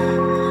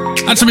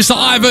 and to Mr.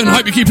 Ivan.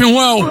 Hope you're keeping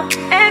well.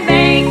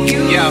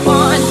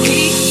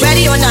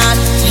 Ready or not,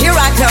 here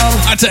I come.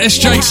 And to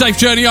SJ, safe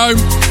journey home.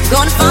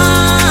 Gonna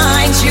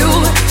find you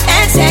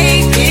and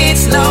take it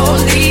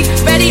slowly.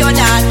 Ready or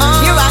not,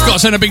 here I come. Got to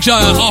send a big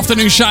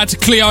afternoon shout out to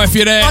Cleo if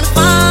you're there.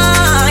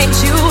 Find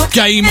you.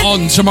 Game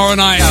on tomorrow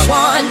night.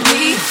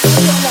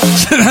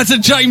 That's to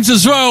James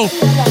as well.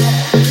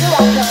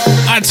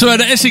 And to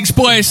the Essex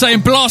boy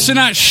saying blasting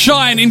out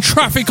Shine in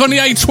traffic on the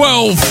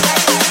A12.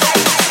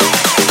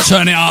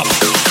 Turn it up.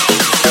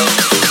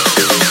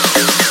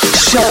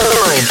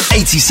 Shine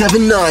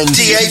 87.9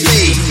 DAB.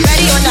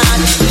 Ready or not,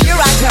 here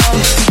I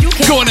come.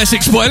 Go on,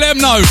 Essex boy, let them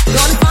know.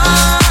 Gonna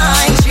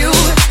find you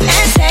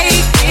and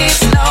take it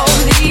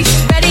slowly.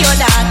 Ready or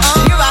not,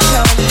 here I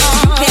come.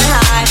 You can't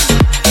hide.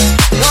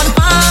 Gonna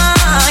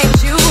find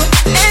you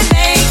and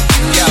make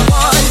you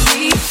want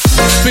me.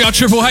 Big up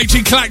Triple H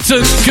in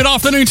Clacton. Good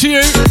afternoon to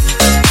you.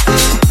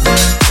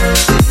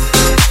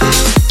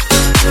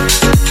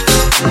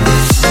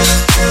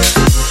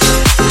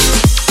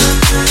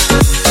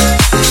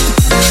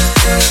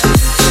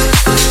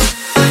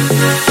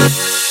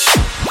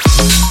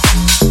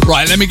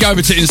 Right, let me go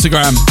over to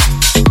Instagram.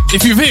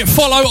 If you've hit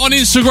follow on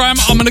Instagram,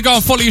 I'm going to go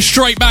and follow you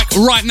straight back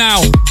right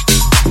now.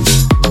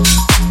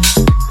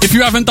 If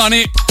you haven't done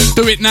it,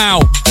 do it now.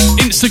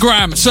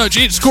 Instagram, search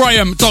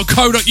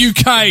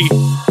itsgraham.co.uk.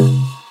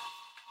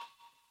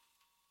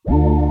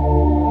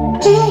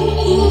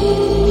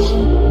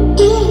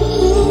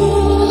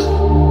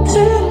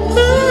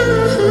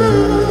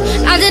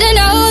 I didn't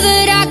know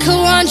that I could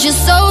want you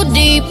so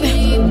deep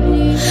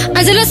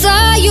until I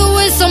saw you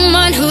with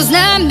someone who's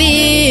not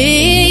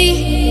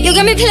me. You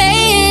got me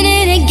playing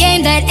in a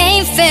game that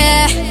ain't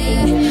fair,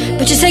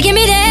 but you're taking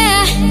me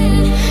there.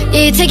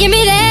 Yeah, you're taking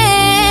me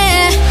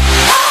there.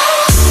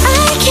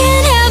 I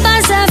can't help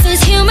myself,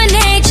 it's human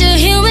nature,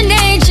 human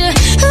nature.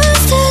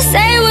 Who's to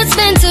say what's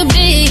meant to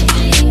be?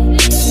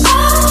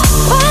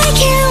 Why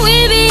can't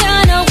we be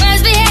on our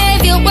worst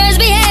behavior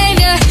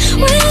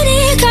when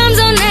it comes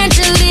on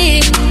naturally?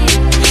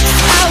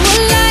 I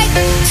would like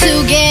to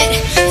get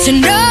to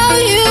know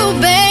you,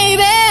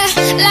 baby.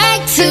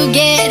 Like to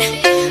get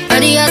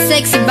under your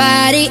sexy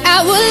body.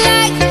 I would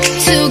like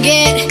to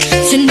get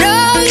to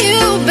know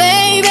you,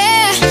 baby.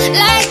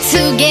 Like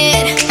to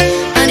get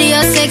under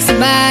your sexy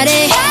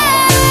body.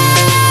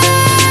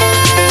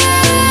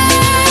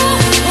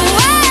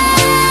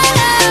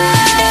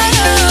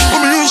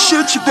 Under your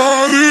sexy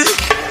body.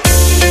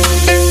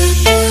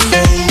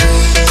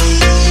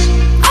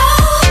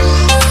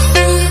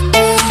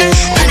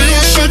 Under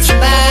your sexy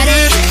body.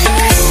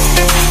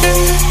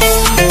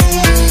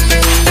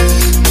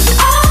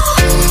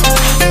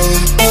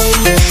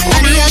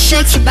 Under your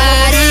sexy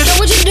body. Know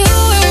what you're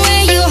doing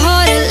when you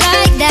hold it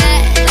like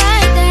that.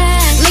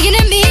 Looking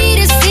at me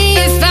to see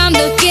if I'm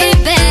looking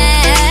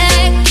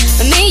back.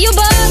 But me and you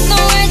both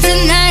know where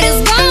tonight is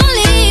gon'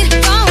 lead.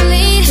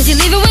 Cause you're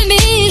leaving with me.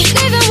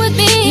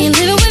 You're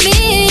leaving with me.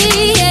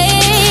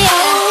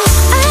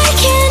 I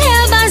can't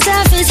help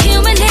myself, it's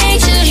human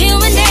nature,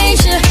 human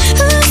nature.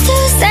 Who's to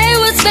say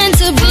what's meant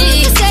to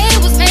be?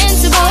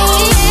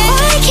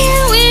 Why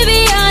can't we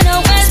be on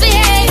our worst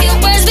behavior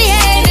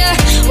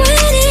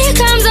when it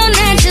comes on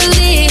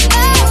naturally?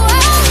 I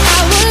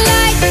would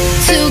like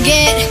to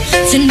get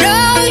to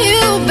know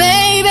you,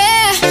 baby.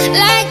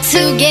 Like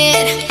to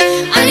get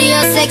under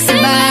your sexy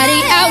body.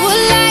 I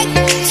would like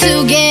to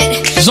get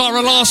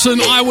Zara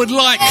Larson, I would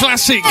like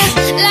classic.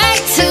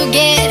 like to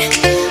get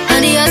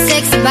under your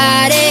sexy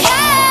body.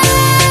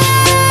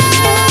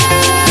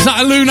 Is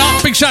that a Luna?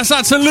 Big shout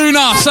out to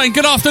Luna saying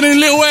good afternoon,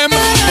 Little M.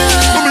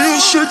 Under your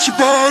sexy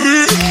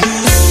body.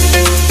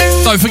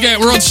 Don't forget,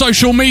 we're on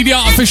social media,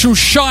 official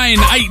Shine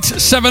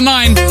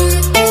 879. I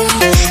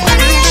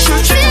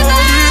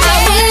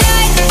would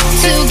like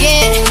to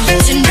get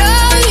to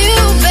know you,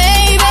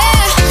 baby.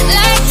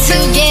 Like to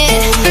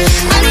get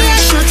under your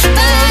sexy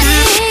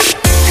body.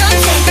 Come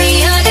take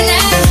me under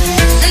now.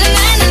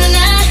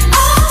 Na-na-na-na-na.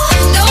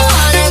 Don't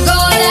wanna go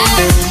there.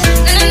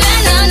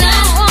 Na-na-na-na-na.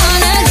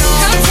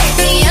 Come take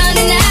me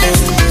under now.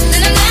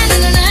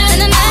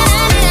 Na-na-na-na-na.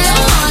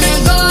 Don't wanna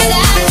go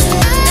there.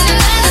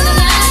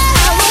 Na-na-na-na-na.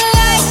 I would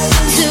like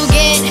to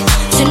get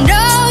to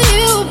know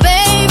you,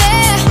 baby.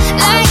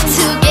 Like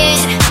to get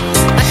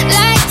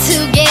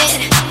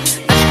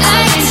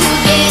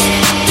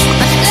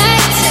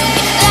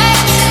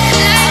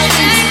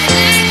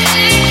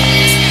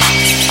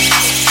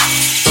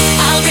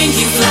I'll bring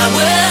you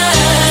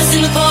flowers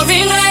in the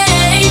pouring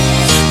rain.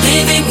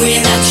 Living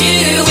without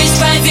you is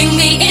driving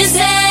me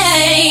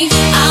insane.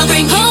 I'll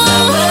bring you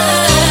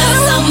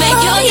flowers, I'll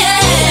make your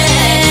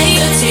day.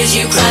 The tears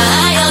you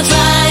cry, I'll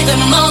dry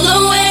them all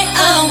away,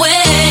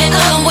 away,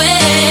 away,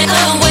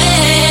 away,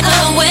 away,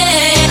 away,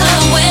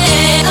 away,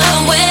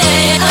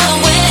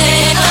 away,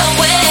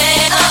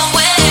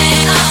 away, away,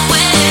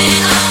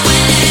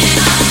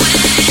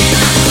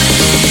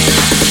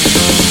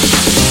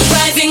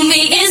 driving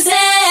me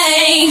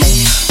insane.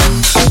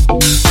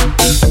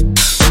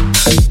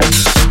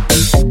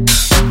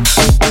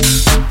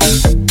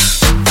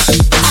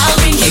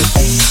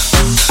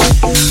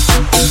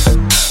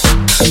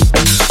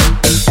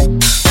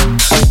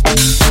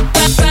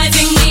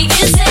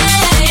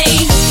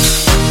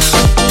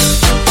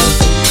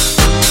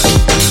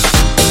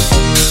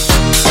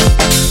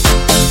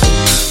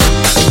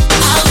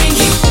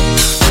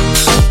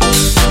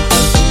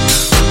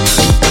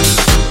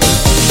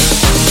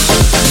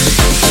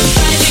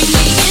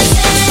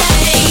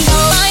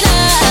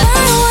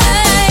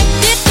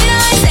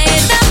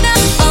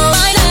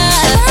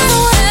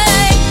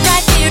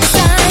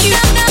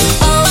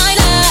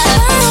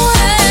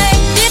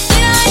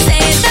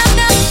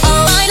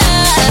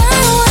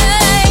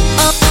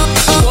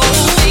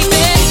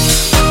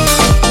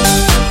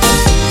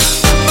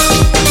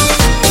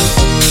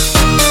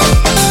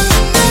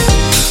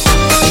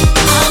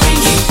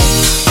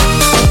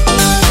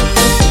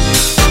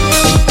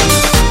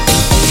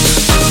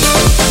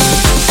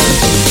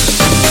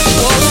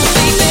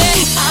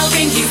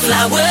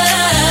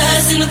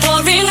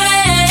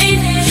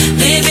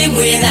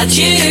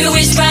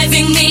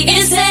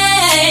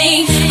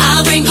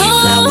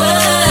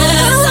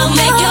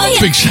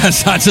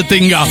 Shouts out to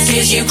Dinga.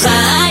 You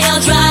cry, I'll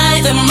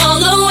drive them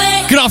all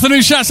away. Good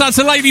afternoon, shouts out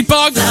to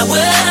Ladybug.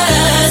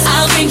 Flowers,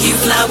 I'll bring you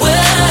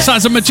flowers.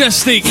 Sounds of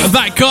Majestic,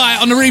 that guy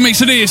on the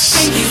remix of this.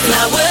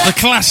 The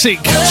classic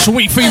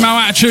Sweet Female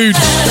Attitude.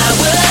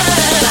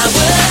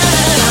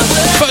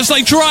 First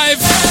Day Drive.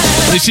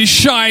 This is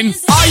Shine.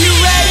 Are you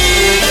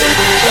ready?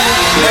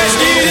 Let's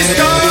get it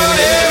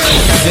started.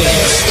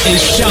 This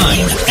is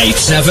Shine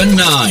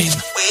 879.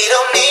 We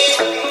don't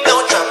need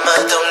no drama,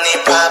 don't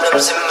need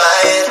problems in my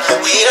head.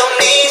 We don't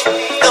need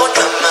no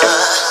drama.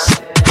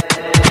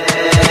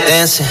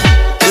 Dancing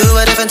to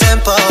a different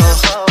tempo,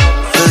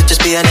 could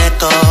just be an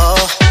echo.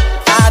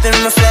 I've been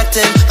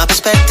reflecting my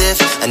perspective,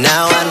 and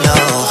now I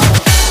know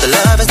the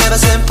love is never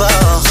simple,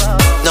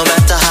 no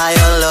matter high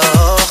or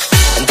low.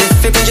 And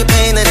if it brings you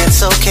pain, then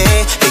it's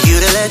okay for you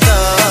to let go.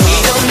 We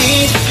don't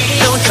need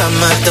no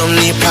drama, don't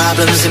need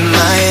problems in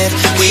my head.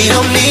 We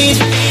don't need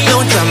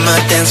no drama,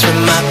 dance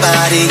with my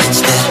body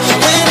instead.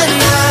 When the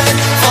night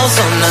falls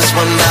on us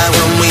one by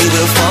one, we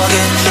will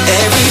forget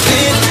every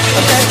bit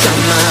of that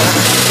drama.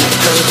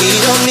 Cause we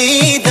don't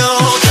need no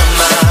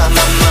drama,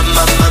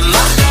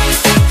 ma.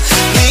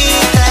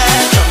 Need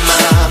that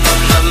drama,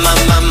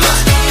 ma.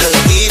 Cause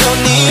we don't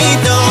need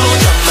no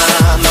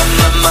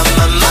drama,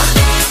 ma.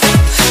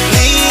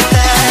 Need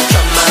that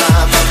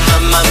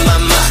drama,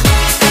 ma.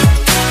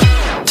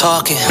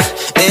 Talking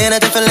in a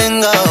different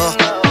lingo,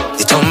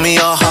 you told me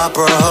your heart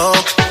broke.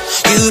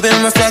 You've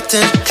been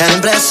reflecting,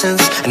 counting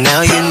blessings, and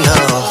now you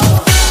know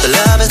the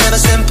love is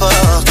never simple,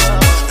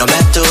 no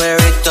matter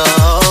where it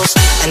goes.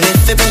 And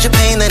if it brings you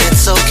pain, then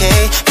it's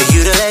okay for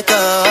you to let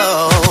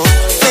go.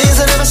 Things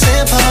are never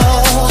simple.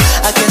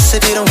 I guess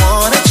if you don't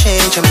wanna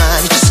change your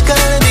mind, you just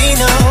gotta let me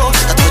know.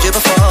 I told you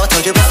before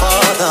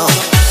though.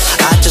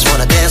 I just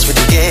wanna dance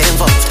with you, get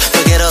involved.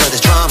 Forget all of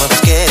this drama,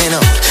 it's getting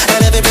old.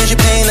 And if it brings you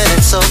pain, then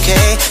it's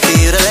okay for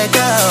you to let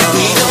go.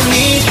 We don't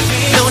need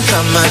no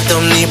drama,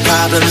 don't need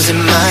problems in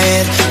my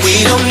head.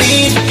 We don't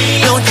need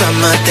no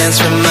drama,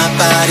 dance with my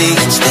body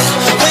instead.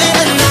 When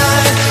the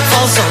night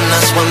falls on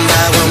us one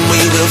by one, we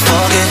will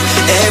forget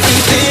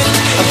every bit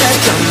of that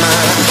drama.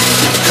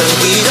 Cause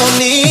we don't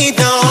need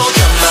no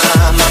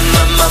drama,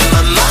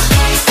 ma.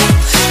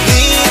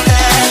 Need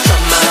that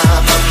drama,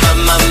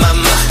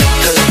 ma.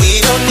 Cause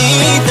we don't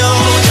need no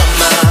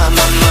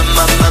drama,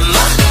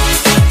 ma.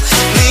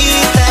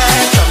 Need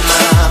that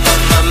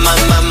drama,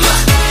 ma.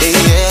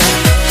 Yeah.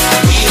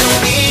 We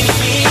don't need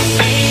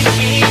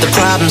the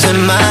problems in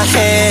my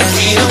head.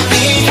 We don't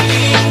need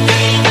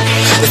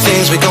the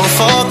things we gon'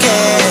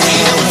 forget. We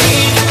don't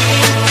need,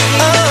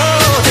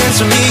 oh, dance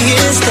with me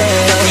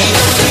instead.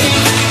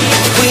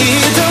 We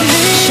don't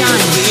need,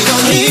 Shine. We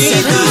don't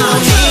need,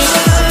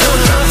 no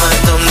drama,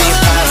 don't need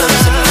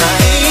problems in my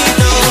head.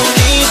 No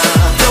need,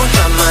 no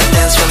drama,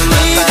 dance with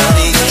my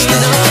body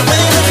instead.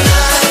 When the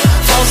night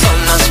falls on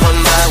us one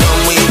by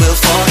one, we will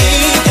forget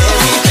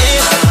every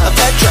bit of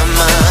that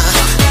drama.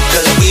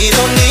 Cause we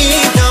don't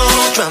need no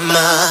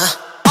drama.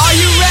 Are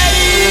you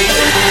ready?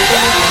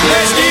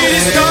 Let's get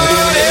it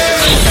started.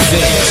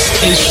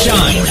 This is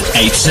Shine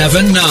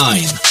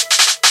 879.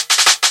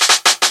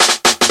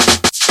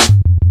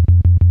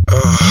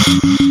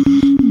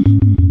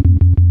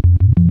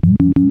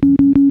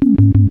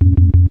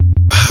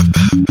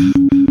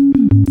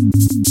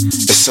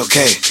 It's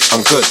okay,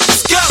 I'm good.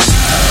 Let's go!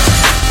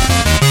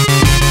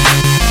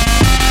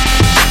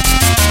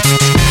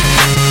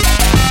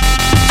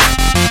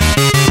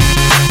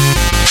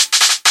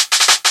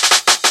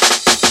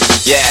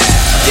 Yeah,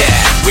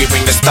 we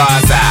bring the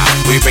stars out.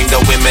 We bring the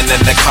women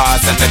and the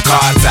cars and the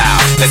cards out.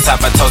 Let's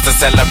have a toast, a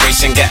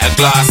celebration, get a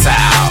glass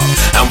out.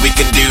 And we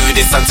can do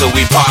this until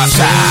we pass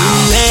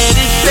out. Let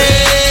it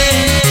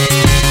play,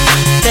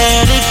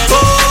 let it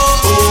go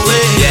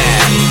away. Yeah,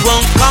 we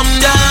won't come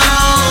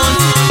down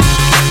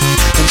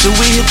until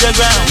we hit the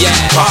ground. Yeah,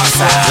 pass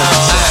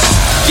out.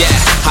 Yeah,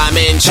 I'm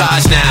in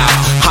charge now.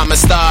 I'm a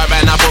star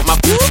and I bought my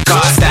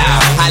cars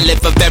out. I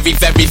live a very,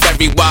 very,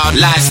 very wild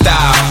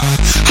lifestyle.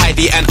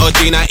 Heidi and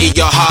Audrina, eat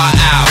your heart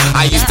out.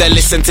 I used to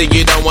listen to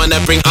you, don't wanna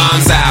bring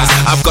arms out.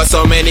 I've got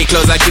so many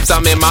clothes, I keep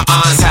some in my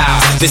aunt's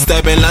house.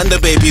 Disturbing London,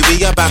 baby,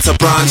 we about to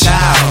branch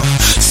out.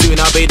 Soon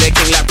I'll be the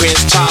king like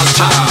Prince Charles.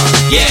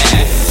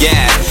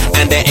 Yeah,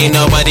 and there ain't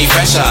nobody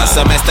fresher.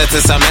 Semester to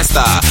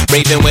semester,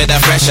 raving with the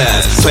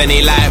freshers.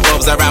 20 light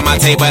bulbs around my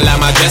table and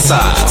my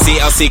dresser.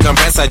 CLC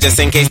compressor, just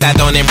in case that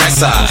don't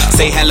impress her.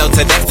 Say hello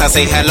to Dexter,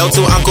 say hello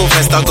to Uncle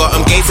Fester. Got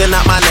him gazing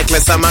at my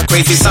necklace and my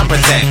crazy sun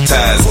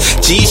protectors.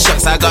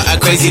 G-Shocks, I got a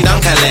crazy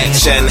dumb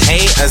collection.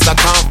 Haters, I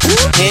can't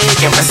hear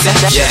your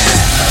reception.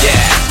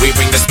 Yeah, we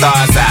bring the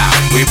stars out.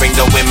 We bring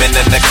the women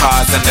and the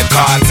cars and the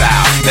cards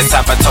out. Let's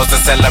have a toast, a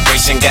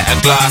celebration, get a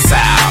glass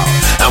out.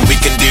 And we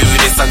can do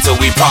this until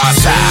we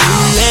pass out.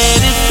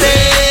 Let it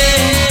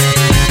play,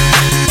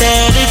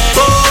 let it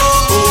go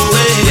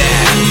away.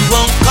 Yeah, we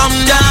won't come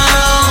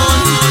down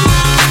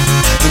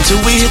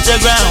until we hit the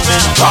ground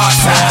and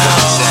pass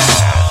out.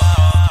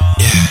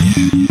 Yeah.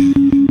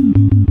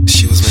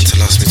 She was meant to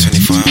last me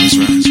 24 hours,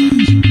 right?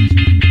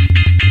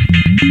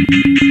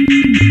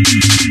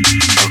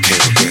 Okay,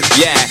 we're good.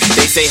 Yeah,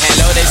 they say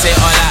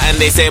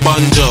say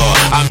bonjour.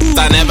 I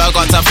never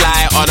got to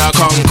fly on a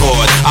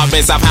Concorde. I've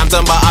been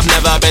Southampton, but I've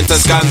never been to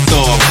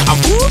Scunthorpe.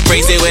 I'm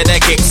crazy with the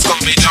kicks,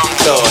 got me drunk,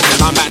 Lord.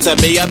 I'm back to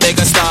be a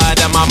bigger star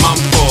than my mum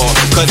for.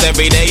 Cause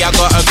every day I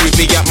got a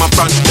groupie at my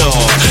front door.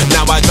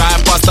 Now I drive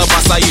past the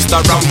bus I used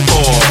to run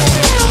for.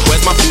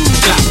 Where's my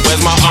clap?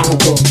 Where's my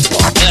uncle?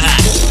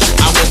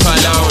 I walk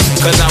alone,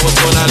 cause I was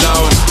born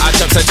alone. I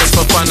chucked her just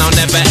for fun, I'll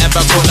never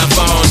ever call her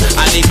phone.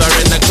 I leave her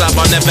in the club,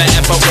 I'll never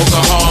ever walk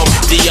her home.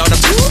 D.O.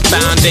 the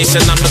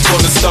foundation, I'm the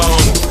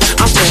cornerstone.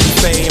 I'm very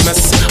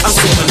famous, I'm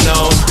super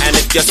known. And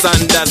if your son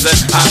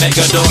doesn't, I bet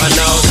your daughter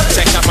knows.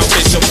 Check out my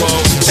visual,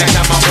 check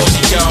out my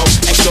audio.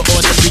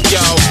 Extraordinary,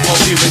 yo,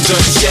 hope you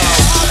enjoy the show.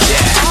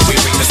 Yeah, we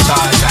bring the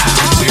stars out.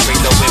 We bring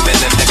the women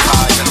and the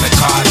cars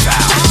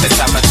out. Let's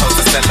have a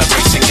toast, a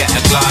celebration, get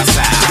a glass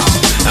out.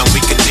 And we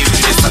can do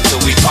this until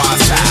we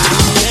pass out.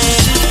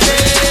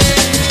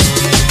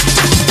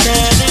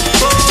 Let it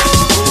go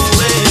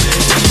away.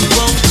 You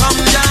won't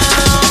come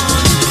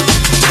down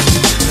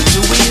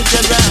until we hit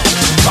the ground.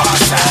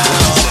 Pass out.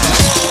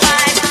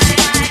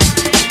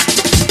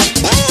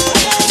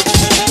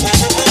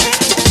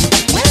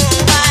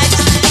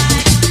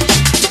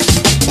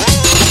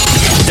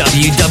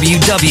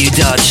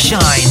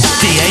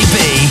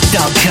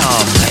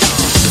 www.shinedab.com.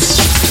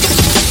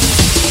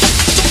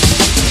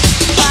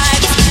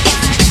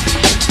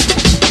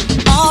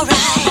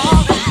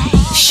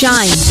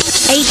 Shine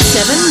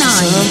 879.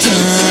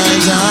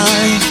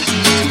 Sometimes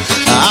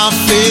I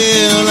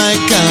feel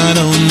like I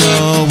don't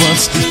know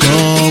what's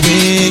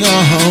going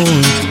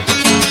on.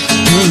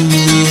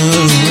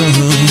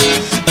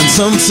 And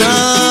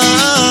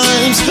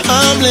sometimes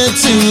I'm led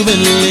to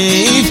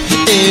believe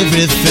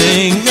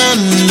everything I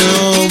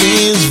know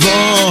is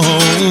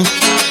wrong.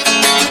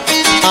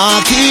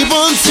 I keep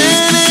on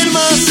telling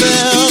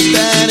myself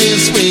that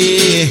it's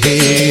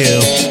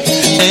real.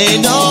 Ain't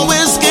no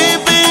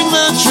escaping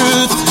the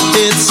truth.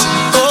 It's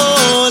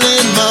all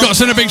in my. Got to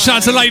send a big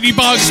shout to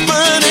Ladybugs.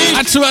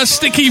 And to her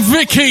Sticky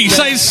Vicky,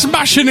 saying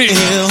smashing it.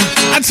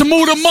 And to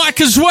more than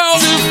Mike as well.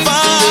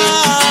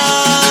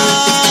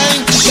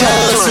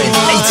 Shine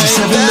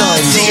 87.9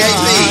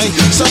 DAB.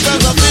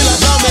 Sometimes I feel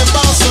like I'm in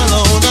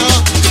Barcelona.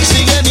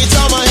 See,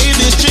 anytime I hear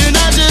this tune,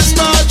 I just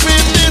start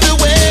drifting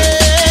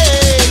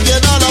away.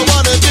 And all I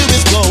wanna do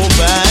is go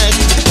back.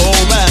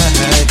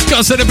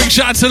 Gotta send a big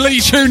shout out to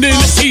Lee tuned in.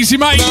 Easy,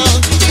 mate.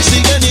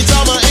 See,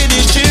 anytime I hear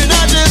this tune,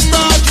 I just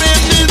start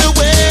drifting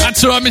away. And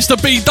to Mr.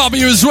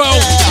 BW as well.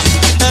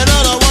 And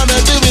all I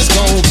wanna do is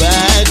go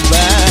back.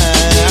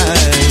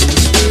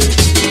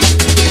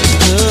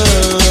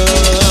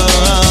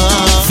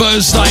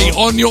 Thursday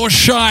on your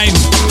Shine.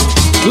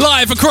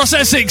 Live across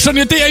Essex on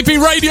your DAB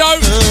radio.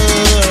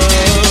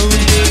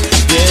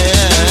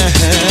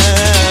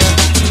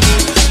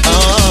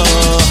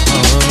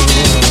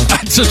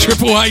 And to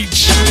Triple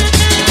H.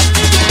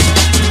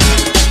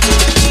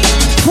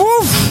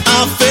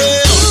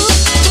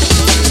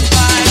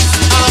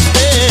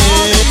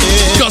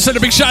 Got to send a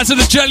big shout out to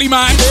the Jelly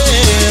Man.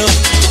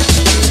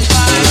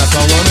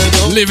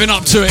 Living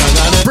up to it.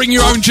 Bring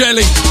your own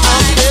jelly.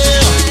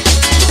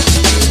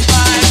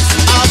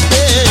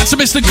 And to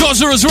Mr.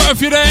 Gozza as well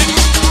if you're there.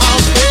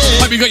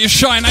 Hope you got your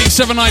Shine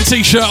 879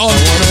 t-shirt on.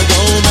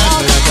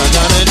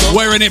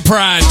 Wearing it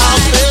proud.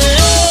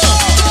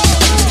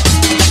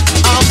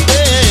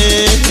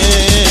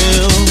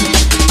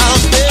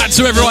 And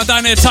to everyone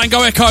down there,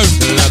 Tango Echo.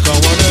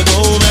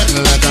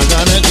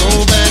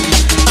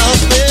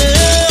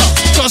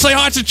 Gotta say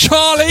hi to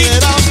Charlie.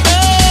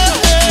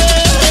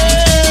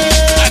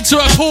 And to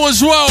her Paul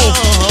as well.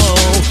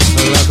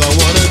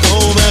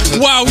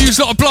 Wow, you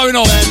lot are blowing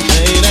off.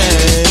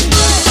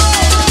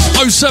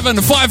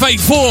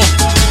 07584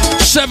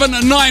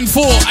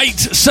 794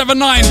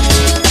 879.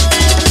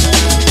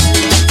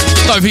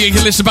 Don't forget you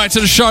can listen back to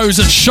the shows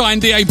at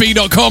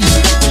shinedab.com.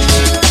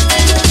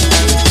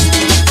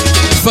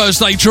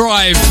 Thursday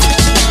Drive.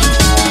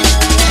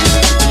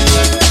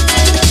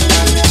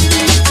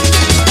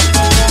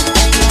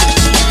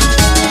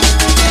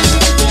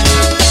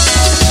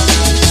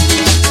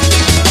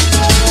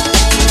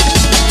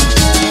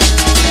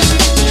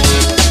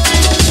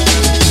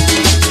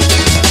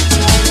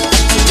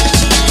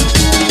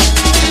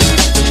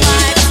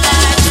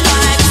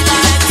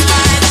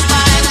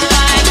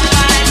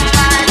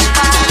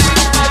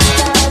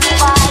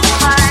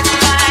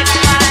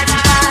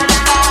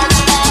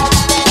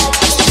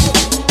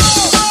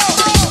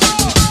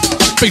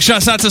 Big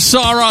shout out to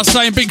Sarah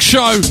saying big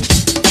show.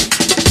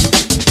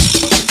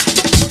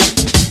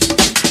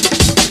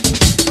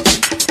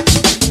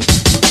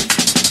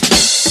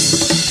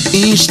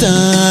 Each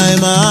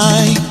time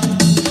I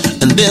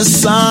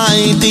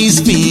decide these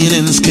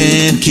feelings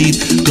can't keep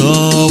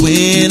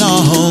going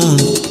on.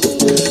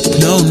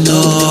 No,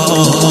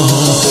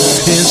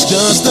 it's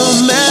just a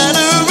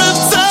matter of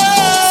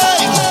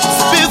time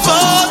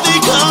before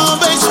the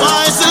comeback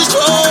spice is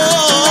strong.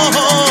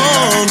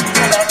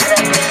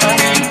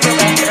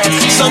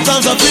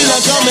 Sometimes I feel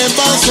like I'm in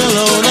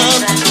Barcelona.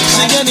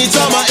 See,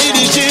 anytime I hear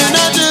this tune,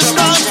 I just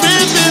start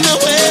drifting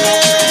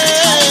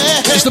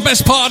away. It's the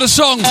best part of the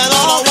song. And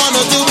all I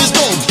wanna do is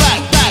go back.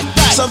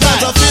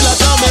 Sometimes I feel like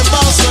I'm in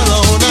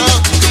Barcelona.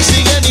 See,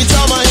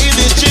 anytime I hear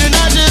this tune,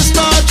 I just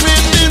start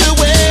drifting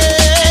away.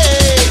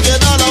 And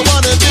all I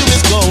wanna do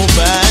is go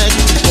back.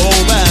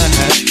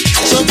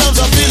 Sometimes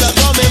I feel like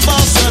I'm in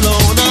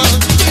Barcelona.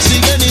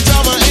 See,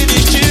 anytime I hear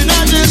this tune,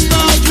 I just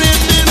start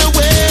drifting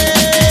away.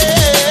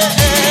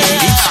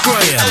 It's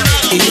Graham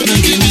in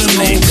the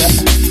mix.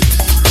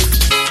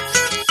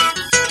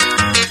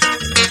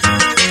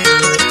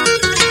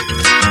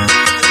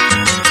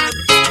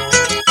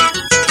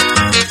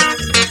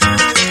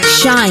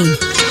 Shine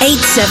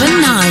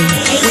 879.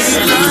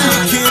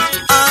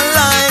 I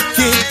like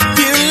it,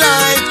 you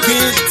like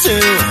it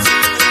too.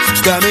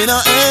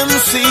 Stamina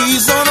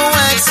MCs on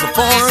wax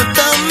support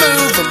the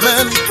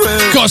movement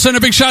crew. Gotta send a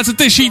big shout to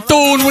Dishy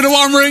Dawn with a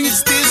one ring.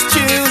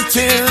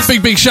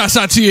 Big shout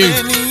out to you.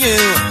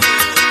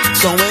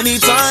 So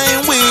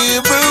anytime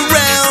we're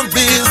around,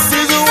 this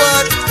is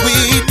what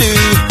we do.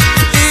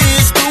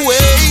 It's the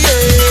way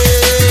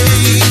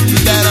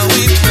that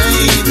we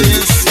play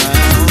this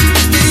sound.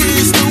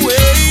 It's the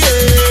way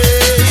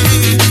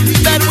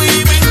that we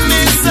bring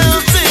this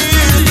sound to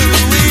you.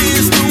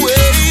 It's the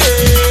way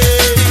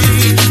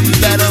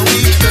that we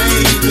play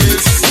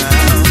this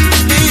sound.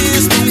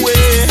 It's the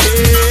way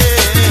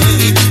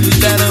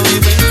that we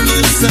bring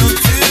this sound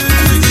to you.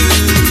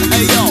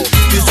 Hey yo,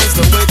 this is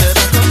the way that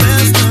I can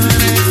best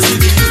connect to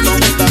you. Don't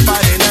make the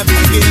fighting and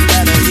begin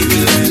that I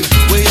healing.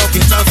 We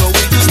okay time so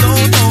we just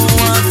don't know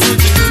what to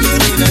do.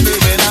 Living and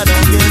living, I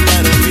don't get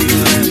that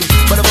feeling.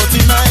 But about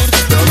tonight,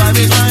 the vibe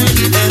is right,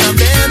 and I'm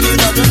damned if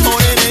I've been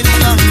holding any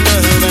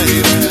longer, baby.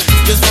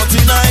 Just for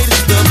tonight,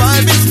 the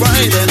vibe is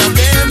right, and I'm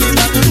damned if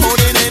I've been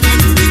holding any.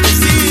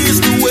 Because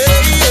it's the way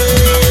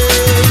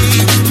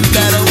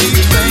that we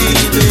play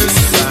this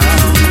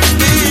sound.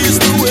 It's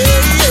the way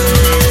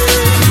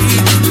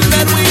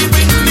that we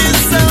bring this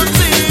sound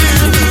to you.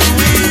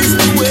 It's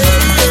the way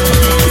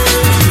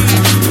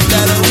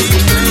that we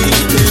play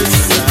this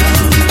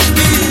sound.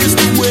 It's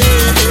the way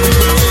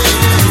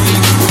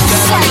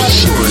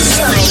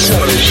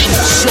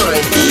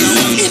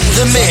In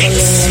the mix.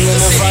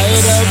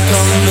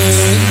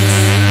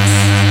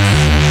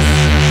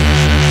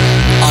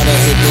 On a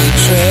hippie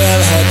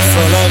trailhead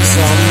full of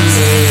zombies,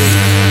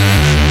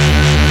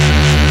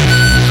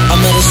 I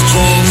met a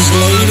strange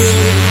lady.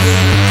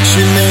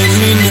 She made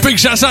me Big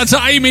shout out to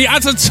Amy,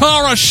 out to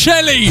Tara,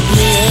 Shelley.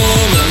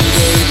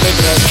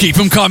 Keep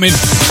them coming. And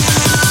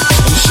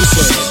she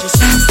said,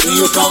 do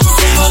you come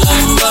from a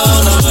land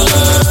down under?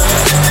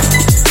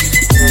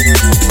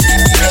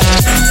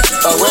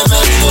 But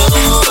women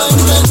move and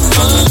men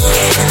wonder.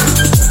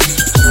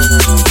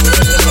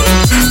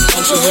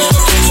 And she had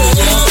to take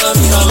it up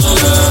and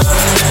thunder.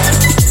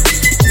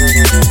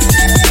 You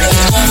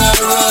gotta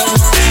run,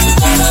 you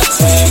gotta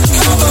take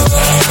cover.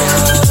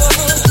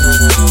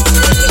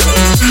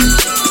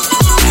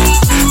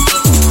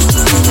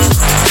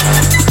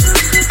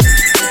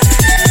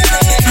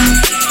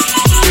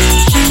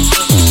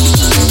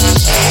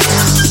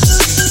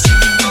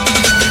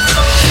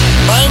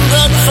 I'm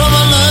bred from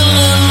a man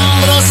in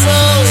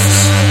Brussels.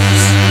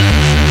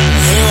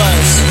 He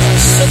was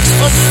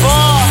 6'4"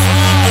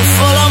 and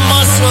full of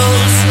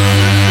muscles.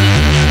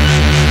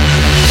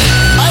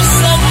 I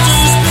said, do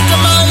you speak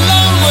my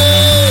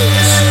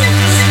language?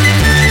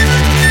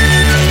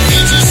 He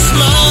just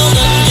smiled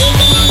and gave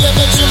me a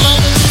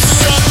Vegemite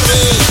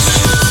sandwich.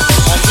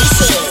 And he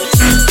said,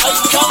 I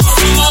come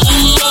from a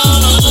land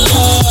down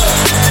under.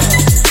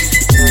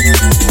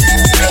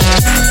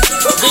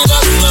 We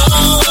don't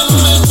know and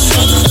men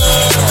thunder.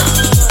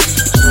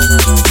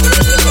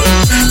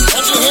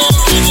 Can't you hear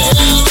the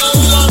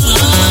thunder?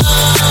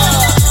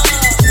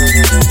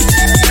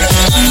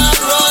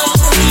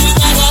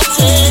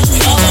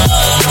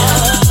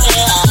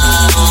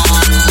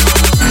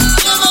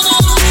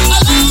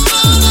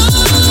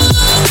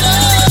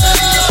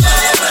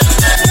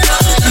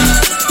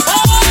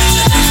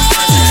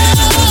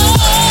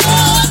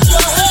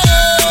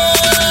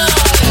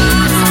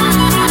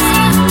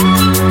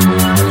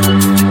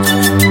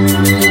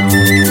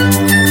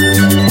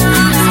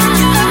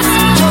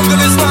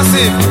 Jungle is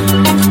massive.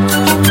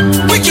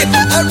 Wicked,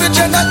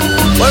 original.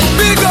 Well,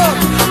 big up.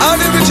 And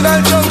the original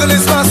jungle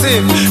is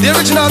massive. The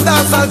original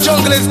dancehall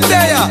jungle is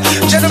there.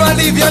 Gentlemen,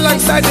 leave you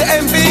alongside the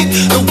MV.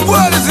 The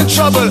world is in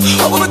trouble.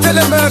 I will tell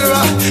a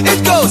murderer.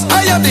 It goes,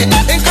 I am the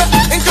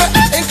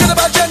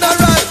incredible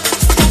general.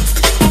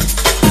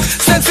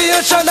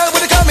 Sensational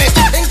with the coming.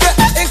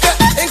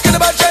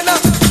 Incredible general.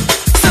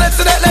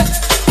 Select.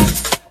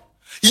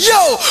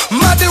 Yo,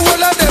 mad the whole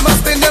of them, I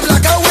spin them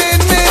like a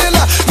windmill.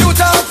 You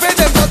talk for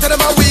them, don't tell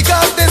them how we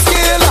got the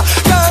skill.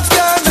 Dance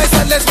can nice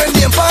and let's bring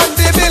them on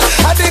the bill.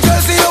 And the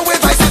girls see you with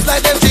vices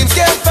like them teams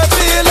can't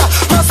fulfill.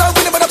 Pass out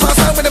with them,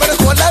 pass out with them,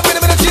 go live with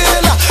them in the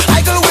chill.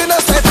 I go winner,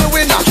 set the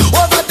winner,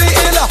 over the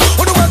hill.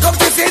 Who the one come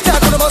to see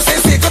that, who the must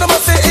say sick, who the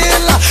must say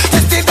ill.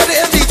 Just think that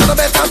the MD to the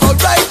best and go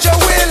right your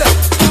will.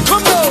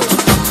 Come on.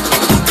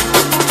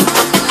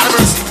 I'm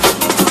mercy.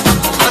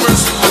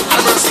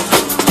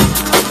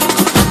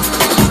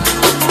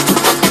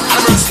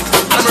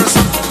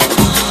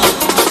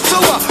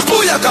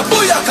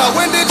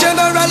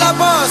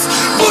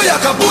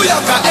 Booyaka,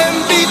 booyaka,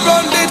 MB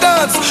run the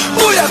dance.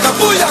 Booyaka,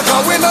 booyaka,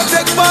 we not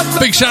take part.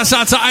 Big shouts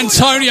out to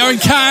Antonio and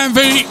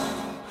Canvey.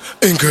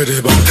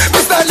 Incredible.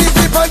 Mr.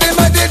 Leafy, Pandy,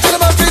 my dear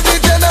gentleman, the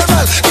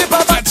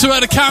general. Back to her,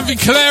 the Canvey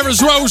Claire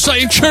as well,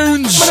 saying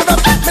tunes.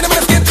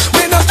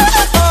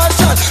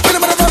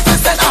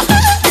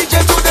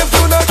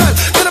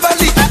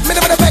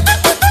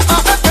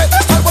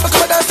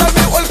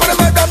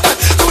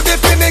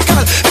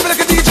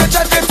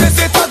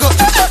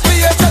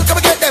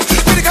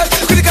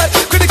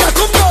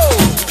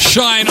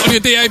 Shine on your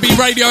DAB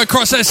radio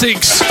across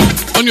Essex,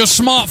 on your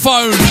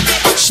smartphone,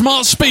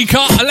 smart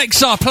speaker,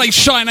 Alexa, play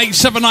Shine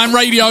 879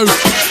 radio,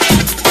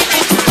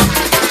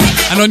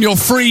 and on your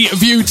free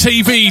view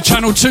TV,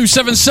 channel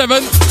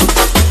 277.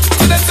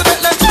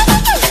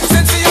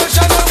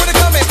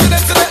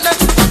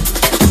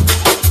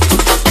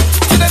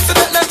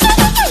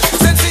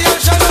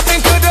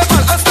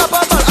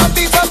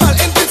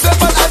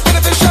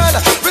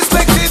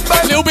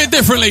 A little bit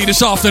differently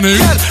this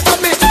afternoon.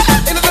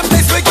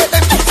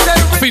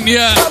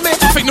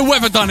 I think the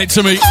weather done it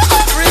to me.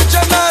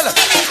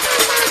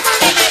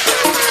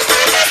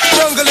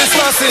 Jungle is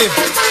massive.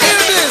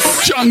 Hear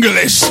this. Jungle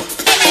is.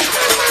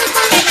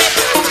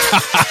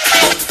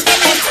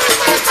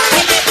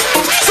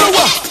 So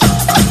what?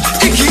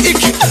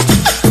 Icky.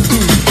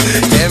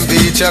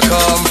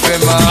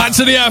 Back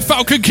to the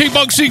Falcon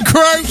Kickboxing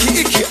crew.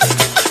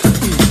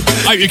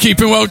 Hope you're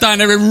keeping well down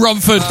there in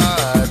Romford.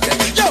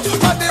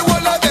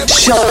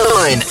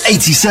 Shine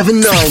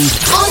 87.9.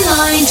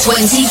 Online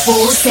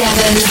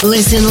 24/7.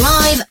 Listen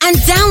live and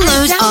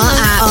download our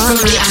app from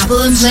the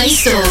Apple and Play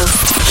Store.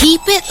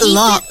 Keep it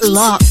locked.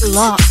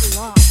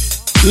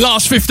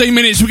 Last 15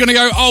 minutes, we're going to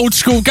go old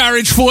school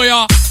garage for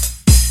ya.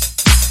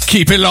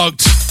 Keep it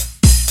locked.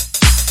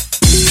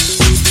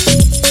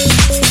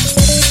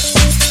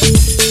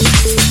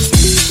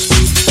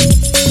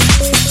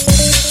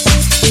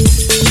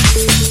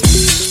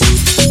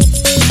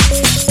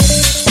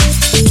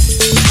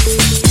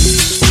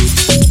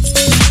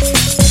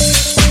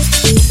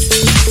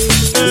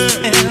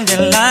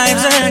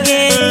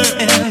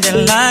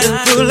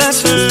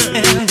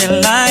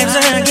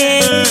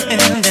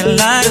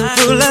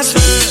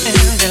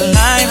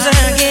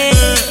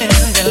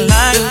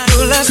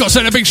 Got to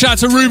send a big shout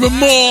to Ruben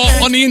Moore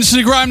on the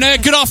Instagram there.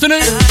 Good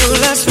afternoon.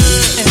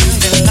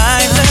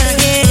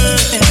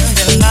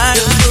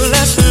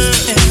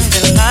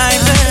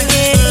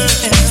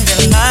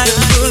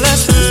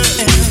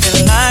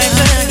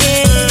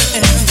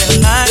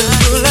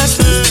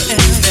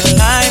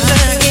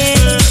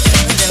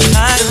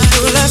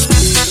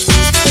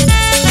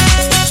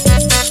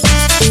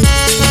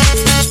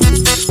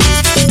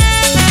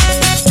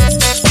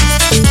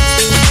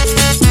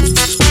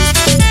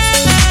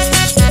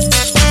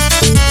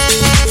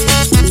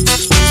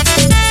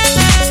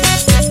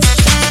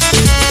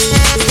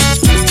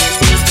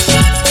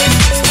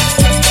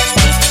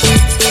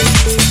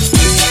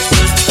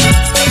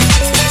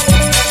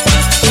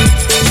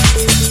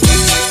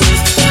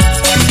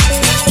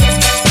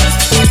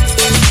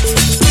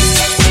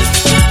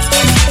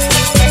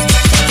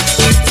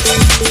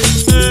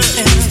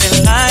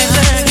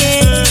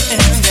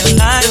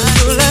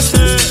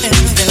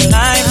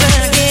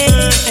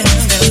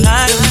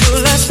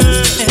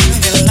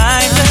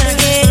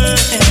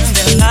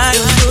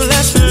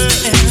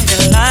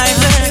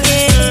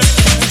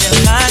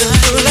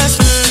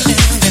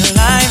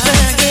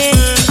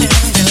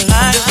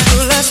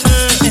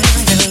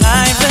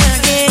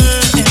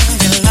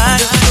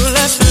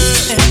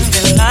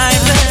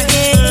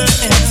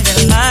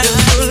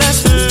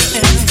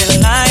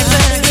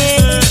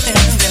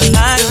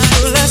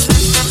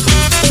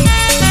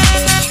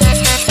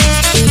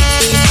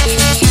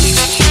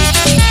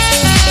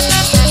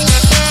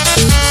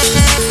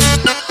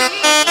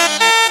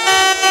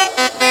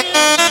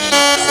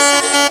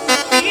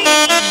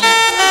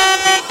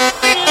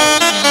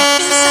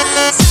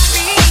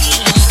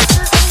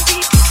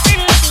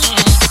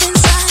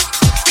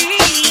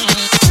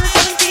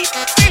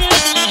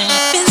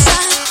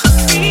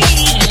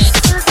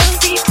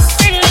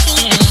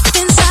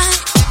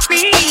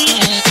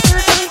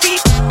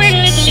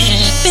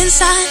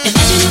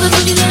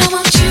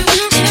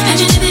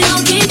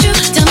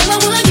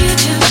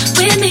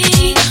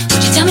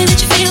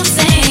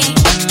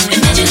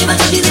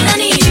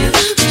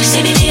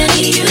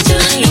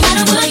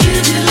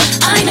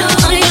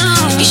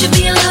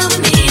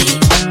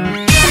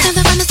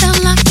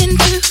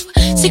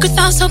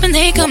 hoping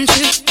they come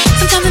true.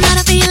 Sometimes at night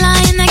I feel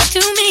lying next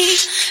to me,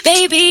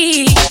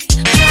 baby.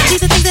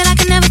 These are things that I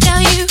can never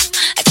tell you.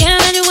 I can't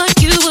imagine what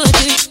you would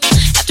do.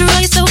 After all,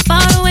 you're so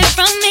far away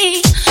from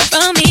me,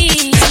 from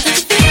me. Sometimes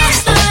it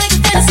feels like a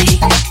fantasy,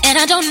 and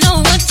I don't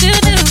know what to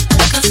do.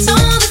 'Cause it's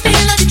all the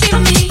feeling that you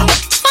treat me.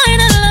 Find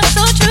out love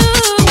so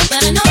true,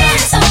 but I know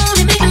it's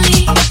only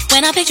make-believe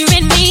when I picture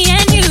it, me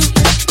and you.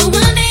 But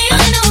one day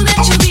I know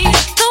that you'll be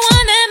the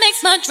one that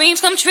makes my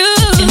dreams come true.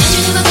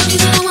 Imagine if I told you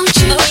that I want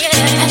you. Oh yeah.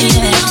 Imagine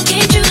if it all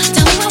came true.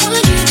 Tell me what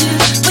will you do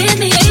with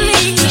me?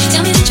 Would you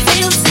tell me that you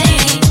feel the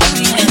same?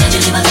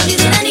 Imagine if I told you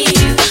that I need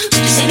you.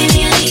 Would you say me?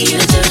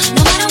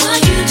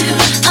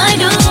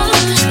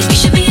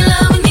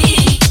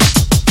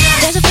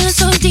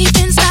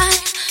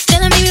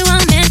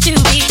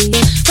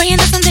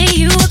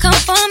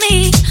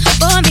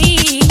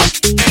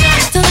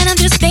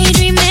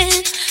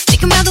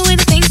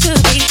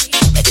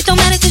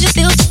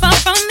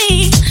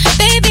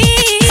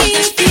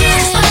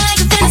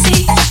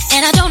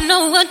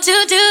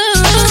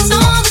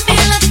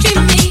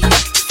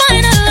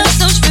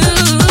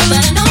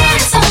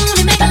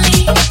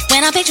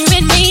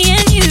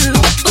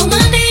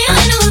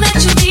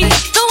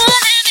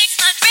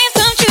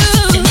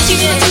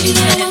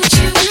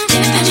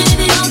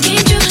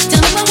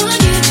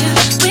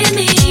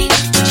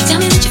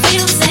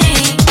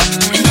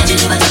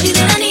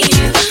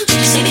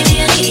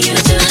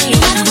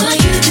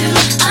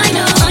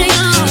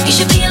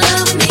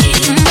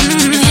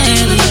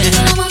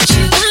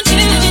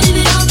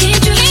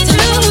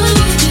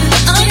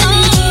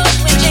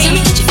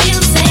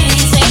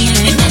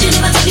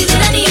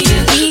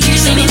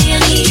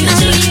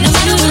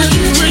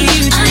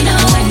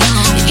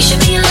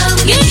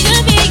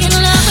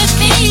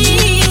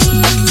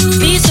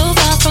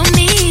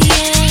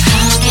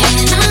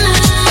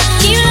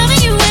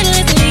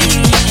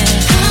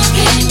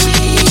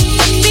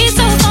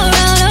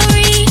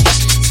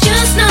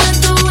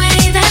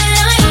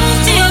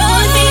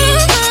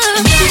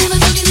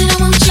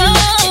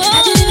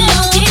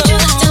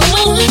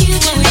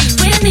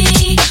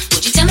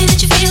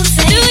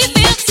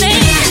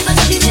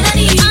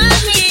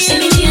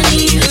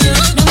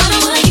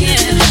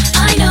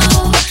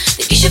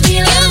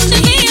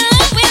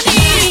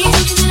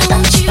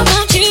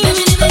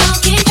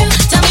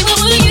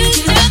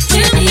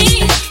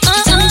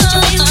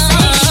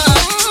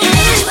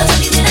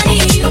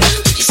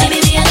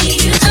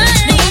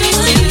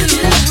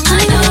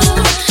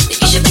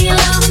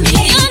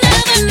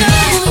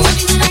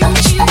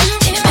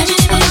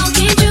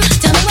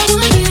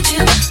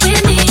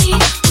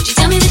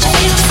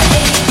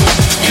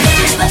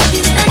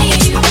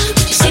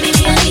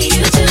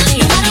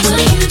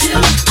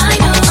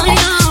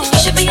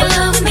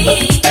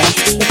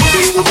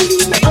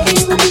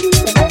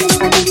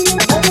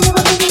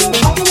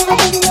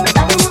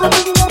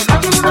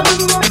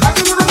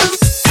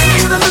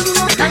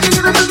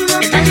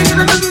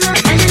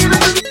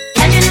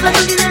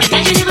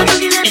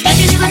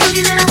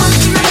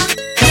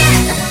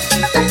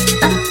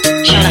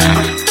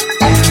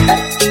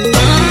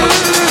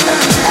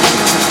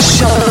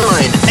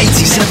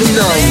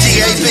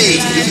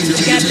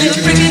 Got a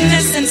little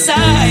freakiness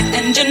inside,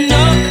 and you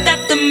know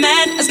that the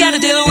man has got to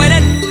deal with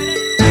it.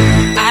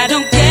 I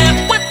don't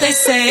care what they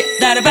say,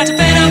 not about to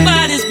pay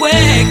nobody's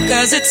way,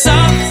 cause it's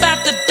all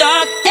about the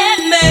dog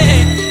and me.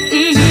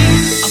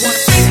 I want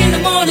a freak in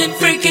the morning,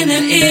 freak in the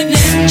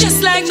evening,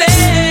 just like me.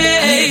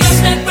 I need a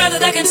that brother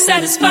that can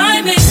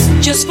satisfy me,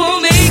 just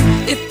for me.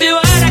 If you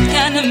are that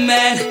kind of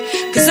man,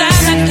 cause I'm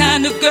that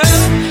kind of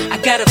girl. I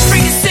got a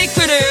freaking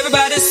secret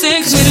everybody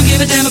sings, we don't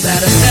give a damn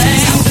about a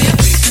thing. I'll be a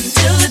freak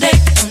until the day,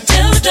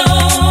 until the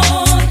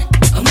dawn,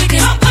 and we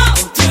can hop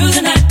through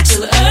the night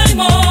till the early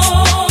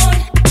morn.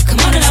 Come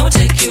on and I will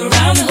take you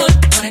around the hood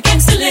on a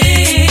gangster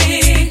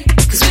league,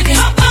 cause we can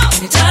hop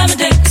any time of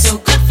day, it's so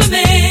good for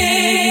me.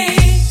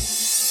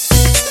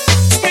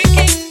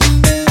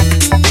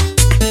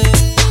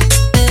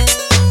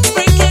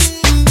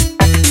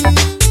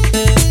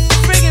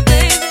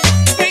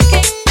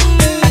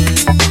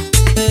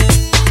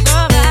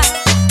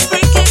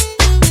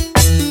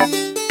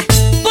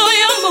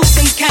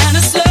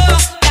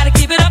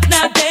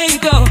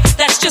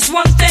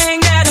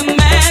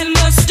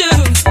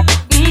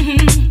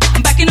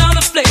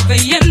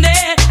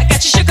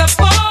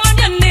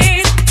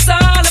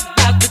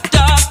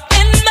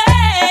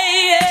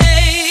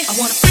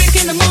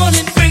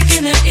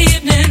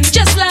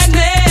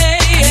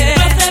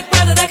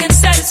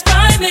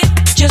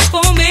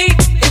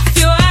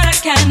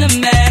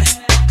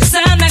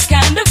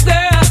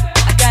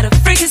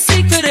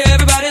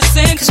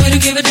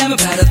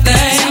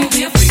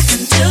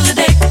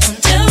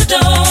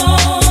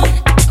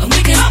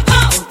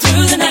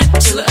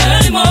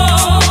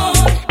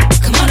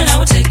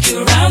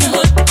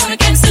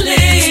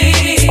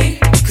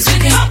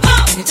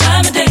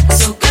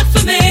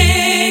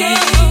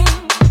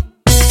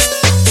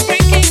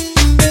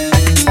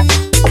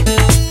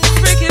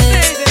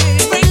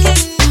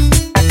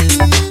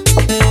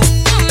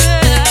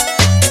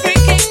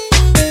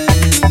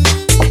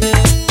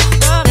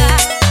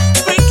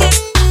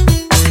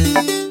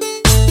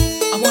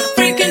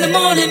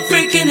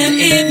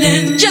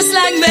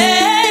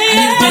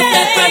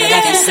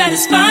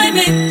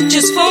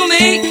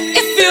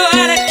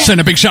 Send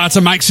a big shout out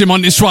to Maxim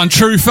on this one.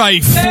 True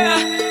Faith.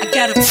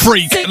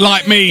 Freak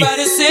like me. Got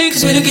to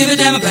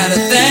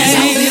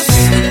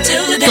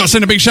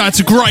send a big shout out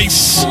to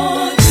Grace.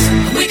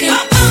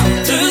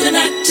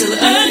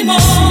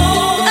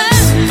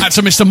 Out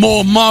to Mr.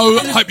 Moore Mo.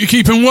 Hope you're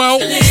keeping well.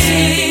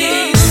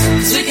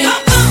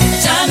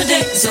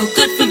 So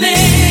good for me.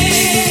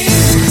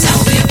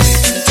 I'll be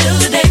until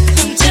the day,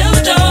 until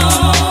the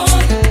dawn,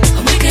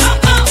 and we can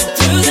hop out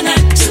through the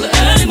night till the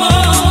early morn.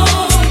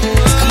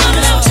 Come on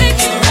and I'll take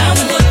you around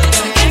the hood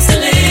on a gangster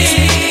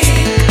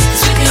league,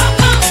 cause we can hop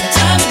out any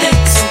time of day,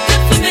 so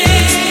good for me.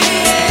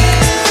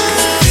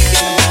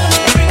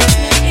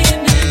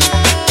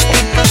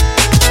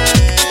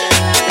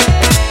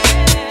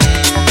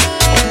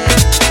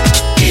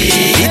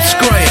 It's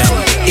Graham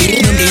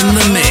in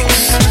the mix.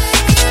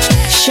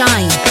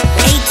 Shine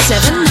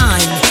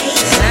 879.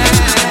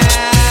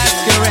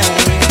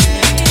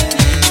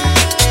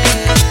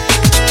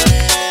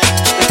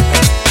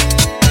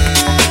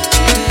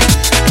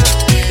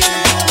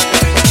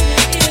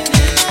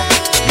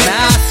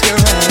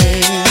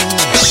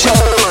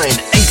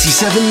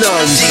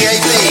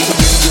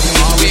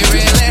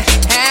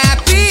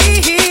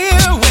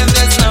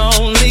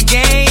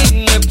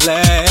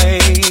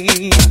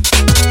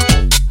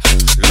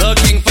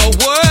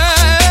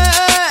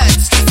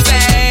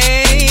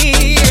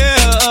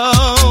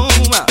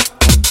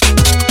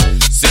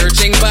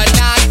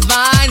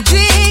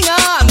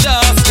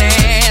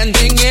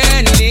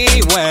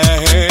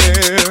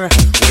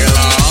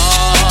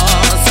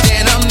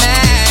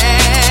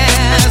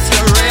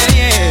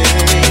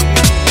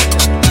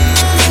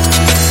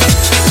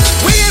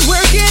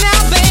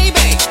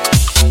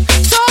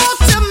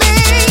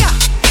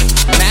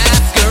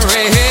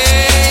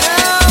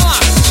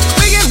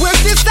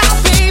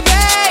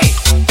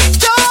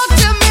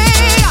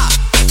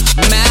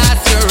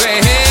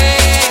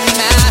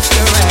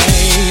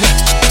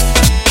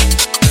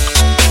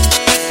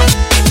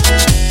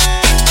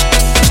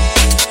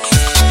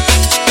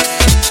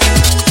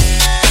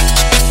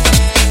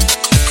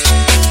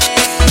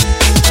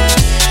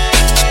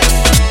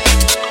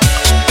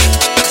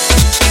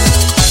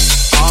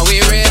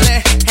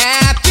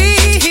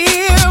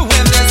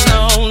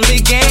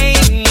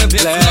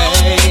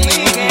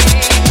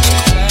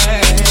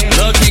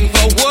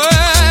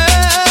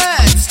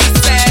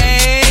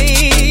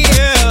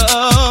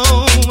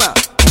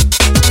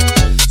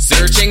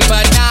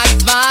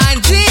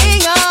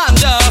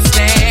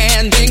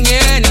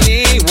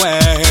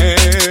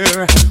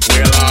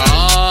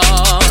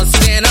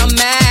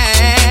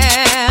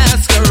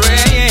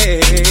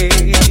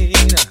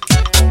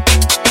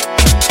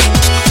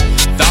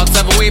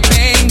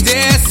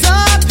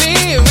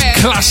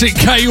 Classic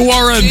K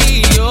Warren. And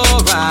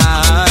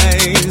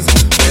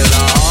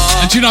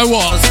do you know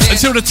what?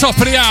 Until the top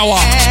of the hour,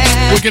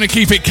 we're going to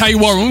keep it K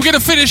Warren. We're going to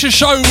finish the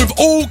show with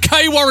all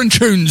K Warren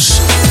tunes.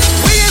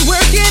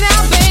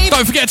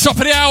 Don't forget, top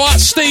of the hour,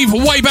 Steve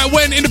Way Back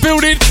When in the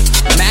building.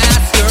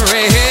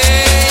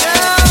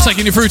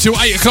 Taking you through till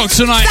 8 o'clock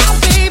tonight.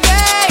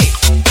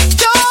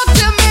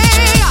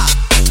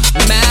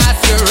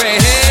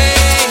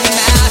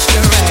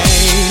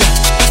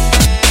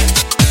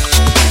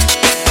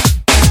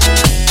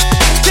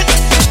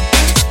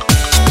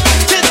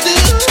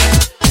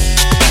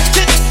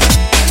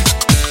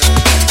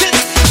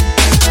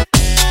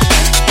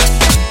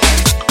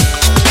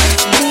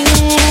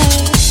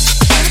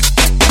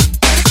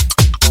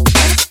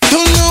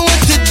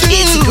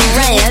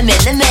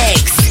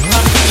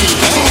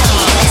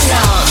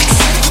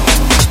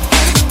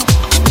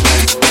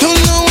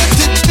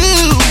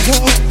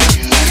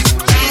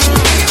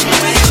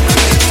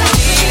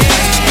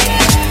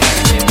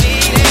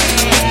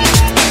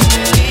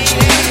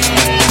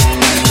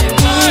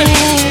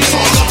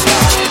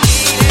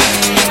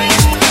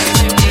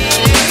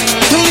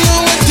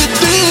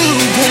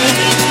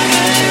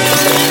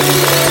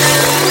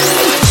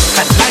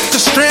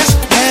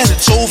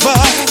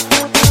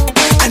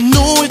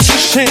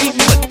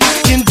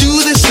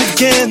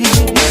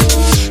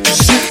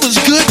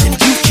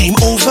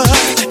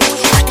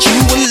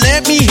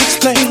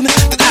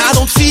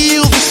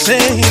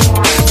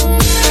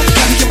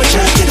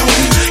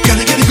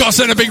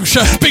 Send a big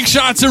shout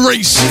out to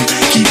Reese.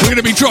 We're going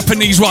to be dropping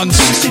these ones,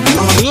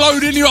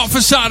 loading you up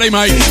for Saturday,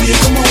 mate.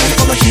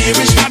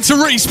 Out to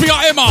Reese, be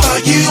like Emma.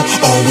 You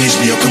always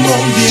be a come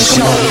on, just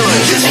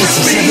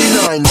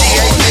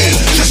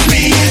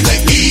me in the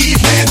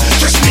evening,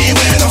 just me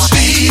when I'm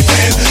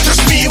sleeping,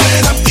 just me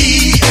when I'm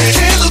eating.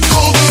 Can't look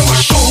over my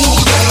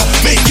shoulder,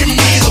 making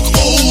me look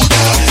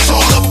older. It's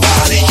all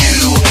about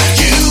you.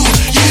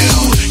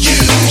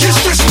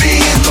 Just me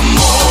in the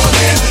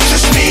morning,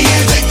 just me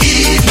in the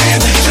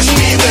evening, just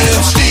me when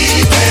I'm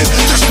sleeping,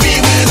 just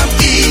me when I'm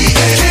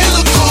eating. Can't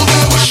look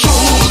over my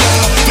shoulder,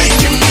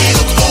 making me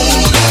look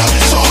older.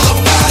 It's all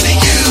about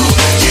you.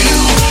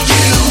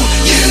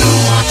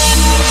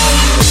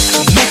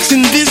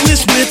 Mixing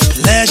business with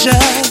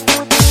pleasure.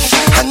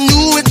 I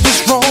knew it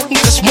was wrong,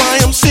 that's why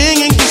I'm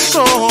singing this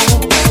song.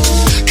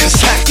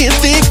 'Cause I can't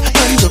think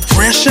under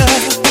pressure.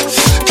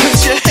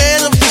 'Cause you're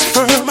head of this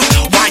firm,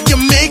 why you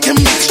making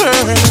me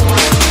turn?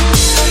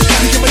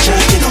 Gotta get my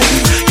jacket on,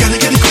 gotta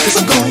get it quick as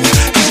I'm gone.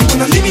 'Cause you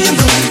wanna leave me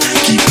alone,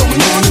 keep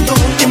going on and on.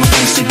 In my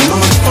face, sleeping on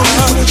the phone.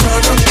 Gonna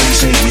charge up,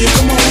 say, "We'll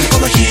come on."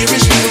 All I hear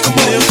is, "We'll come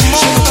on."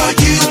 It's all about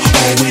you,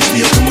 always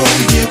we'll come on,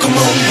 we'll come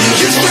on.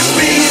 It's just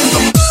me in the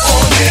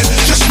morning,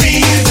 just me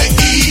in the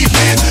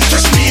evening,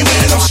 just me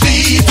when I'm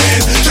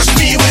sleeping, just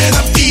me when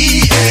I'm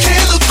eating.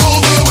 Can't look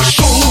over my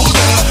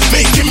shoulder,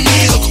 making me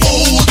look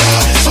older.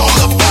 It's all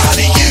about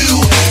you.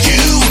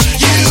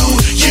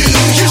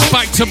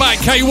 Back to back,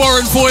 K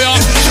Warren for ya.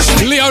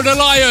 Leo the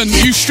Lion,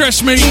 You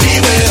Stress Me.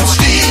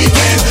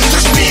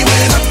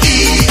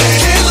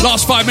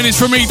 Last 5 minutes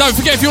from me. Don't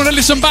forget, if you want to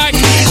listen back,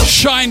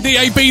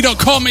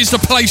 shinedab.com is the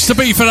place to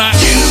be for that.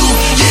 It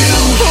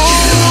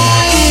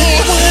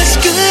was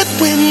good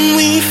when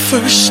we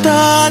first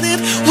started.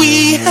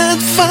 We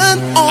had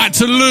fun all Had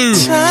to Lou.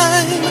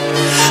 time.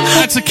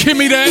 Had to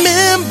Kimmy there.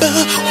 Remember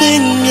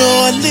when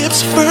your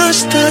lips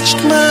first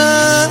touched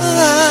mine.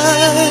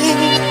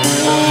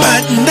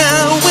 But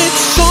now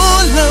it's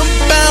all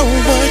about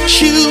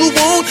what you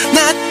want,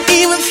 not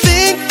even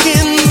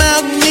thinking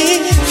about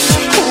me.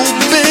 Oh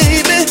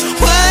baby,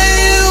 why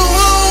you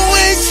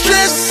always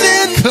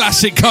stressing?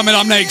 Classic coming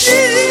up next. You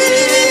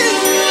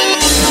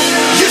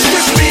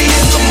stress me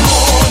in the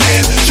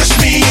morning, just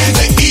me in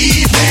the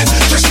evening,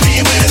 just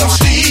me when I'm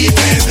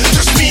sleeping,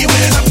 just me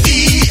when I'm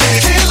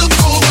eating. Can't look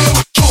over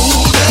my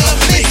shoulder,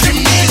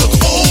 making me look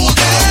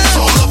older. It's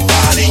all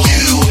about you.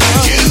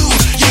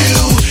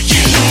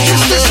 You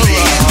stress me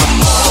in the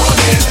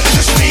morning,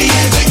 just me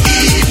in the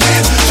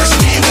evening, just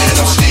me when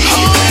I'm sleeping.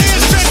 Oh,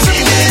 you're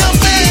stressing me out,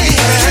 baby.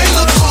 Can't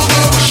look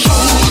over my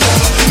shoulder,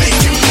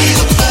 making me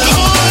look older.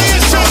 Oh,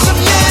 you're stressing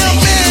me out,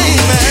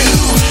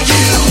 baby.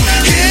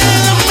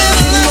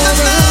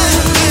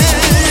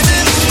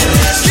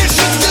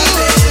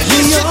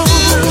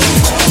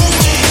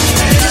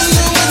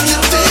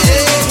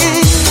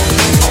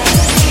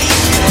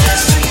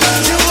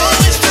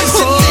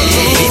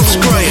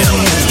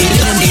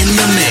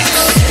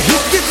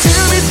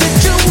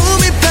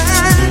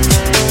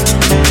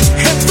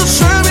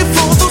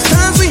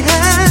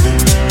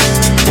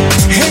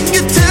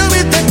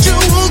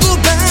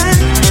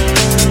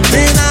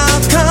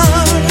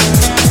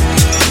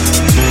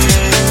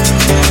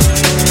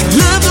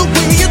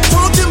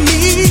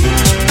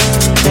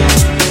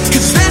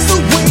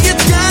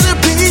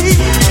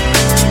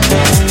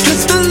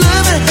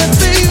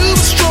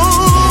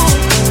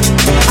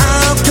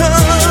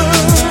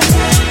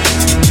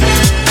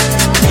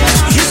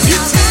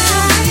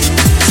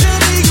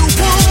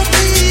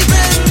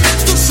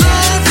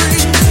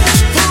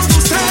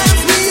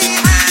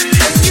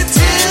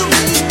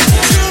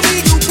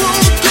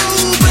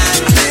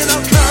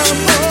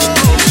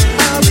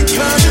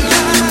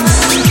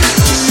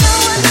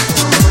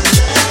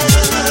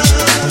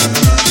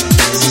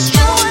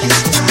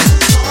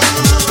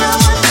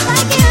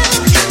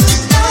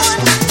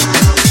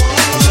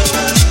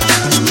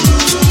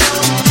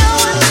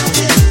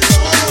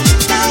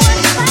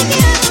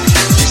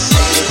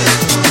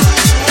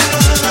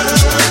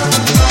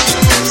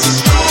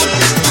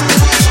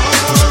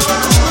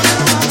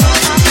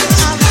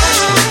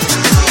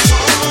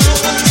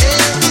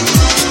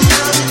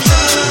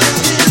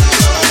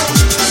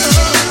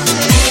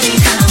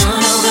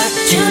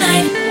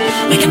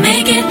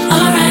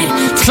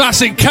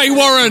 classic. K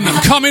Warren,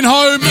 coming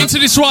home into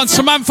this one.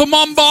 Samantha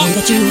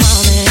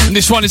Mumba. And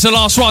this one is the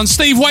last one.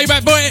 Steve, way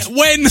back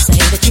when?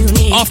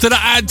 After the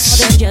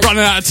ads.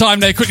 Running out of time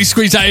there. Quickly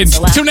squeeze that in.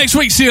 Till next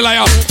week. See you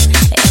later.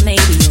 And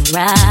maybe you're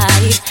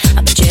right.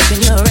 I've been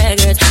checking your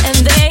records and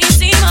they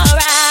seem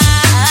alright.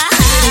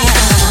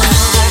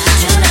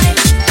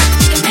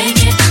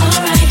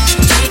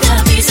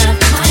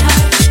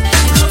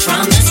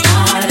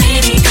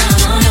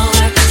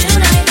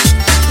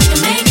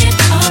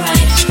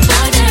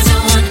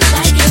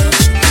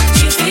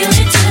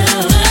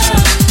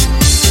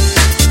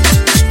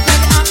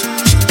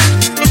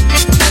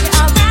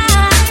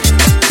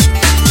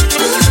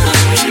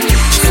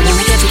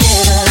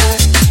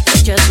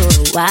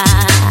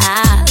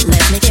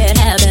 Let me get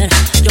heaven.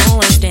 Don't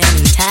waste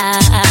any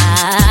time.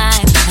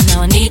 I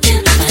know I need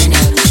to find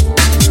out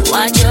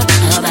what you're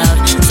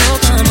about. So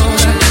come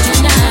over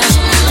tonight.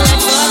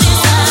 Let's work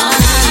this out.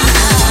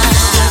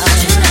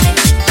 Tonight,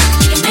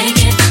 we can make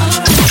it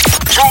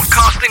alright.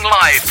 Broadcasting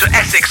live to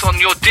Essex on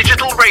your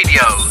digital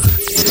radio.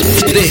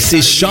 This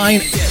is Shine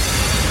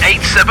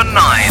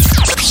 879.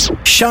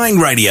 Shine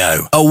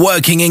Radio are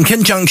working in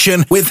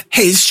conjunction with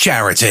his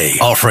charity,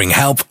 offering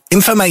help,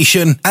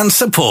 information and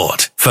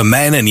support for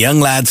men and young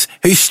lads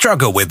who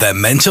struggle with their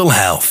mental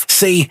health.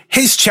 See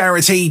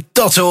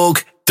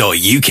hischarity.org.uk.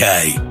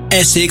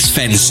 Essex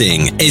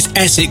Fencing is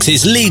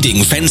Essex's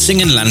leading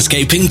fencing and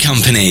landscaping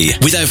company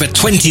with over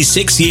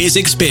 26 years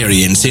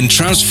experience in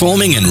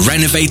transforming and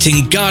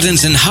renovating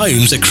gardens and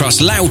homes across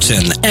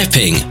Loughton,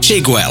 Epping,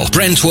 Chigwell,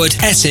 Brentwood,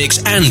 Essex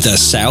and the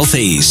South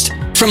East.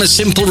 From a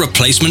simple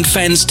replacement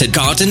fence to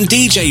garden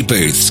DJ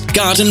booths,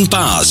 garden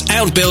bars,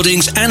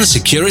 outbuildings and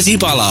security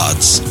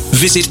bollards.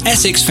 Visit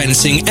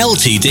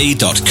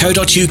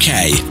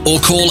essexfencingltd.co.uk or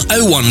call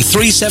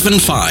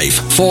 01375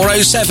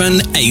 407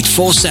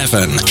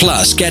 847.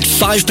 Plus get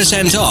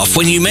 5% off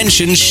when you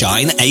mention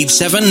Shine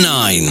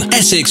 879.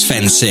 Essex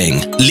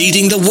Fencing,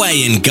 leading the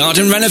way in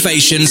garden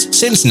renovations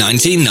since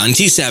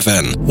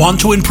 1997.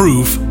 Want to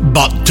improve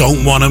but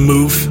don't want to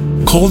move?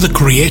 Call the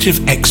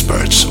creative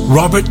experts,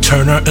 Robert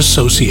Turner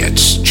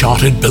Associates,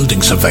 Chartered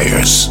Building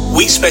Surveyors.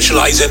 We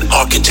specialize in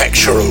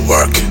architectural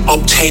work,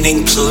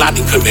 obtaining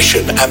planning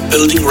permission and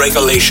building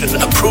regulation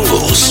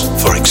approvals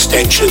for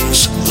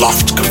extensions,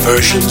 loft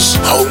conversions,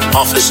 home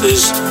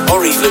offices,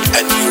 or even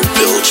a new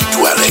build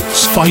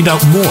dwellings. Find out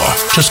more.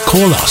 Just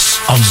call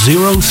us on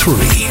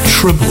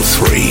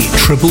 0333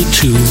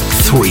 222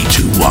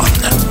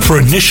 321 for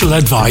initial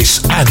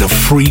advice and a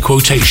free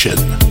quotation.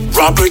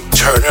 Robert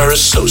Turner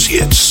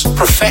Associates.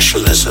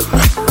 Professionalism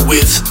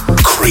with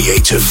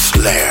creative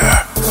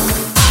flair.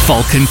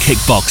 Falcon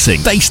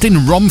Kickboxing, based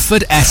in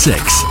Romford,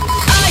 Essex.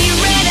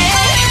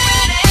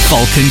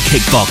 Falcon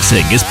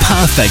Kickboxing is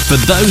perfect for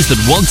those that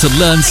want to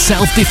learn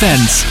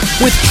self-defense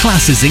with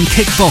classes in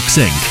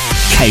kickboxing,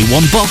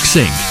 K1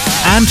 boxing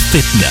and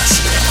fitness.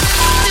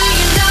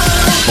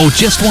 Or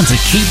just want to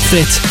keep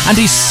fit and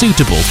is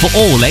suitable for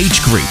all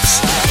age groups.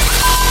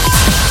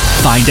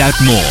 Find out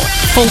more,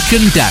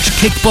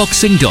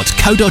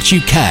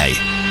 falcon-kickboxing.co.uk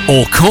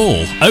or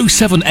call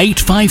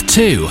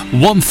 07852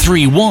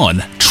 131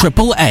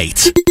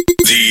 888.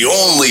 The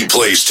only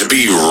place to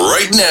be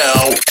right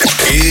now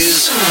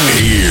is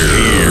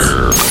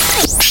here.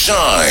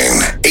 Shine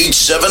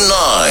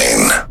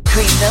 879.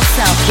 Greenville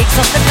South kicks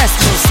off the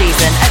festival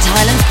season at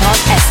Highland Park,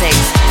 Essex,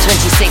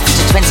 26th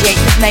to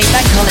 28th of May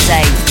Bank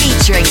Holiday,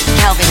 featuring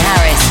Calvin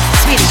Harris,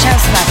 Swedish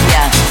House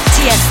Mafia,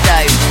 Tiesto,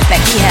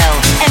 Becky Hill,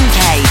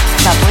 MK,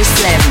 Fatboy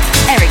Slim,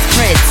 Eric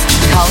Fritz,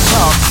 Carl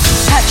Cox,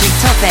 Patrick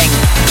Topping,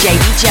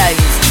 JB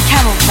Jones,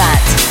 Camel Fat,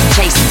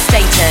 Jason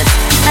Status,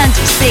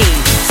 Andy C,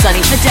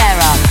 Sonny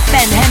Federa,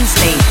 Ben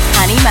Hensley,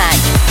 Annie Mac,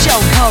 Joel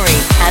Corey,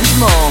 and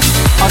more.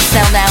 On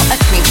sale now at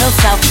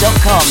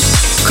greenvillesouth.com.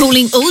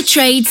 Calling all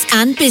trades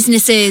and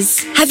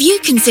businesses. Have you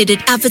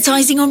considered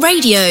advertising on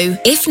radio?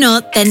 If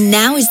not, then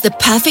now is the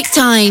perfect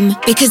time.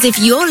 Because if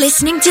you're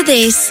listening to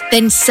this,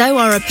 then so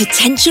are a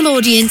potential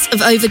audience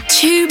of over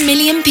 2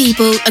 million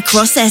people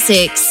across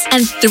Essex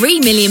and 3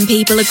 million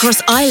people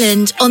across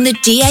Ireland on the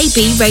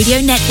DAB radio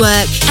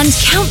network and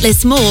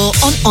countless more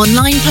on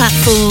online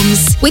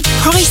platforms. With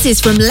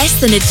prices from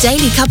less than a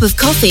daily cup of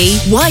coffee,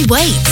 why wait?